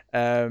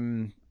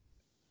 And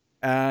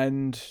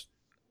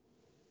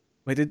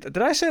wait, did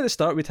I say at the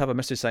start we'd have a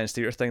Mystery Science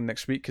Theater thing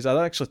next week? Because I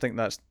don't actually think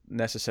that's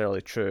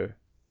necessarily true.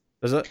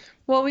 Is it?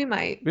 Well, we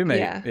might. We might.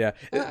 Yeah.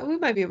 We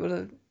might be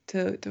able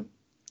to.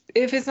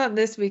 If it's not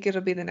this week,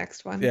 it'll be the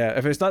next one. Yeah,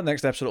 if it's not the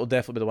next episode, it'll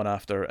definitely be the one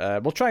after.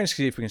 We'll try and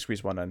see if we can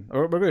squeeze one in.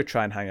 Or we're going to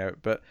try and hang out,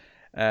 but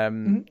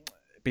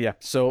yeah.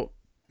 So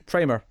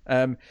Primer.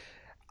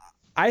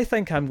 I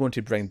think I'm going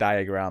to bring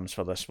diagrams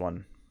for this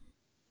one.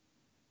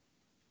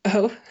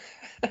 Oh.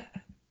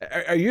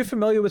 Are you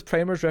familiar with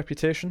Primer's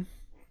reputation?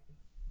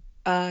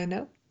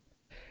 No.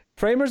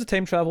 Primer's a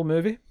time travel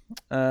movie,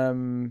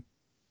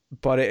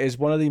 but it is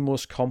one of the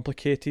most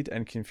complicated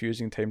and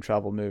confusing time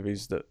travel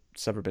movies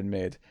that's ever been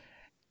made.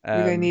 You're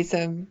going to need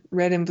some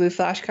red and blue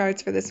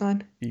flashcards for this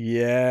one?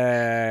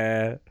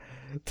 Yeah.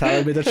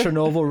 Tyler made a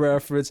Chernobyl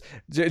reference.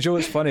 Joe,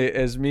 what's funny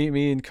is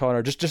me and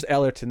Connor just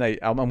earlier tonight.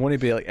 I'm going to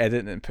be like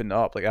editing and putting it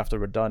up like after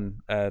we're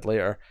done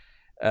later.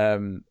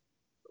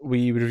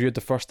 We reviewed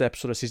the first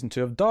episode of season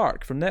 2 of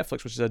Dark from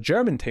Netflix, which is a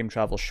German time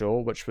travel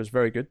show, which was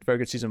very good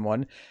season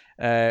 1.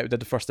 We did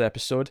the first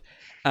episode,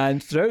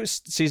 and throughout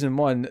season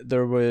 1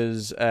 there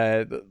was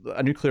a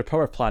nuclear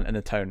power plant in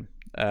the town,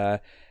 and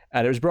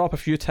it was brought up a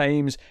few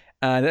times.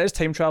 And it is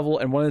time travel,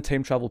 and one of the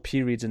time travel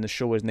periods in the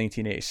show is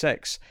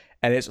 1986,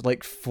 and it's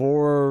like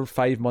 4 or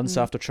 5 months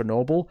after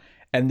Chernobyl,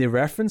 and they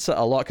reference it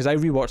a lot because I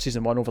rewatched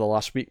season 1 over the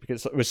last week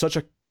because it was such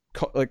a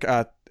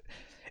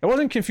it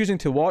wasn't confusing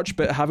to watch,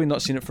 but having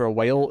not seen it for a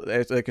while,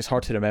 it's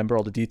hard to remember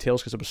all the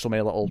details because there was so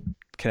many little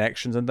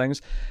connections and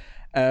things.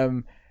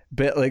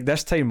 But like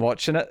this time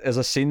watching it, is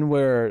a scene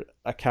where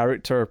a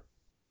character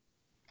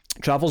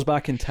travels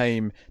back in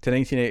time to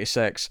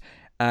 1986.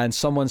 And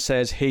someone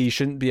says, "Hey, you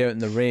shouldn't be out in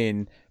the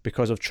rain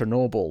because of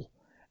Chernobyl."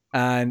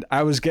 And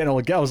I was getting all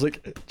I was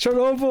like,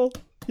 "Chernobyl,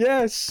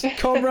 yes,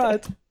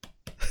 comrade."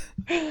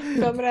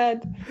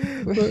 Comrade,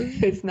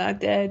 it's not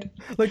dead.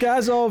 Like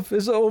Azov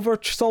is over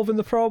solving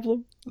the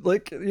problem.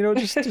 Like, you know,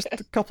 just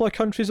a couple of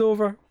countries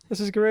over. This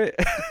is great.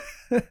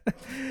 And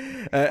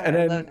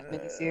then love that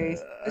miniseries.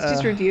 Let's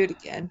just review it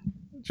again.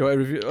 Do you want to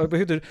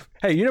review?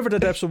 Hey, you never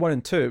did episode 1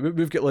 and 2.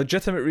 We've got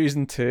legitimate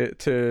reason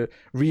to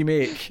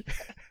remake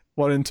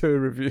 1 and 2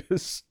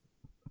 reviews.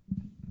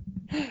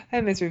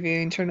 I miss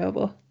reviewing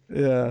Chernobyl.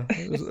 Yeah,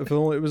 if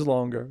only it was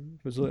longer.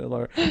 It was a little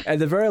longer. At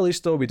the very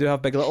least, though, we do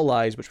have Big Little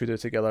Lies, which we do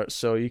together,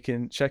 so you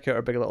can check out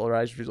our Big Little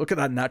Lies reviews. Look at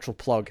that natural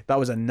plug. That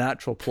was a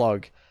natural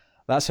plug.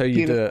 That's how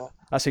you do it.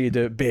 That's how you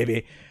do it,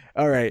 baby.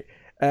 All right.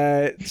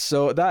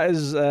 So that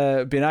has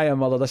been I Am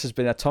Mother. This has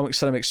been Atomic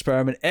Cinema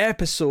Experiment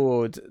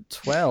episode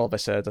 12. I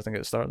think at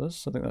the start of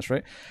this. I think that's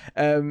right.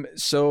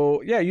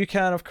 So yeah, you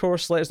can of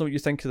course let us know what you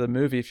think of the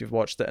movie if you've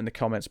watched it in the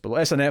comments below.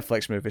 It's a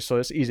Netflix movie, so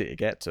it's easy to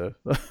get to.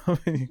 I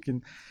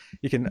mean,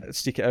 you can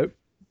seek it out.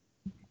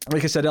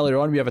 Like I said earlier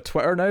on, we have a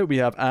Twitter now. We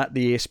have at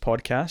the Ace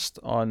Podcast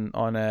on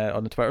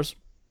the Twitters.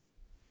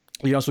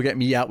 You can also get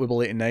me at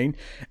Wibble89.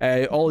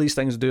 All these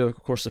things do, of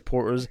course,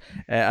 support us,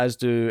 as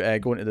do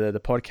going to the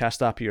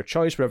podcast app of your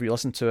choice, wherever you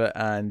listen to it,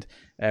 and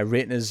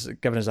rating us,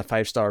 giving us a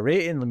 5-star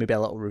rating, maybe a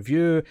little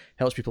review,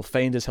 helps people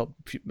find us,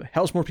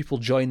 helps more people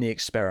join the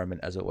experiment,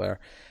 as it were.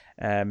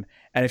 And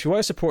if you want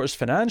to support us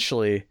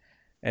financially,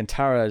 and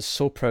Tara is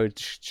so proud,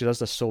 she does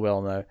this so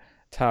well now.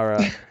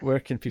 Tara, where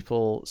can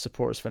people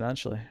support us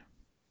financially?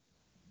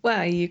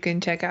 Well, you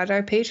can check out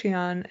our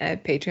Patreon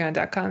at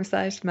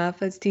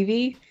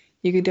patreon.com/MildFuzzTV.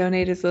 You can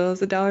donate as little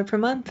as $1 per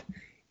month,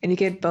 and you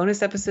get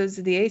bonus episodes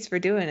of The Ace for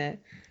doing it.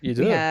 You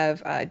do. We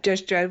have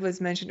Judge Dredd was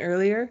mentioned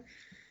earlier.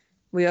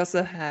 We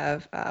also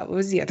have what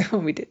was the other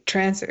one we did?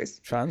 Trancers.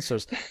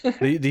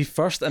 The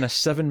first in a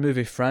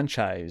 7-movie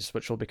franchise,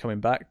 which will be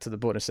coming back to the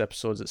bonus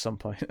episodes at some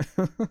point.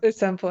 At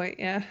some point,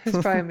 yeah. It's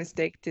probably a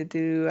mistake to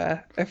do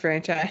a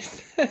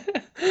franchise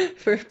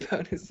for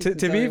bonuses.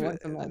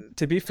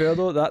 To be fair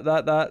though,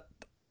 that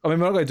I mean,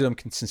 we're not going to do them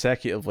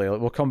consecutively. Like,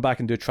 we'll come back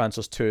and do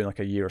Trancers 2 in like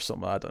a year or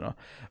something. I don't know.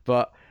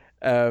 But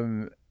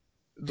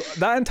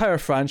that entire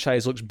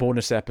franchise looks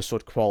bonus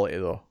episode quality,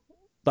 though.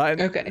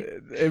 Okay.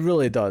 It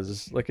really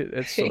does. Like,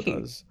 it so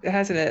does. It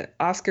has an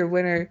Oscar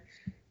winner,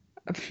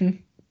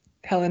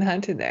 Helen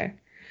Hunt, in there.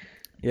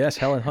 Yes,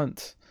 Helen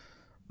Hunt.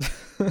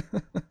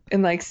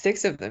 And like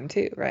 6 of them,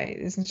 too, right?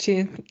 Isn't she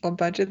in a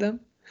bunch of them?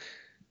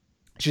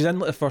 She's in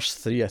like the first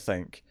 3, I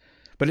think.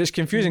 But it's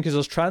confusing because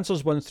there's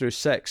transfers 1 through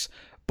 6,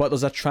 but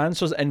there's a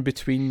transfers in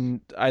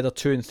between either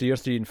 2 and 3 or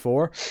 3 and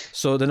 4.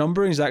 So the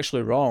numbering is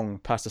actually wrong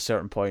past a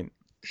certain point.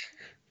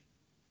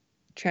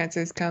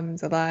 Transfers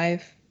Comes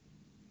Alive.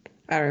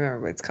 I don't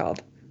remember what it's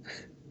called.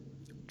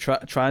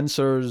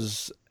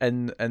 Transfers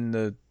in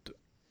the...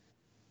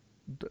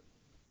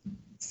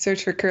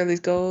 Search for Curly's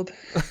Gold.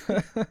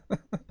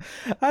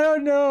 I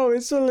don't know.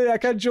 It's so late. I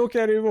can't joke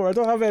anymore. I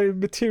don't have any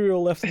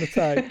material left in the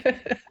tank.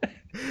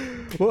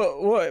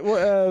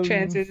 What?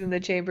 Transfers in the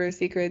Chamber of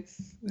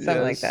Secrets.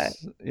 Something like that.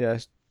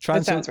 Yes.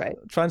 That sounds right.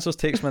 Transfers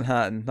Takes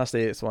Manhattan. That's the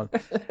 8th one.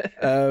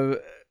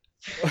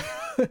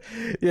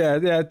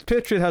 yeah.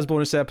 Patreon has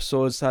bonus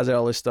episodes, has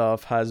early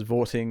stuff, has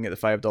voting at the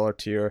 $5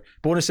 tier.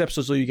 Bonus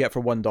episodes though you get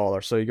for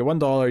 $1. So you get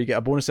 $1, you get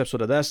a bonus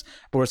episode of this,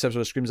 bonus episode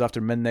of Screams After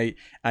Midnight,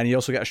 and you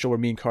also get a show where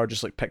me and Car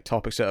just like pick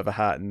topics out of a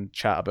hat and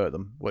chat about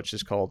them, which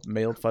is called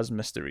Mailed Fuzz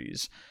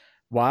Mysteries.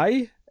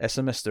 Why? It's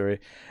a mystery.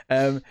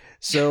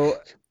 So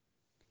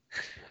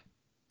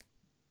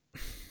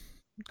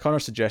Connor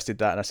suggested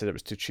that, and I said it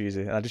was too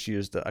cheesy, and I just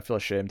used it. I feel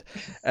ashamed.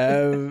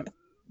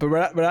 But we're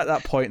at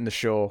that point in the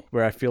show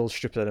where I feel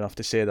stupid enough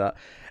to say that.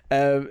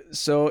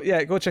 So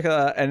yeah, go check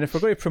out that. And if we're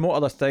going to promote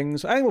other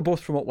things, I think we'll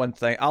both promote one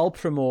thing. I'll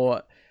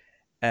promote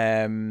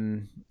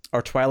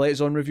our Twilight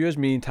Zone reviews.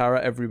 Me and Tara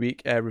every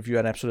week review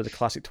an episode of the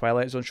classic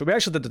Twilight Zone show. We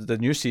actually did the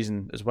new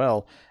season as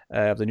well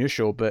of the new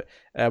show, but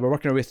we're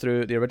working our way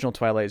through the original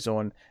Twilight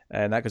Zone,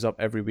 and that goes up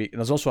every week. And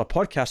there's also a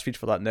podcast feed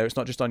for that now. It's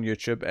not just on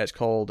YouTube. It's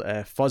called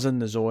Fuzz in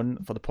the Zone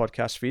for the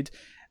podcast feed.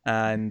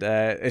 And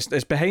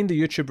it's behind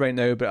the YouTube right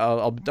now, but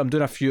I'm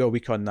doing a few a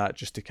week on that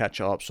just to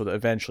catch it up, so that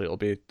eventually it'll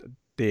be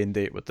day and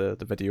date with the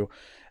video.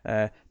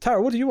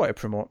 Tara, what do you want to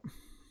promote?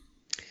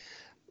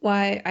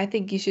 Why, I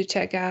think you should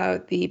check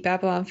out the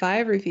Babylon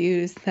 5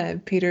 reviews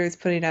that Peter is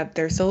putting up.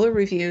 They're solo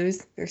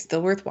reviews. They're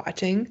still worth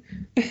watching.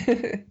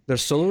 They're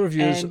solo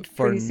reviews and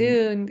for... pretty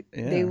soon,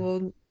 they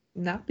will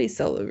not be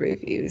solo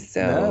reviews,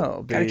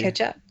 so gotta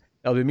catch up.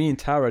 It'll be me and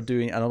Tara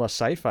doing another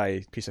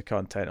sci-fi piece of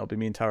content. It'll be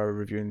me and Tara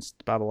reviewing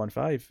Babylon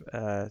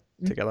 5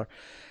 together.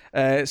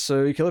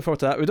 So you can look forward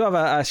to that. We don't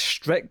have a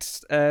strict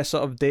sort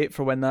of date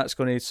for when that's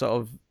going to sort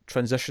of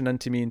transition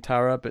into me and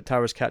Tara, but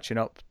Tara's catching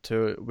up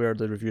to where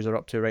the reviews are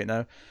up to right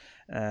now,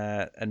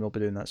 and we'll be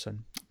doing that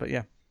soon. But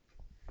yeah,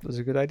 that's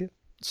a good idea.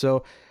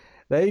 So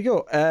there you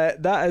go.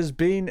 That has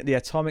been the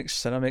Atomic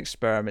Cinema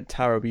Experiment.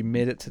 Tara, we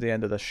made it to the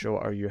end of the show.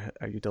 Are you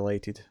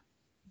delighted?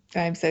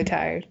 I'm so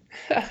tired.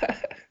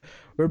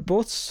 We're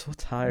both so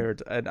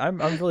tired, and I'm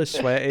really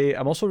sweaty.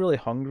 I'm also really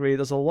hungry.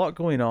 There's a lot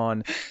going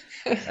on,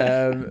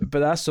 but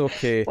that's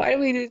okay. Why do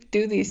we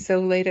do these so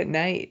late at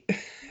night?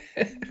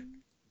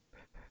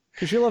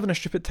 Because you live in a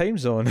stupid time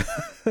zone.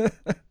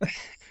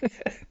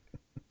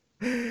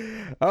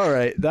 All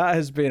right, that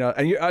has been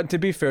and you. To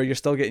be fair, you're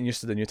still getting used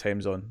to the new time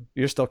zone.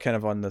 You're still kind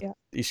of on the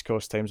East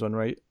Coast time zone,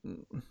 right?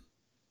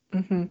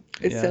 Mm-hmm.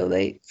 It's so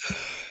late.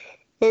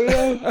 Oh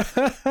no.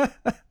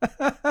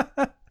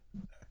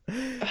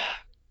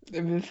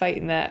 I've been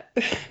fighting that.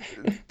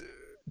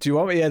 Do you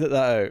want me to edit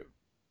that out?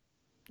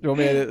 You want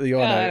me to edit the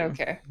yawn out? I don't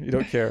care. You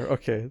don't care?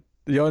 Okay.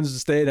 The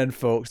yawn's staying in,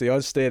 folks. The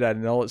yawn's staying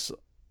in all its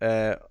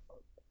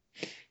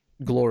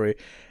glory.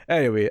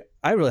 Anyway,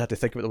 I really had to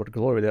think about the word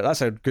glory there.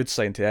 That's a good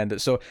sign to end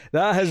it. So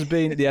that has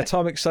been the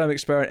Atomic Cinema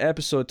Experiment,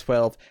 episode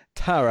 12.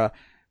 Tara,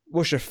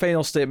 what's your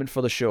final statement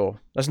for the show?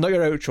 That's not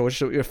your outro, it's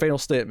your final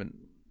statement.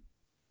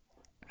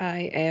 I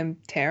am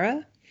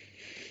Tara.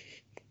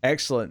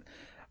 Excellent.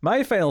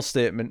 My final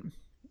statement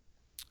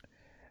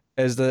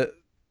is that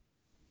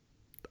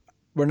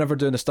we're never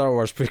doing the Star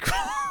Wars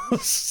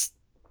prequels.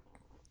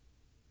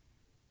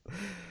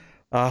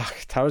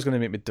 Tara's going to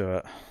make me do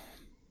it.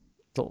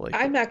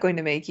 I'm not going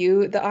to make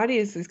you. The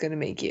audience is going to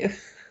make you.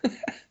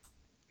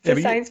 It's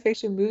a science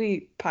fiction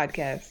movie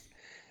podcast.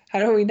 How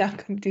are we not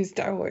going to do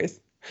Star Wars?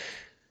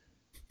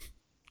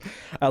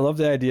 I love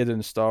the idea of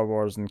doing Star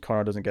Wars and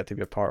Connor doesn't get to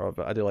be a part of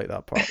it. I do like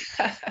that part.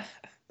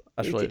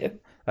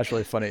 That's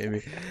really funny to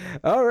me.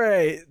 All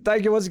right.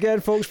 Thank you once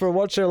again, folks, for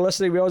watching or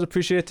listening. We always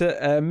appreciate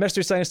it.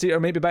 Mystery Science Theater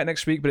may be back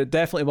next week, but it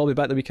definitely will be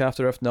back the week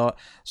after, if not.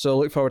 So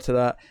look forward to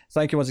that.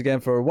 Thank you once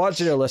again for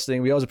watching or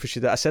listening. We always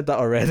appreciate that. I said that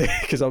already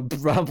because I'm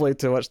rambling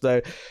too much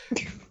now.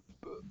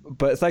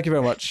 But thank you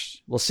very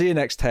much. We'll see you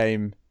next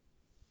time.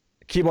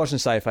 Keep watching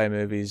sci-fi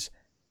movies.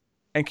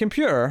 And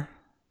computer,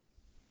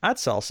 add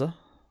salsa.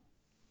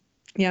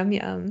 Yum,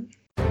 yum.